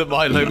noise that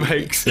Milo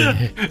makes.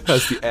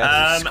 That's the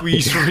air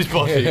squeezed from his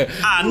body.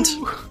 And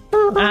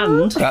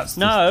That's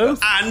No.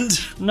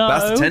 and No.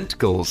 That's the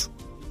tentacles.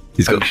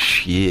 He's got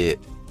shit.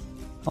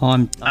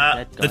 I'm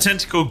dead, the guys.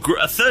 tentacle,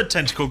 a third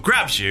tentacle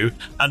grabs you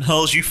and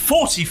hurls you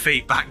 40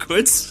 feet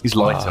backwards. He's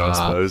lighter, I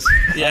suppose.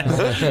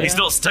 Yeah, he's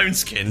not stone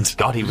skinned.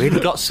 God, he really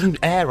got some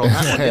air on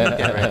that one, didn't he,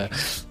 Gary?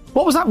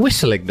 What was that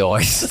whistling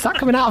noise? Is that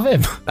coming out of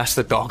him? That's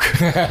the dog.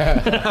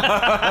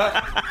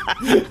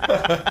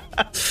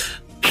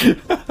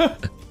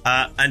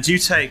 And you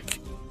take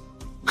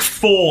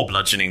 4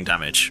 bludgeoning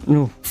damage.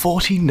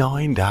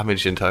 49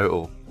 damage in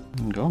total.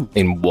 Gone.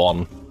 In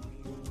one.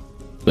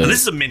 Now,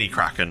 this is a mini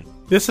kraken.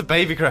 This is a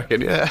baby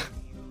kraken, yeah.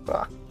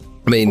 I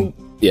mean,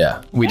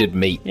 yeah, we did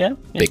meet Yeah.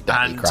 Big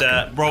Daddy And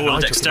Kraken. roll I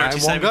a took dexterity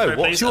it round in one saving go. throw,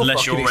 What's please, your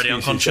unless you're fucking already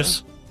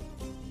excuses, unconscious.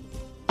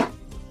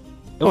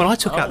 Oh, and I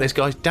took out this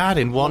guy's dad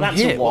in one that's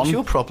a hit. What's one.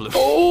 your problem?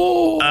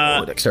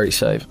 Dexterity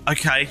save.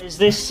 Okay, Is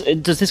this...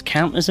 Does this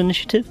count as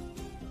initiative?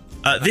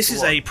 this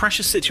is a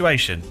precious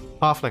situation.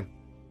 Halfling.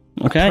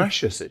 Okay.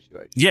 Pressure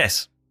situation.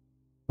 Yes,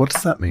 What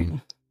does that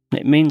mean?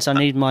 It means I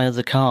need my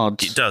other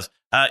cards. it does.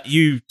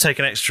 You take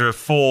an extra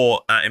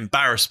 4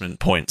 embarrassment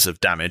points of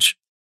damage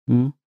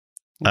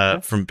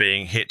from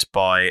being hit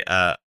by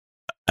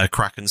a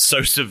kraken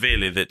so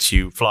severely that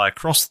you fly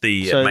across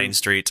the So main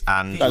street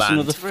and That's land.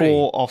 another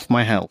 4 off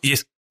my health.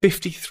 Yes,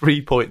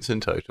 53 points in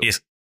total. yes.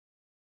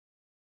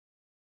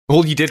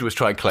 All you did was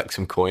try and collect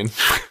some coin.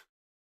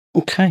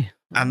 Okay.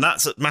 And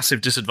that's at massive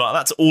disadvantage.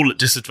 That's all at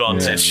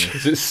disadvantage.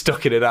 Because it's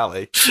stuck in an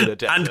alley.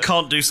 And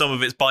can't do some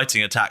of its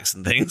biting attacks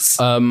and things.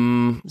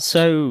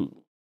 So...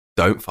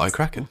 Don't fight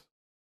kraken.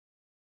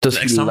 Does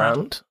Next he time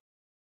land?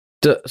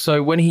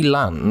 So when he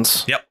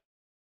lands, Yep.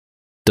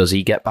 does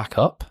he get back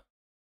up?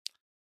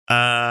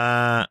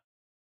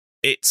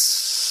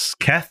 It's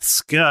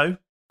Keth's go.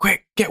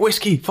 Quick, get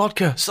whiskey,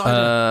 vodka,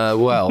 cider.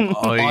 Well,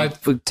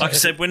 Like I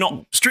said, we're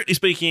not strictly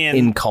speaking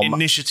in combat-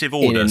 initiative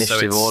order. In initiative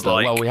so it's order.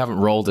 like, Well, we haven't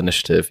rolled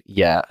initiative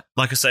yet.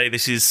 like I say,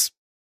 this is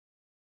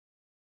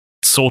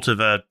sort of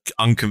a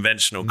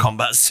unconventional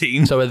combat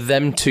scene. So are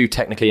them two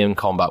technically in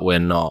combat? We're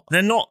not.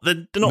 They're not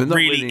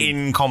really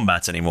in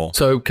combat anymore.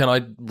 So can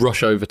I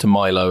rush over to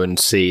Milo and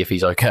see if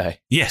he's okay?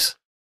 Yes.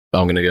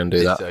 I'm going to go and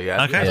do that. So,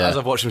 yeah. Okay. As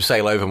I've watched him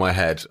sail over my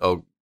head,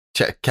 I'll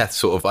check. Keth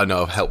sort of, I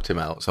know I've helped him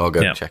out, so I'll go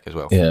and check as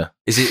well. Yeah.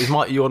 Is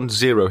you on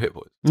 0 hit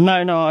points? No,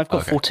 I've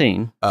got Okay.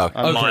 14. Oh,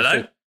 okay.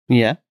 Milo?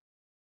 Yeah.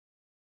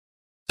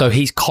 So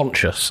he's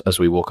conscious as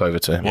we walk over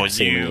to him. Well,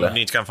 you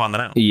need to go and find that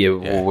out. Yeah,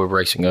 well, we're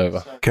racing over.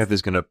 Kev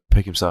is going to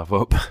pick himself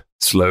up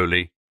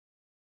slowly,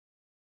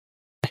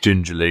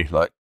 gingerly,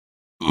 like,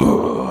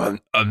 "Oh,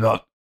 I'm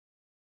not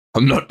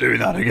doing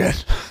that again.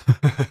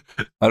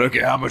 I don't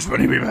care how much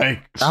money we make.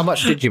 How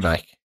much did you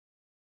make?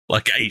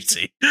 Like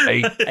 80.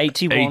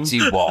 81.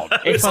 81.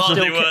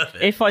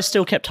 If I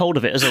still kept hold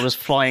of it as I was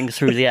flying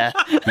through the air.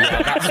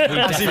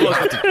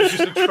 It's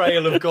just a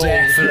trail of gold.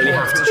 Definitely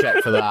have to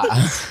check for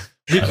that.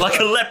 Like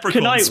a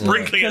leprechaun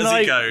sprinkling as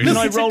he goes. Can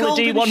I roll a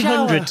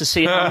D100 to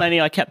see how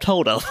many I kept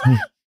hold of?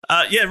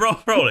 Yeah,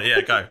 roll it. Yeah,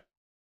 go.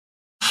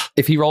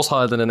 If he rolls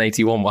higher than an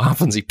 81, what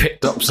happens? He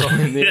picked up something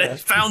in the air.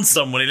 Found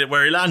someone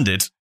where he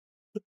landed.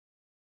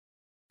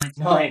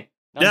 9.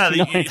 Yeah,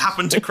 he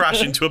happened to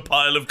crash into a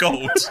pile of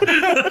gold.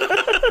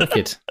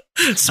 Wicked.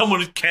 Someone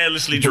had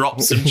carelessly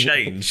dropped some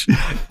change.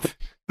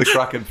 The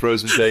Kraken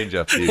throws some change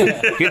after you.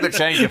 Get the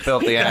change, you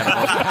filthy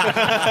animal.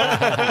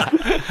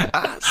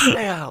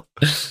 Stay out.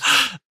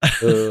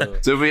 So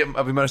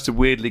have we managed to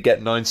weirdly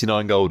get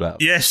 99 gold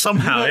out? Yeah,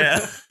 somehow,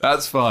 yeah.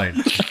 That's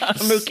fine.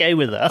 I'm okay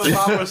with that.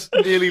 Farmer's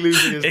nearly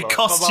losing his It life.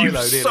 costs you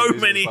so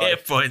many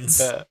hit points.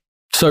 Yeah.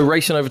 So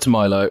racing over to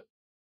Milo.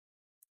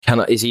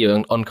 Is he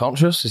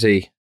unconscious? Is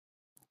he?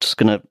 Just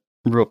gonna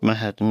rub my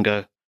head and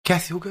go.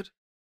 Kath, you all good?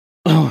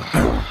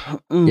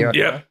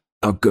 Yeah.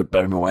 Oh, good.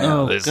 Better my way out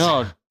Oh of this.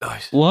 God!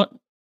 Nice. What?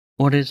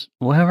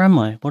 Where am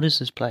I? What is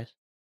this place?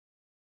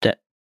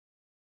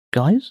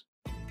 Guys?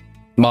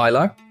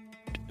 Milo?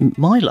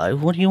 Milo?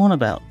 What are you on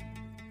about?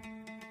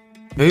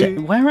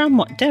 Who? Where am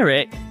I?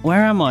 Derek?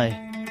 Where am I?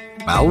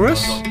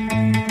 Malrus?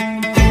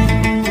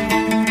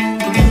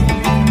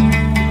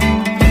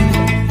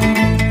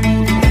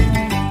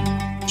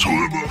 So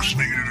the bucks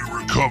needed to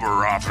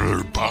recover after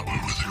their battle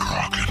with the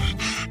Kraken.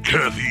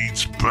 Kath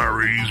eats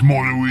berries,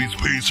 Milo eats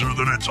pizza,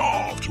 then it's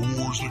off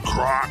towards the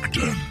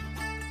Kraken.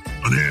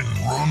 And then,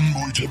 run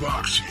by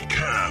Tabaxi,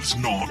 Kath's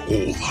not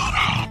all that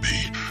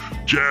happy.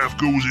 Jeff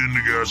goes in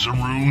to get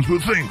some rooms,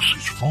 but thinks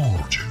it's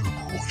far too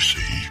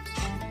pricey.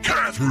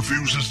 Kath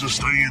refuses to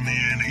stay in the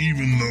inn,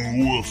 even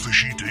though a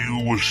fishy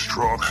deal was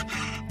struck.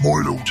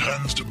 Milo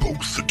tends to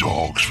both the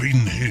dogs,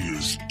 feeding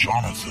his,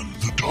 Jonathan,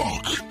 the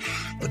dog.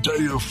 A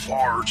day of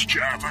farts,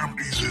 Jeff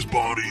empties his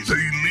body.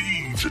 They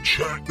leave to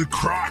check the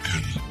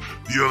Kraken.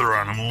 The other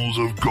animals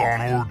have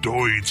gone or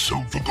died,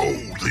 so for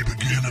gold they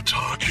begin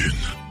attacking.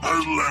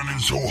 As landing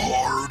so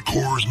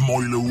hardcore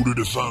Milo to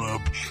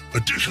develop a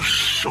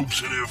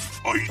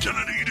dissociative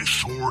identity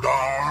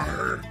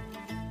disorder.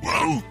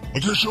 Well, I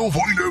guess I'll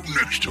find out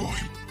next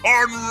time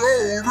on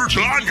Roll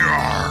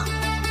Britannia.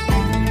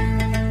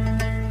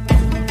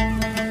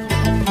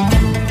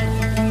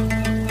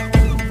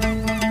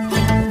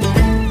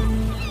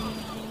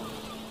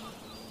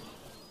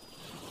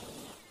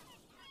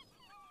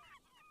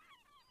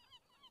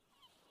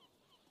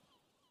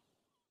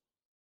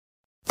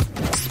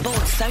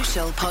 Sports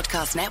Social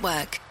Podcast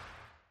Network.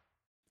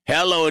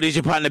 Hello, it is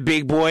your partner,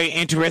 Big Boy,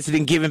 interested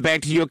in giving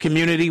back to your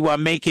community while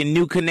making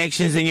new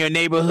connections in your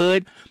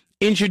neighborhood.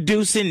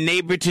 Introducing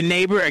Neighbor to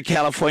Neighbor, a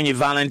California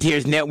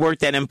volunteers network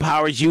that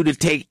empowers you to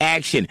take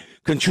action,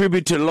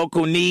 contribute to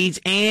local needs,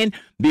 and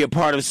be a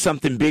part of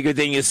something bigger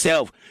than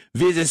yourself.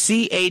 Visit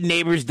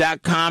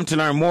ca-neighbors.com to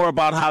learn more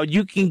about how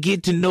you can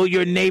get to know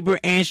your neighbor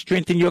and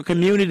strengthen your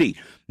community.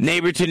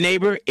 Neighbor to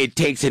Neighbor, it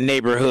takes a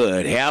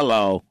neighborhood.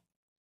 Hello.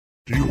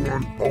 Do you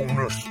want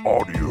bonus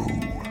audio?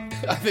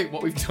 I think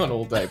what we've done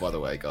all day, by the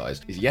way,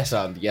 guys, is yes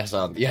and,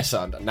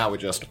 and now we're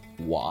just,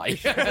 why?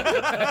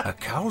 A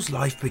cow's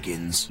life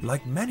begins,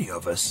 like many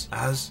of us,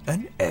 as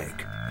an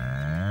egg.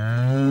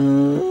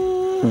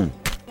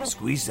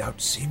 Squeezed out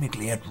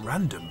seemingly at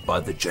random by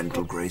the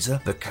gentle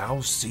grazer, the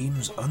cow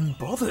seems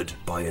unbothered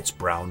by its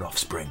brown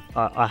offspring.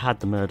 I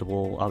had the murder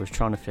wall. I was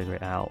trying to figure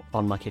it out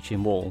on my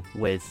kitchen wall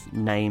with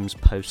names,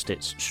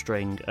 post-its,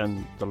 string,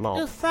 and the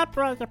log. Is that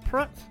Brother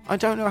Pratt? I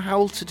don't know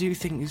how to do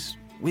things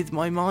with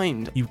my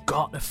mind. You've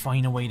got to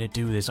find a way to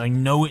do this. I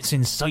know it's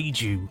inside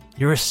you.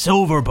 You're a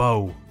silver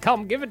bow.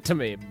 Come, give it to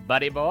me,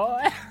 buddy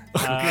boy.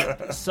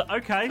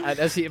 Okay. And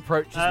as he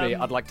approaches me,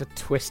 I'd like to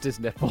twist his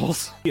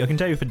nipples. I can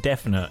tell you for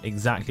definite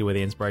exactly where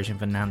the inspiration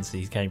for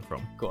Nancy's came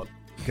from. Go on.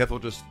 Kev will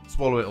just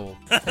swallow it all.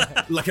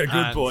 Like a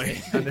good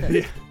boy.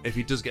 And if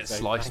he does get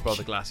sliced by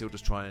the glass, he'll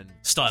just try and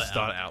start it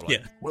out. Yeah.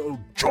 Well,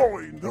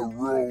 join the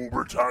Roll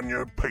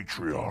Britannia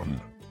Patreon.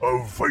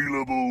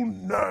 Available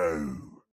now.